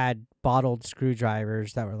had bottled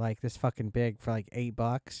screwdrivers that were like this fucking big for like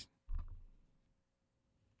 $8.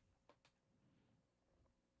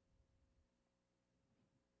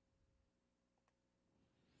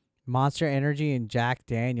 Monster Energy and Jack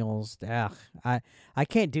Daniels. Ugh, I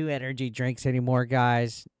can't do energy drinks anymore,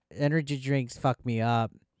 guys. Energy drinks fuck me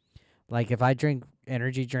up. Like, if I drink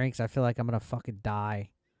energy drinks, I feel like I'm gonna fucking die.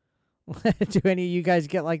 Do any of you guys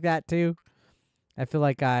get like that too? I feel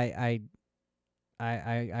like I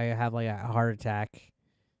have like a heart attack.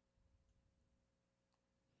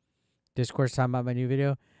 Discord's talking about my new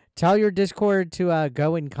video. Tell your Discord to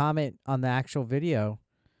go and comment on the actual video.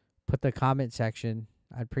 Put the comment section.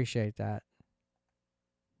 I'd appreciate that.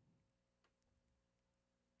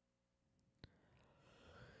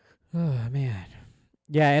 Oh man.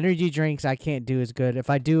 Yeah, energy drinks I can't do as good. If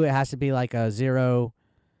I do, it has to be like a zero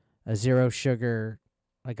sugar,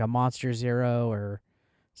 like a Monster Zero or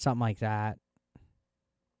something like that.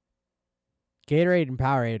 Gatorade and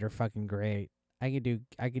Powerade are fucking great. I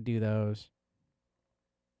could do those.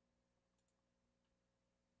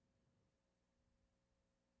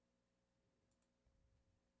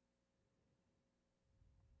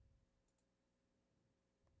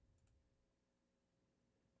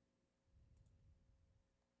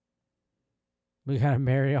 We gotta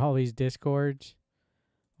marry all these Discords.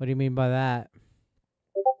 What do you mean by that?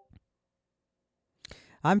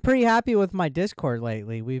 I'm pretty happy with my Discord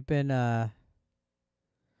lately. We've been having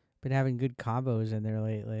good combos in there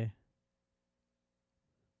lately.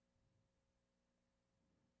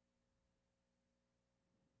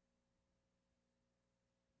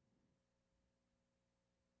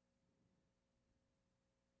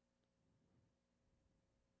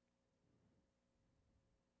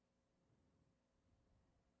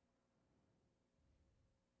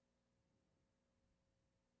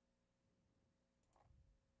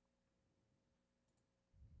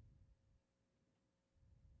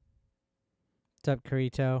 What's up,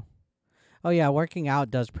 Carito? Oh yeah, working out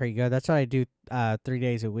does pretty good. That's what I do 3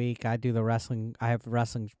 days a week. I do the wrestling. I have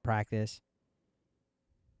wrestling practice.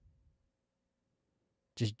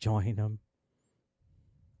 Just join them.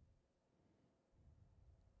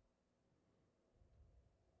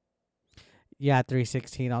 Yeah,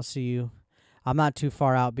 316. I'll see you. I'm not too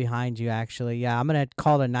far out behind you, actually. Yeah, I'm going to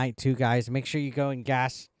call it a night, too, guys. Make sure you go and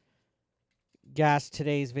gas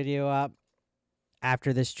today's video up.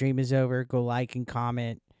 After the stream is over, go like and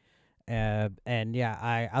comment. And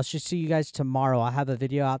yeah, I'll just see you guys tomorrow. I'll have a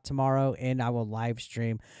video out tomorrow, and I will live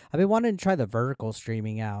stream. I've been wanting to try the vertical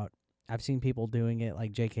streaming out. I've seen people doing it,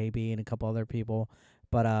 like JKB and a couple other people.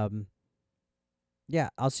 But yeah,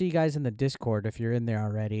 I'll see you guys in the Discord if you're in there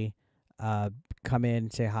already. Come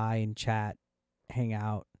in, say hi, and chat, hang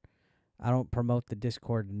out. I don't promote the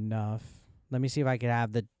Discord enough. Let me see if I can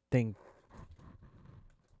have the thing.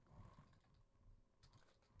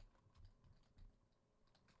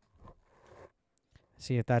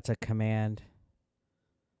 See if that's a command.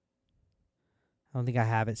 I don't think I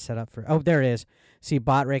have it set up for... Oh, there it is. See,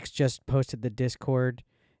 Botrix just posted the Discord.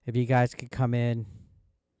 If you guys could come in,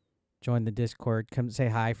 join the Discord, come say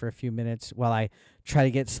hi for a few minutes while I try to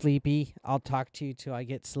get sleepy. I'll talk to you till I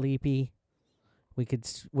get sleepy. We could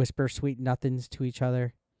whisper sweet nothings to each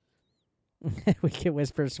other. We can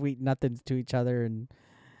whisper sweet nothings to each other and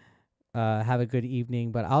have a good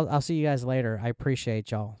evening. But I'll see you guys later. I appreciate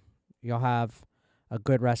y'all. Y'all have a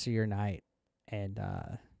good rest of your night, and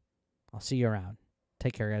I'll see you around.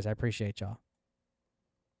 Take care, guys. I appreciate y'all.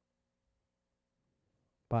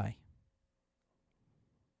 Bye.